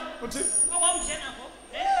wamjena ngoku. Put it. Owamjena ngoku.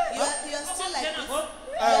 You are still like this. You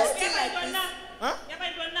are still like this. Huh?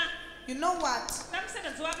 You know what?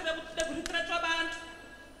 Namsebenzi wakhe bekuthreatwa abantu.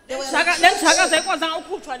 They were Lenzaka zayikwazanga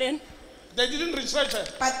ukukhutshwa lena. They didn't retrench her.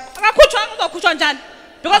 but Akakhutshwa uzokhutshwa njani?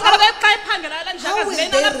 Because kaloku xa iphangela la How njaka will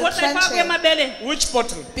zilena they labhotla retrench ifakwe her? emabeleni. Which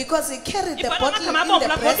bottle? because he carried the Ibhala bottle amagama in abomvu the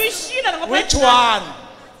labhotla breast. uyishila ngapha. Which one?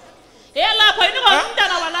 Lapho yini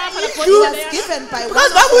ngomntana walapha He labhotla. was given by one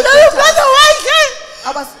Because of the babulala daughters. ubrother wakhe.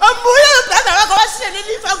 I was, Ambulala ubrother wakhe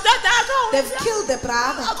washelelifa kutatakho. they've killed the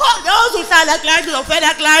brother. Akho uzohlala kulendlu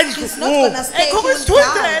uzofela kulendlu. He's not gonna stay Ekho him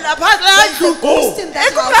kusithundela down. pha There's kulendlu. a ghost in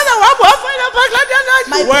that Ekho house. brother wami wafela pha kulendlu.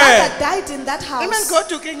 My Where? brother died in that Amen house.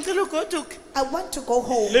 goduke ngicela ugoduke. I want to go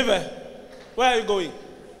home. Leave her. Where are you going?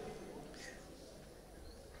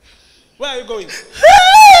 Where are you going?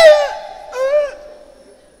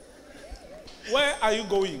 Where are you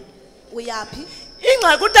going? Uyaphi?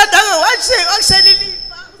 Ingxaki utatakho washelelifa.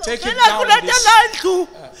 Take it Uzofela down kulendlu this. landlu.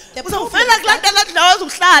 The problem Uzofela is that kulendlu landlu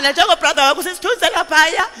uzohlala njengobrother wakho sisithunzela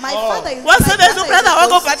phaya. my father is Wasebenza ubrother wakho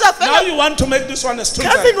ghost. but afela. Now you want to make this one a Cousin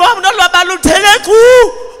student. wami nolwabalo uthele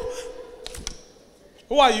ku.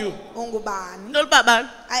 Who are you? Ungubani? Nolubabalo.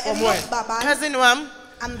 I am From not where? Baba. Cousin wami.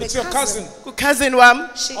 I'm the It's your cousin. Cousin wami.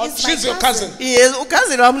 She Oh, is she's my your cousin. Yes,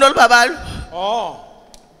 cousin wami nolubabalo. Oh.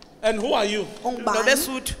 And who are you? Ungubani?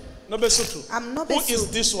 Nobesuthu. Nobesutu. I'm Who is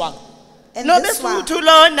Nobesutu. this one? And this one. Nobesuthu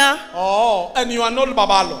lona. Oh. And you are not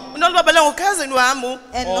Babalo. Nolubabalo ngukousin wami.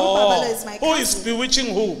 And Oh. Nobabalo is my Who is cousin.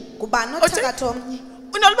 bewitching who? Ngubani Othi- othakathi omnye?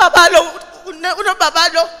 Unolubabalo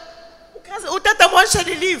unolubabalo. Ukhazi utata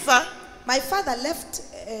washelelifa. My father left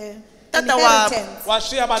Tata wabo. inheritance.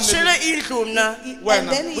 Washiya Shele bandeni. indlu mna. And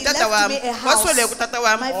then he Utata left wami. me a house. Wasweleka utata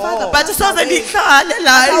wami. My father But passed soze away. ndihlale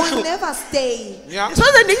la I will indlu. never stay. Yeah.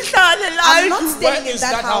 Soze ndihlale la I'm not indlu. Where staying in is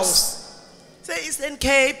that that house. house? Say Eastern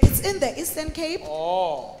Cape. It's in the Eastern Cape.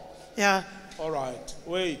 Oh. Yeah. All right.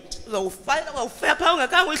 Wait. Uzofana ngawufika pha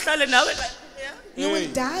ungakanga uhlale nawe. You will Hey.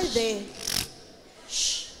 die there.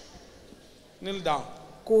 Kneel down.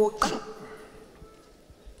 Goqa.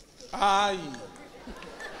 Hayi.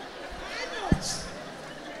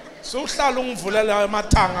 So uhlala ungivulela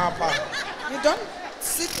amathanga apha. You don't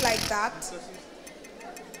sit like that.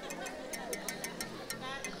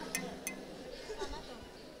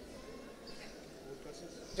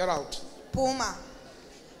 Get out. Puma.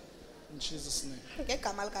 In Jesus' name.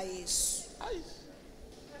 Ngegama likaYesu.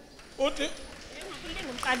 Uthi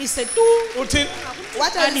Ngiqalise tu. uthi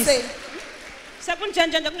What are you saying?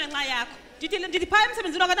 Sekunjenje nje kungenxa yakho. Ndithi phaya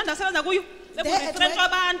emsebenzini wakho ndasebenza kuyo. They at Bekuthreatwa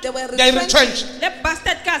work, abantu. they were they retrenched. retrench. Le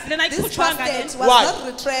bastard kazi lena This ayikhutshwanga bastard lena. was Why? not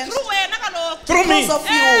retrenched Through wena kaloku. through me. because of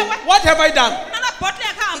you. Ewe. What have I done? Nana bottle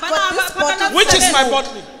yakhe hamba got this bottle. Which is my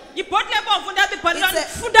bottle?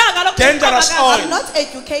 Dangerous I'm oil. not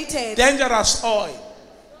educated. Dangerous oil.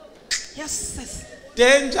 Yes.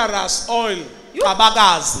 Dangerous oil.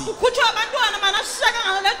 Kabagazi. The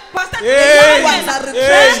ones are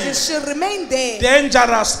refreshed, she remained there.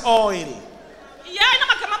 Dangerous oil.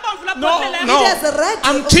 No, It has a red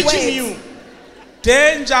I'm of teaching ways. you.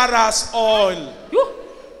 Dangerous oil.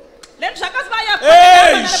 This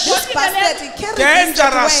bastard, he carried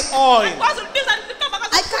Dangerous this at work. oil.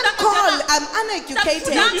 I can't call. I'm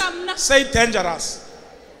uneducated. Say dangerous.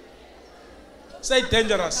 Say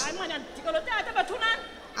dangerous.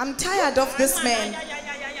 I'm tired of this man.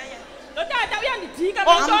 Oh,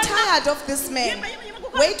 I'm tired of this man.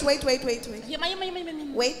 Wait. Wait.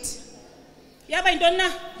 You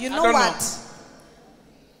know don't what?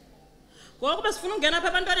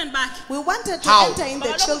 We wanted to How? enter in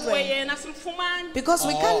the children because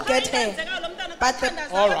we can't get her. But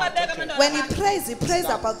All right, okay. when he prays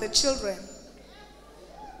about the children.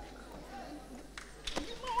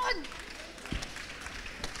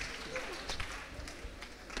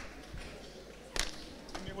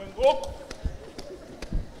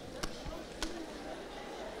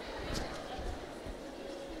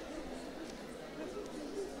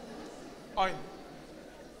 Oil.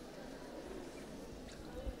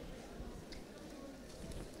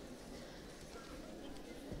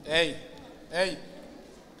 Hey.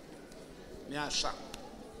 Nyasha.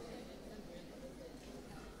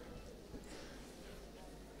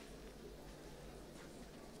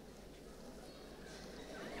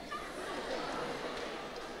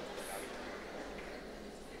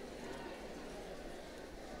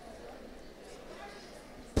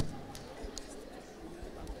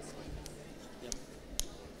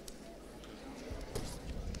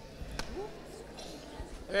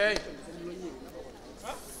 Hey.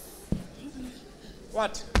 Huh?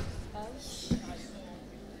 What?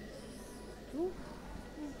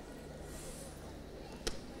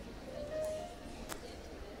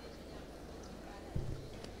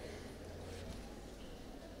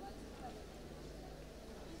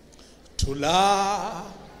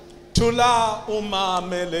 Tula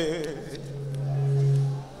umamele.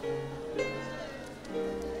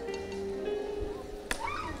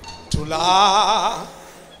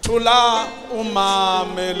 Tula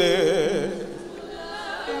umamele.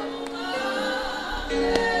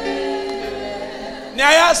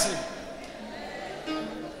 Nyayasi.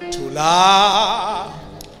 Tula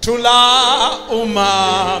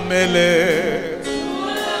umamele.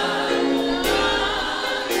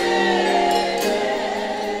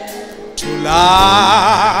 Tula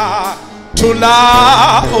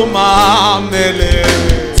umamele.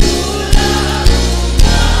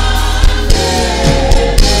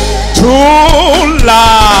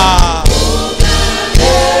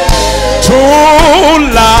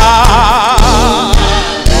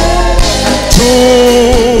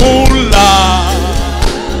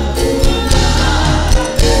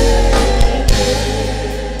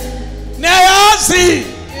 Nyayasi.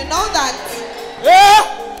 You know that? Yeah.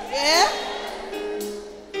 Yeah?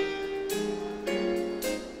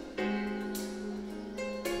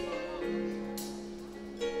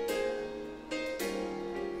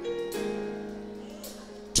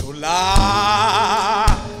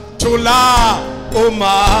 Tula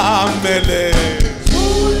umamele.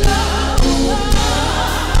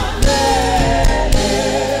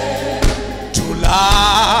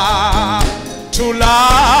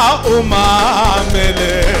 Tula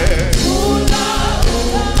umamele.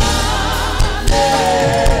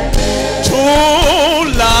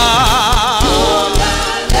 Tula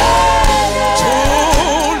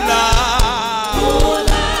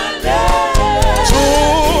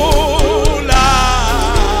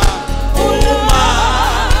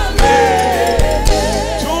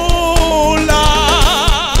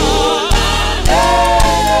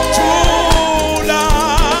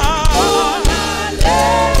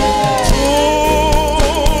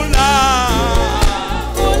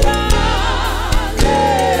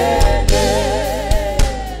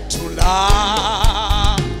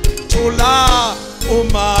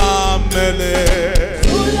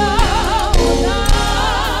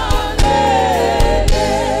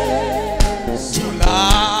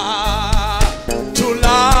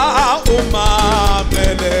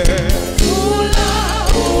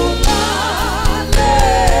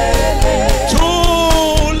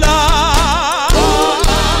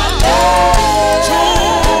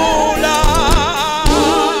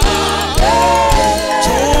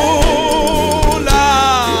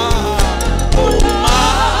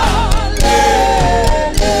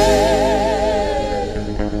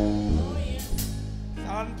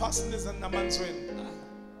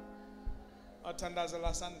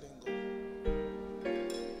Tandazela Sandengo.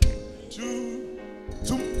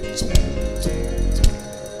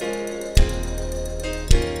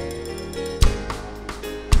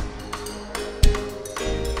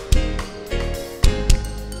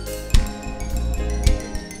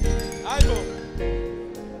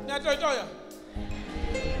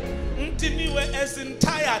 Ntimiwe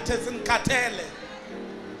ezintayat ezinkatele.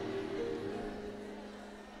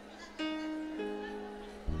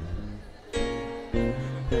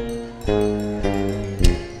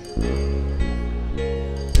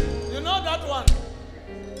 You know that one?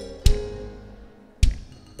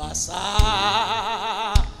 Basa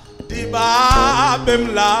diba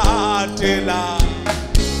bemlatela.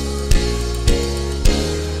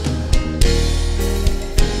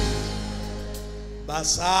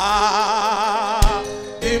 Basa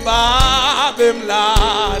diba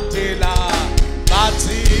bemlatela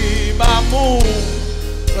bathi bamu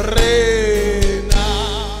rena.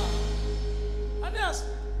 Anias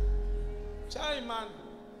chai man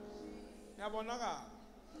yabonaka.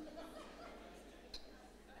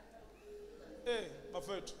 Hey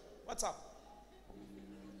bafethu, what's up?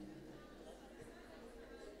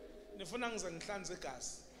 Nifuna ngize ngihlanze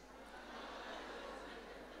igazi.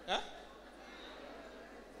 Eh?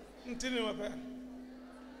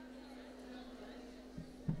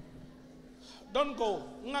 Don't go.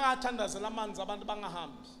 Ungathandazela amanzi abantu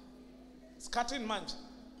bangahambi. Sikhathini manje.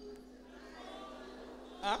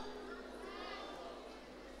 Ha?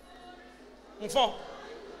 Ngufo.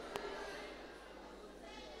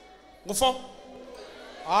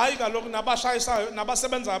 Hayi kaloku nabashayisa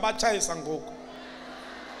nabasebenza abachayisa ngoku.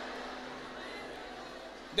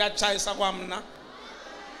 Ndiyachayisa kwamna.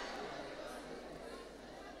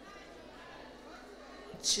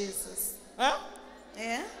 Jesus. Huh?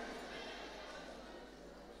 Yeah.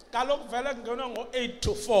 Kalok vele ngena ngo 8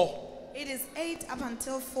 to 4. It is 8 up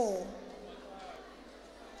until 4.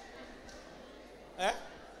 Eh?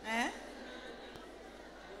 Eh?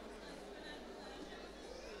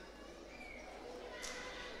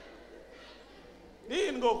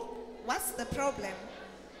 What's the problem?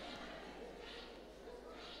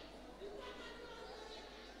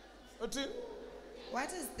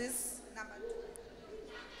 What is this number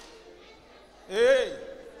 2? Hey.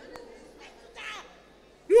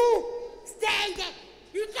 You stand there.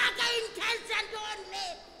 You kaka intention only.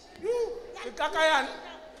 You kaka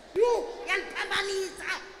you yan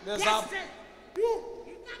tabanisa. There's up. You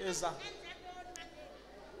is up.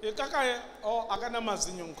 Kaka oh akana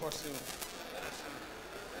mazinyo ngikhohliwe.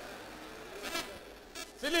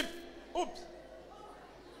 Philip, oops.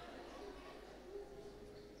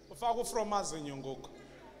 Ufaka from mazinyo ngoku.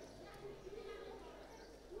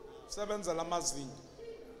 Sebenza la mazinyo.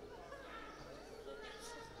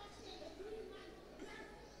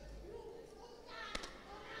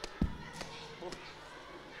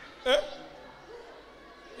 Eh?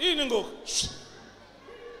 Yini ngoku?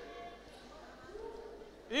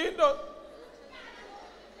 Into.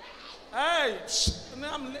 Hey,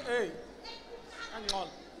 nami hey.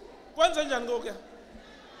 Angqola. Kwenze njani ngoku ya?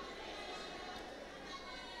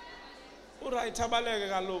 Uright abaleke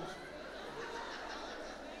kaloku.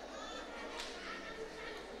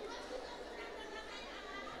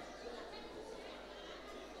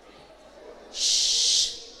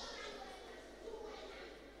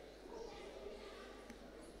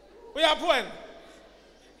 Where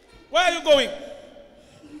are you going?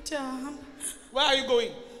 Where are you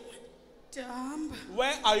going?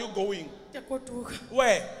 Where are you going?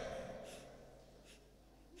 Where?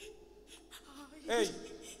 Hey,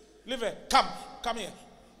 leave it. Come here.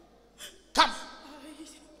 Come.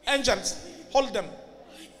 Angels, hold them.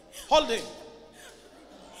 Hold him.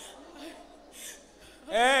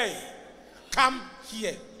 Hey, come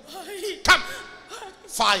here. Come.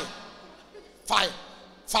 Fire.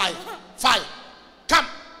 Come.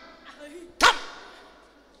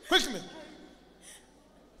 Quickly.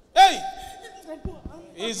 Hey.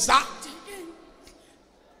 Is that?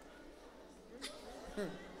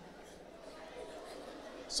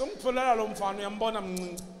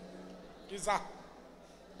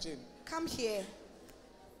 Come here.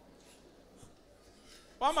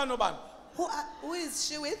 Who is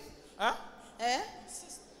she with? Huh? Eh?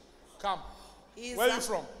 Come. Where are you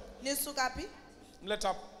from? Nisukapi. Let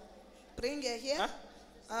up. Bring her here.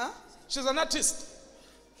 Huh? She's an artist.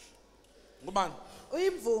 Guban.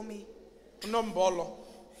 Uyimvumi. Nombolo.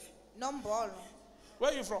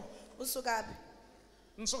 Where are you from? Usukapi.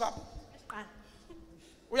 Nsukapi.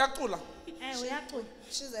 Uyacula.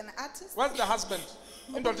 She's an artist. Where's the husband?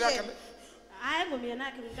 hayi ngomyena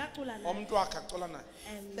akhe ngicacula naye. Umuntu wakhe acula naye.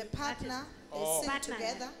 The partner, they Oh. sing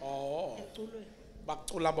together. Oh. Eculweni.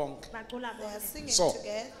 Bacula bonke. Bacula They are bonke. singing So.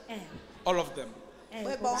 together. All of them.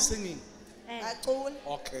 Webonke. Singing. Bacula.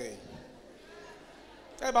 Okay.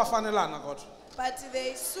 Bafanelana kodwa. But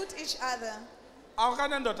they suit each other.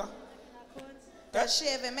 Awukane ndoda? Does she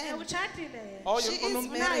have a man? Utshatile. Oh, She is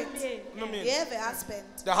married. Unomyeni. They have a husband.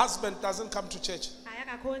 The husband doesn't come to church. Hayi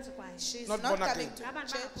akakhonzi kwaye. She's Not not born coming again. to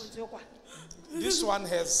Abantu church. bangakhonziyo kwaye. This one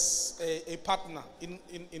has a partner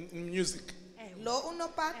in music Lo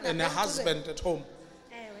unopartner and a husband at home.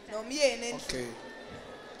 nomyeni Okay.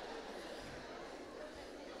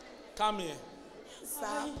 Come here.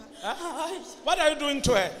 sapha. Huh? What are you doing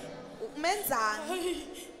to her? Umenzani?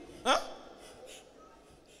 Huh?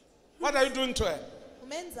 What are you doing to her?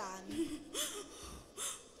 Umenzani?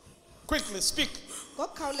 Quickly, speak.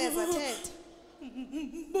 Ngokukhawuleza thetha.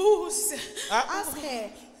 Mbuze. Huh? Ask her.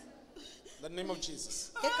 The name of Jesus.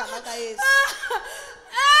 Ngegama kaYesu.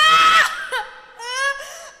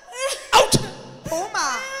 Out!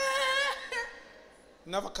 Phuma.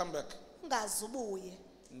 Never come back. Ungazubuye.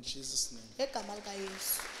 In Jesus' name. Ngegama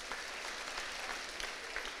likaYesu.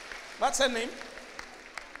 What's her name?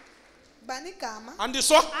 Bani igama?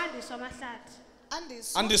 Andiswa? Andiswa Mahlathi.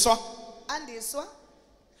 Andiswa. Andiswa? Andiswa.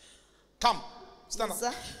 Come. Stand up.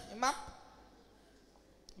 Za. Imap.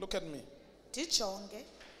 Look at me. Ndijonge.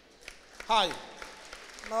 Hi.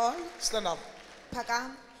 Molo. Stand up.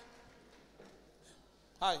 Phakama.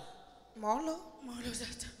 Hi. Molo. Molo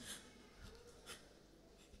tata.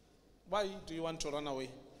 Why do you want to run away?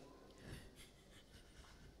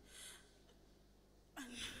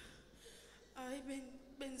 Hayi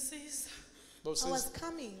bensisa. But I was since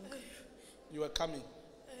coming. you were coming,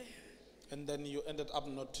 and then you ended up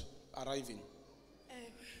not arriving.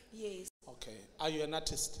 Yes. Okay. Are you an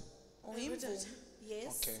artist? Uyimvumi.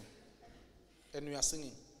 Yes. Okay. And you are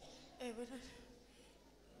singing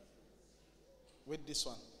with this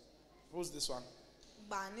one. Who's this one?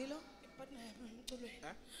 Bani lo? Huh?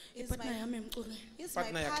 Is my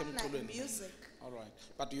partner yakhe in emculweni. music. All right.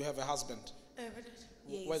 But you have a husband.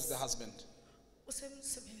 Yes. Where's the husband?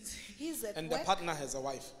 He's at And the work. partner has a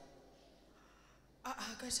wife.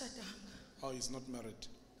 Oh, he's not married.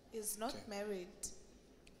 Is not Okay. married.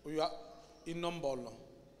 You are in Nombolo.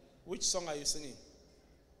 Which song are you singing?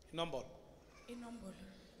 Nombolo.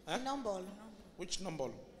 Huh? Inombolo. Which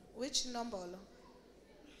Nombolo? Which nombolo?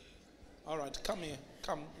 All right, come here.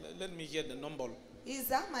 Come. Let me hear the Nombolo.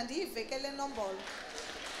 Iza mandive ke le nombolo.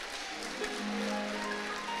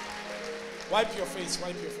 Wipe your face.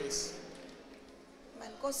 Wipe your face.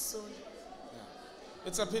 Mankosini.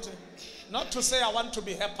 It's a pity. Not to say I want to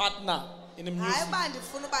be her partner in the Hayi music. ba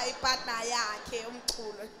ndifuna uba ipartner yakhe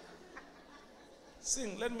umculo.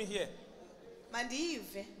 Sing. Let me hear.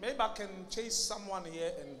 Mandive. Maybe I can chase someone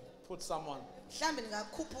here and put someone. Mhlambe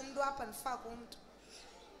ndingakhupha umuntu apha ndifake umuntu.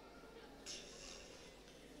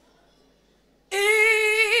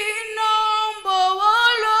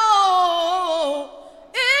 Inombolo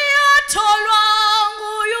iyatholwa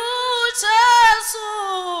nguye uJesu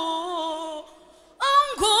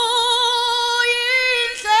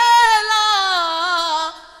unguyindlela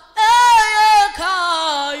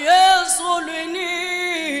eyekhaya ezulwini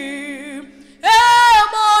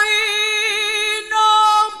ebo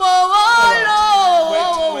inombolo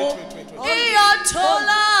Wait.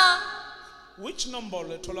 iyatholwa. Which number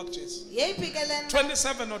le thola kuJesu? Yeyiphi ke le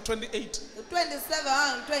 27 or 28? 27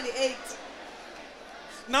 and 28.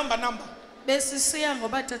 Number. Besisiya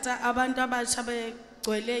ngoba tata abantu abatsha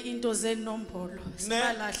begcwele into zenombolo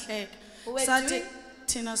sibalahleka We're sathi doing-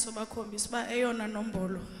 thina sobakhombisa uba eyona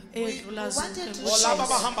nombolo eyedlula we wanted to zonke Olaba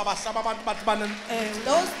bahamba bahlaba abantu bathi bana.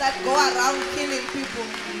 Those that go around killing people.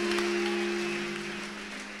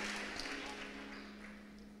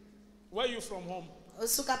 Where are you from home?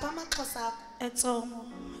 Usuka pha amaXhosa akho. eTsomo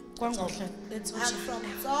kwangohle I'm eTsomo from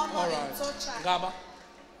Tsomo All in right. Tsocha. Ngaba.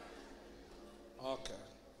 Okay.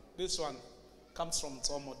 This one comes from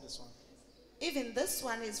Tsomo, this one. Even this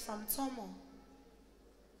one is from Tsomo.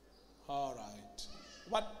 All right.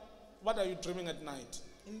 What are you dreaming at night?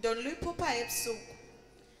 Ntoni luyiphupha ebusuku.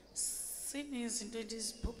 sininzi into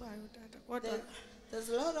endiziphuphayo tata kodwa There's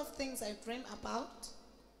a lot of things I dream about,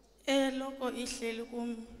 eloko ihleli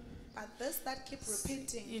kum but this that keep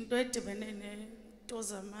repeating, into edibene nento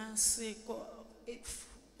zamasiko it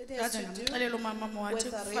has kade to do ndamxelela umamam wathi with the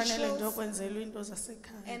kufanele rituals. ndiyokwenzelwa into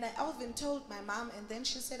zasekhaya And I often told my mom, and then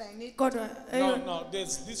she said I need. kodwa No,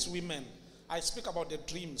 there's these women. I speak about the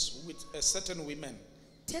dreams with a certain women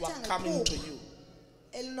who are coming to you.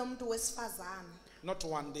 Elinomntu wesifazane Not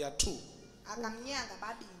one, there are two. akamnyanga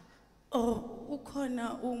babini. Oh,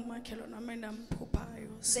 ukhona umakhelwane wami endamphuphayo.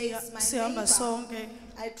 There's my Sihamba neighbor. sonke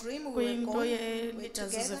I dream we were kwinto going,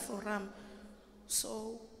 ye-Leaders together. Forum.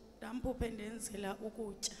 So, ndamphupha endenzela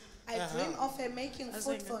ukutya. I dream of her making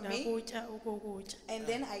food for me, Ukutya, ukutya. and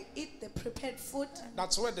then I eat the prepared food.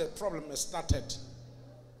 That's where the problem has started.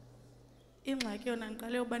 Ingxaki yona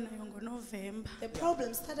ngiqale uba nayo ngoNovember. The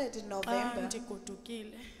problem started in November.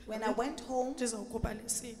 Ndigodukile. When I went home, Ndizawukhupha le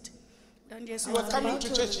seed. You were coming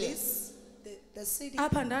to church here. The city.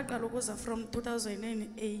 Apha ndaqala ukuza from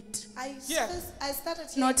 2008. I started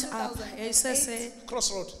here Not in up, 2008.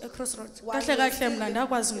 Crossroad. Crossroads. While Kahle we were kahle still mna in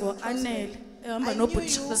ndakwazi Crossroad. ngo-Anele. Ehamba I knew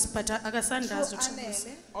no-Butchers but akasandazi Through uThomas.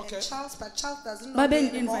 Anele Okay. and Charles, but Charles doesn't know me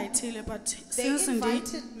anymore. Babe-invitile but They since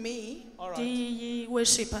invited me.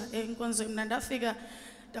 ndiyi-worshipper enkonzweni mna ndafika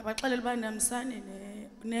ndabaxelela uba ndihambisane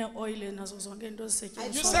ne-oil nazo zonke into I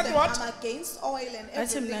zisetyenziswa. told said them what? I'm against oil and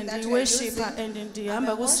Ngathi mna everything that you're ndiyi-worshipper using. and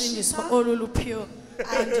ndihamba I'm a kusindiso worshipper. olu lupure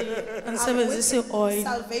and I'm andisebenzisi with oil.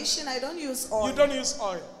 salvation. I don't use oil. You don't use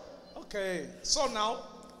oil. Okay. So now,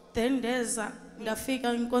 Then ndeza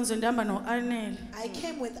ndafika inkonzo ndihamba no-Anele. I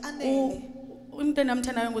came with Anele. Umntu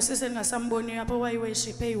endamthandayo ngusisi endingasamboniyo apho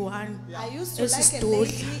wayi-worship eyi-one. I used to like a Esisidudla.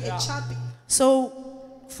 lady, a chubby. So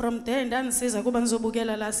from there ndandisiza kuba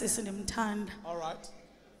ndizobukela laa sisi ndimthanda. all right.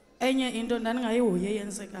 Enye into ndandingayihoyi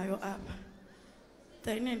eyenzekayo apha.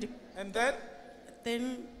 And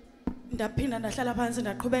then, Ndaphinda ndahlala phantsi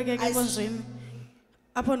ndaqhubekeka enkonzweni.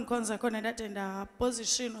 Apho ndikhonza khona ndade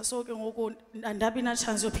ndaposishinwa so ke ngoku andabi na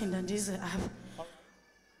chance yophinda ndize apha.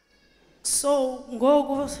 So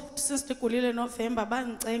ngoku since ndigulile November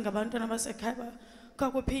bandicenga abantwana basekhaya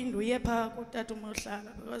kakuphinde uye phaa kutata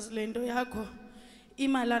uMohlala because le nto yakho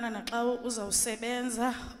imalana naxa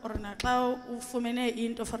uzawusebenza or naxa ufumene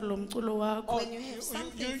into for lo mculo wakho. When you have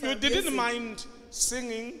something you for didn't music. mind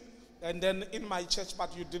singing, and then in my church,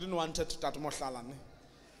 but you didn't want it to Mohlala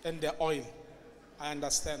and the oil. I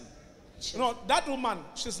understand. No, that woman,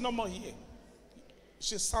 she's no more here.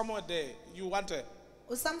 She's somewhere there. You want her.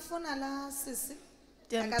 Usamfuna la sisi?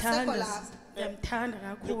 Ndiyamthanda, Akasekho lapha. ndiyamthanda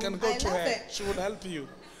You can kakhulu. go I to love her. it. She would help you.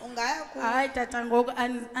 Ungaya ku. Hayi tata ngoku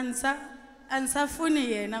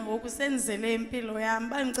anisafuni yena ngoku senzele impilo yam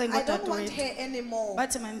bandicenga I don't want udadewethu. her anymore.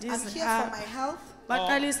 Bathi I'm mandize here for apha. my health.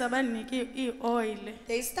 Baqalisa bandinike ii-oil.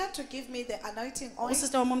 They start to give me the anointing oil.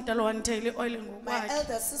 Usista wam omdala wandithengela i-oil My ngokwakhe.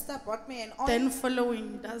 elder sister brought me an oil. Then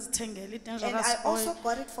following ndazithengela And i-dangerous I also oil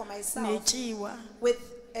got it for myself netyiwa. with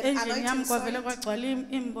an Endlini yam anointing kwavele soil. kwagcwala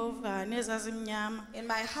iimbovane ezazimnyama. In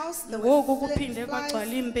my house, there Ngoku were kuphinde flies.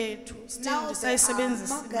 kwagcwala impethu. Still Now there are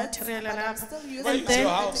ndisayisebenzisa maggots, imaterial but I'm alapha. still using Where is my your synthetic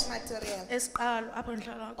house? material. Esiqalo apho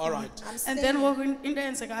ndihlala All khona. right. I'm And then staying. ngoku into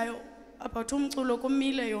eyenzekayo about umculo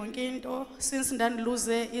kumile yonke into since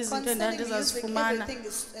ndandiluze izinto Concerning music, endandizazifumana everything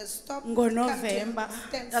is stopped. ngoNovember. Come to a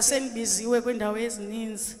standstill. Ndasendibiziwe kwiindawo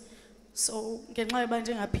ezininzi. So ngenxa yoba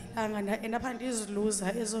ndingaphilanga ndapha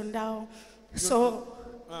ndiziluza ezo ndawo. So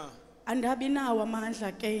andabi nawo amandla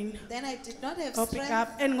again. Then I did not have Pick strength.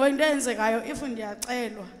 up and ngointo eyenzekayo if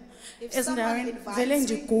ndiyacelwa If ezindaweni someone invites vele me,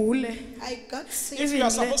 ndigule. I got sick. If you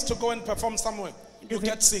are supposed to go and perform somewhere, you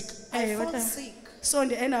get sick. I fall sick. So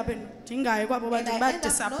ndi-end up ndingayi kwabo And bantu I end up not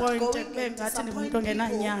badisappointed going kube and ngathi disappoint ndingumntu people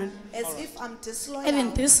ongenanyani. as if I'm disloyal.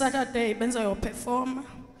 Even this Saturday benzayoperforma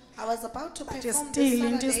I was about to but perform still this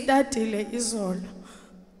Saturday. ndistadile izolo.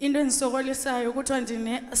 Into endisokolisayo kuthiwa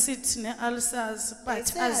ndine-acid ne-ulcers They but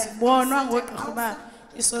say I have azibonwa acid and ngogqirha uba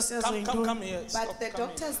ulcer. isosi Come yazoyintoni. here. But Stop, the come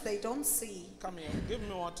doctors, they don't see. here. Come here. Give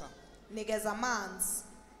me water. Nikeza manzi.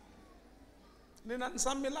 Nina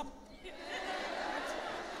nisami lapha.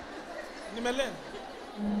 Nimeleni.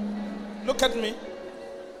 Look at me.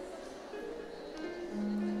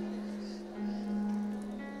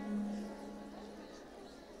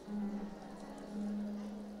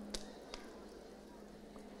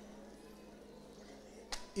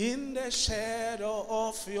 In the shadow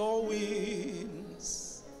of your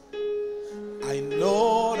wings, I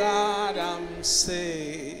know that I'm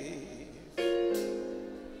safe.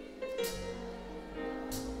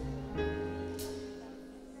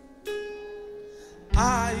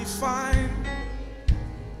 I find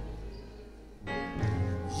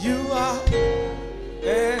you are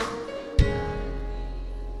there.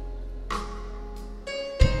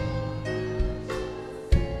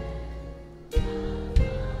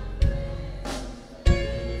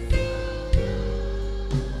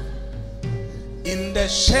 In the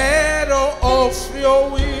shadow of your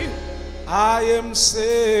wing, I am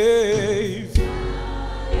safe.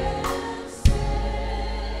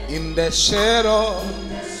 In the shadow,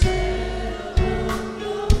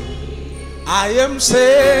 I am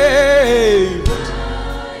saved.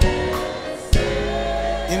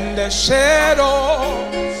 In the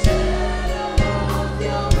shadow,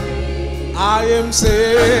 I am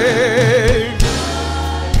saved.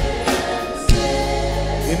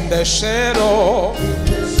 In the shadow,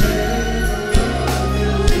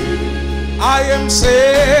 I am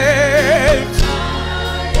saved.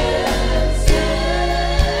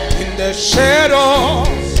 In the shadow.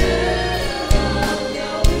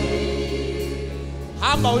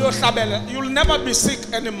 You'll never be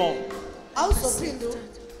sick anymore.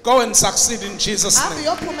 Go and succeed in Jesus' name.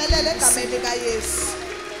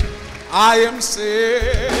 I am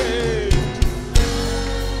saved.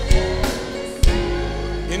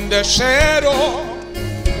 In the shadow,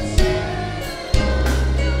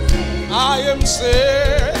 I am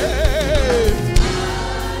saved.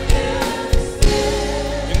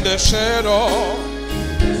 In the shadow,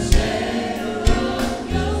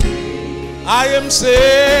 I am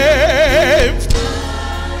saved.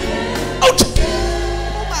 Out.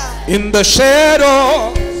 In the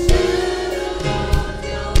shadow,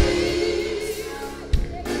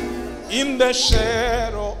 in the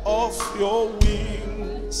shadow of your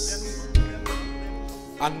wings,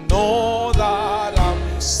 I know that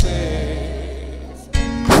I'm safe.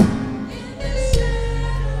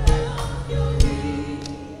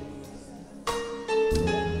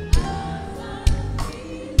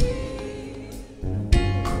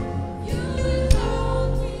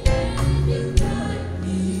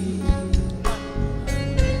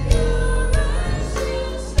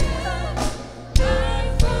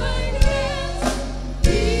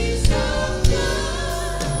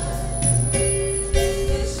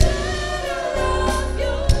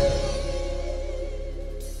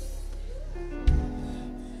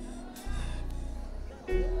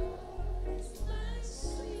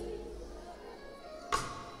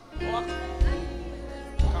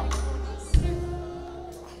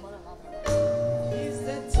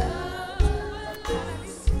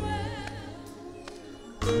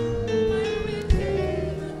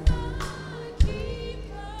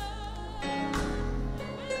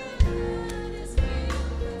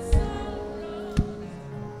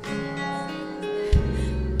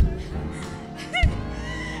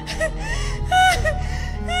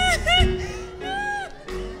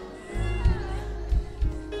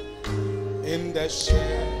 In the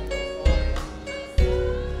shadow,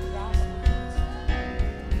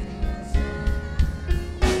 I am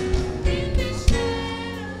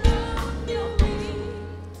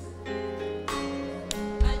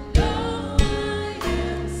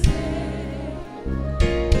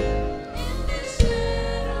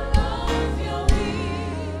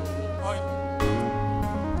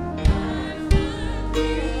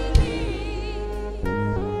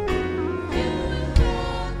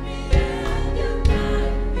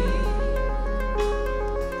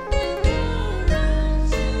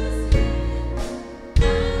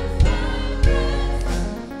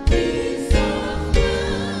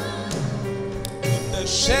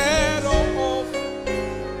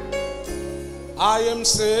I am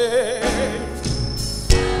saved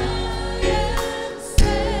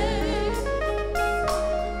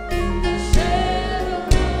in the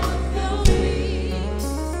shadow of your wings.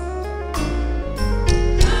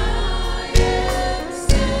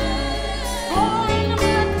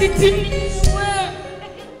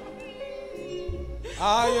 I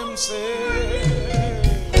am saved. I am saved.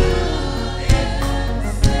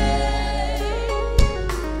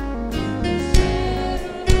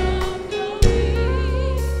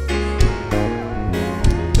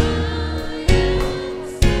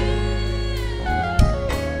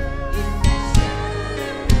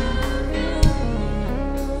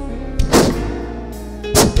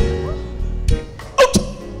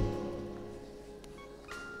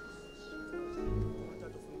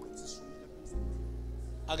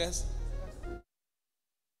 I guess.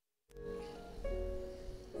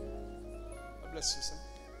 God bless you, sir.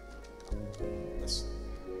 Bless you.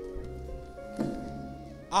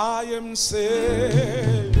 I am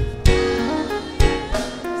saved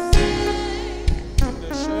in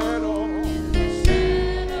the shadow.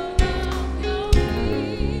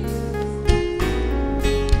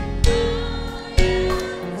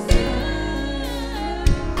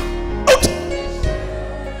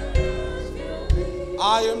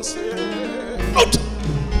 I am saved. Out.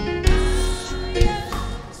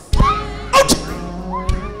 Out.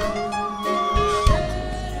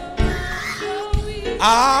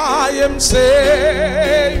 I am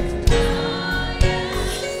saved.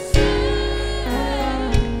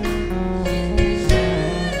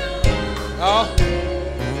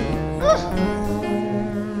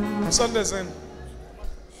 Sundays in.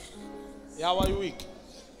 Yeah, how are you weak?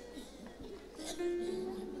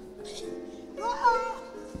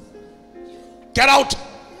 Get out.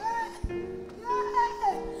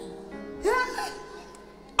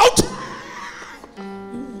 Out.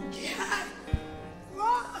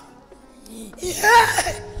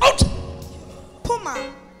 Out. Puma.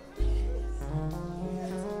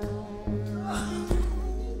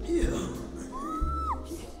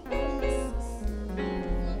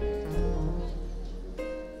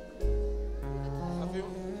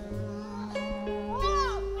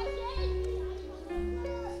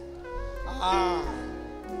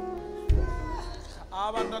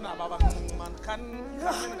 Abantwana babancinci man kan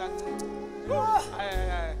kancinci.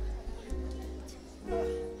 Ay.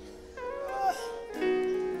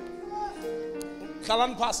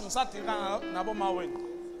 Hlalani phasi ngisadika nabo maweni.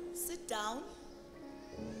 Sit down.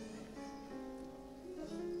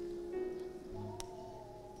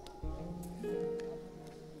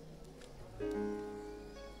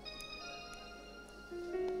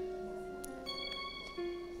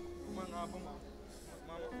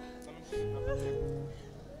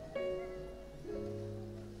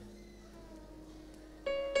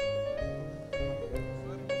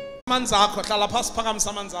 Manzako, hlala phasi phakamisa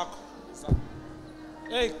amanzakho.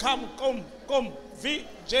 Hey, come.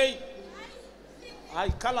 VJ. I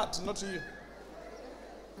colored, not you.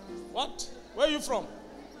 What? Where are you from?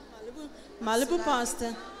 Malibu,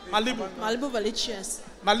 Pastor. Malibu Village, yes.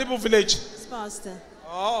 Malibu Village. Pastor.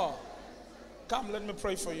 Oh. Come, let me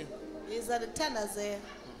pray for you. These are the tenors there.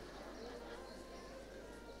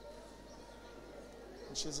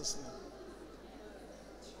 In Jesus' name.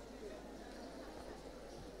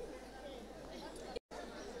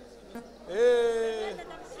 Hey.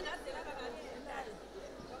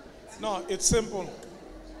 No, it's simple.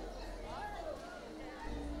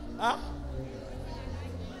 Huh?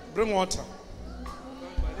 Bring water.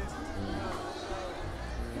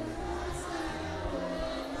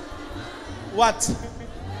 What?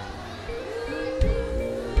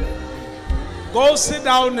 Go sit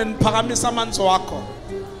down and phakamisa amanzi wakho.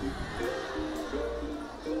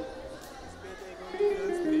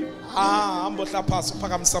 Hambohla phasi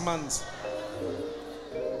uphakamisa amanzi.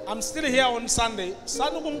 I'm still here on Sunday.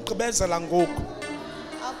 Sanukungqibezela ngoku.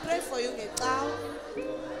 I'll pray for you ngecawa.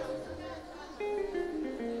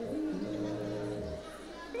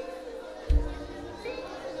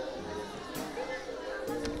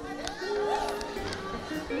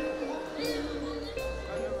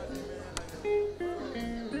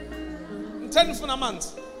 Ngitheni ufuna amanzi?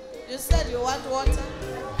 You said you want water.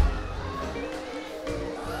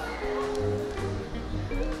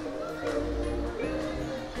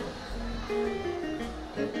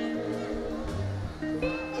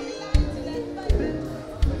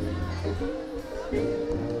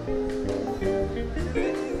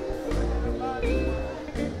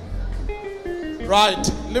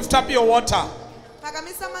 Right, lift up your water.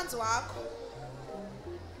 Phakamisa amanzi wakho.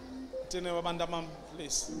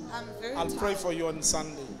 Please. I'm very I'll pray tired. for you on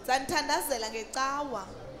Sunday. Sanithandazela ngecawa.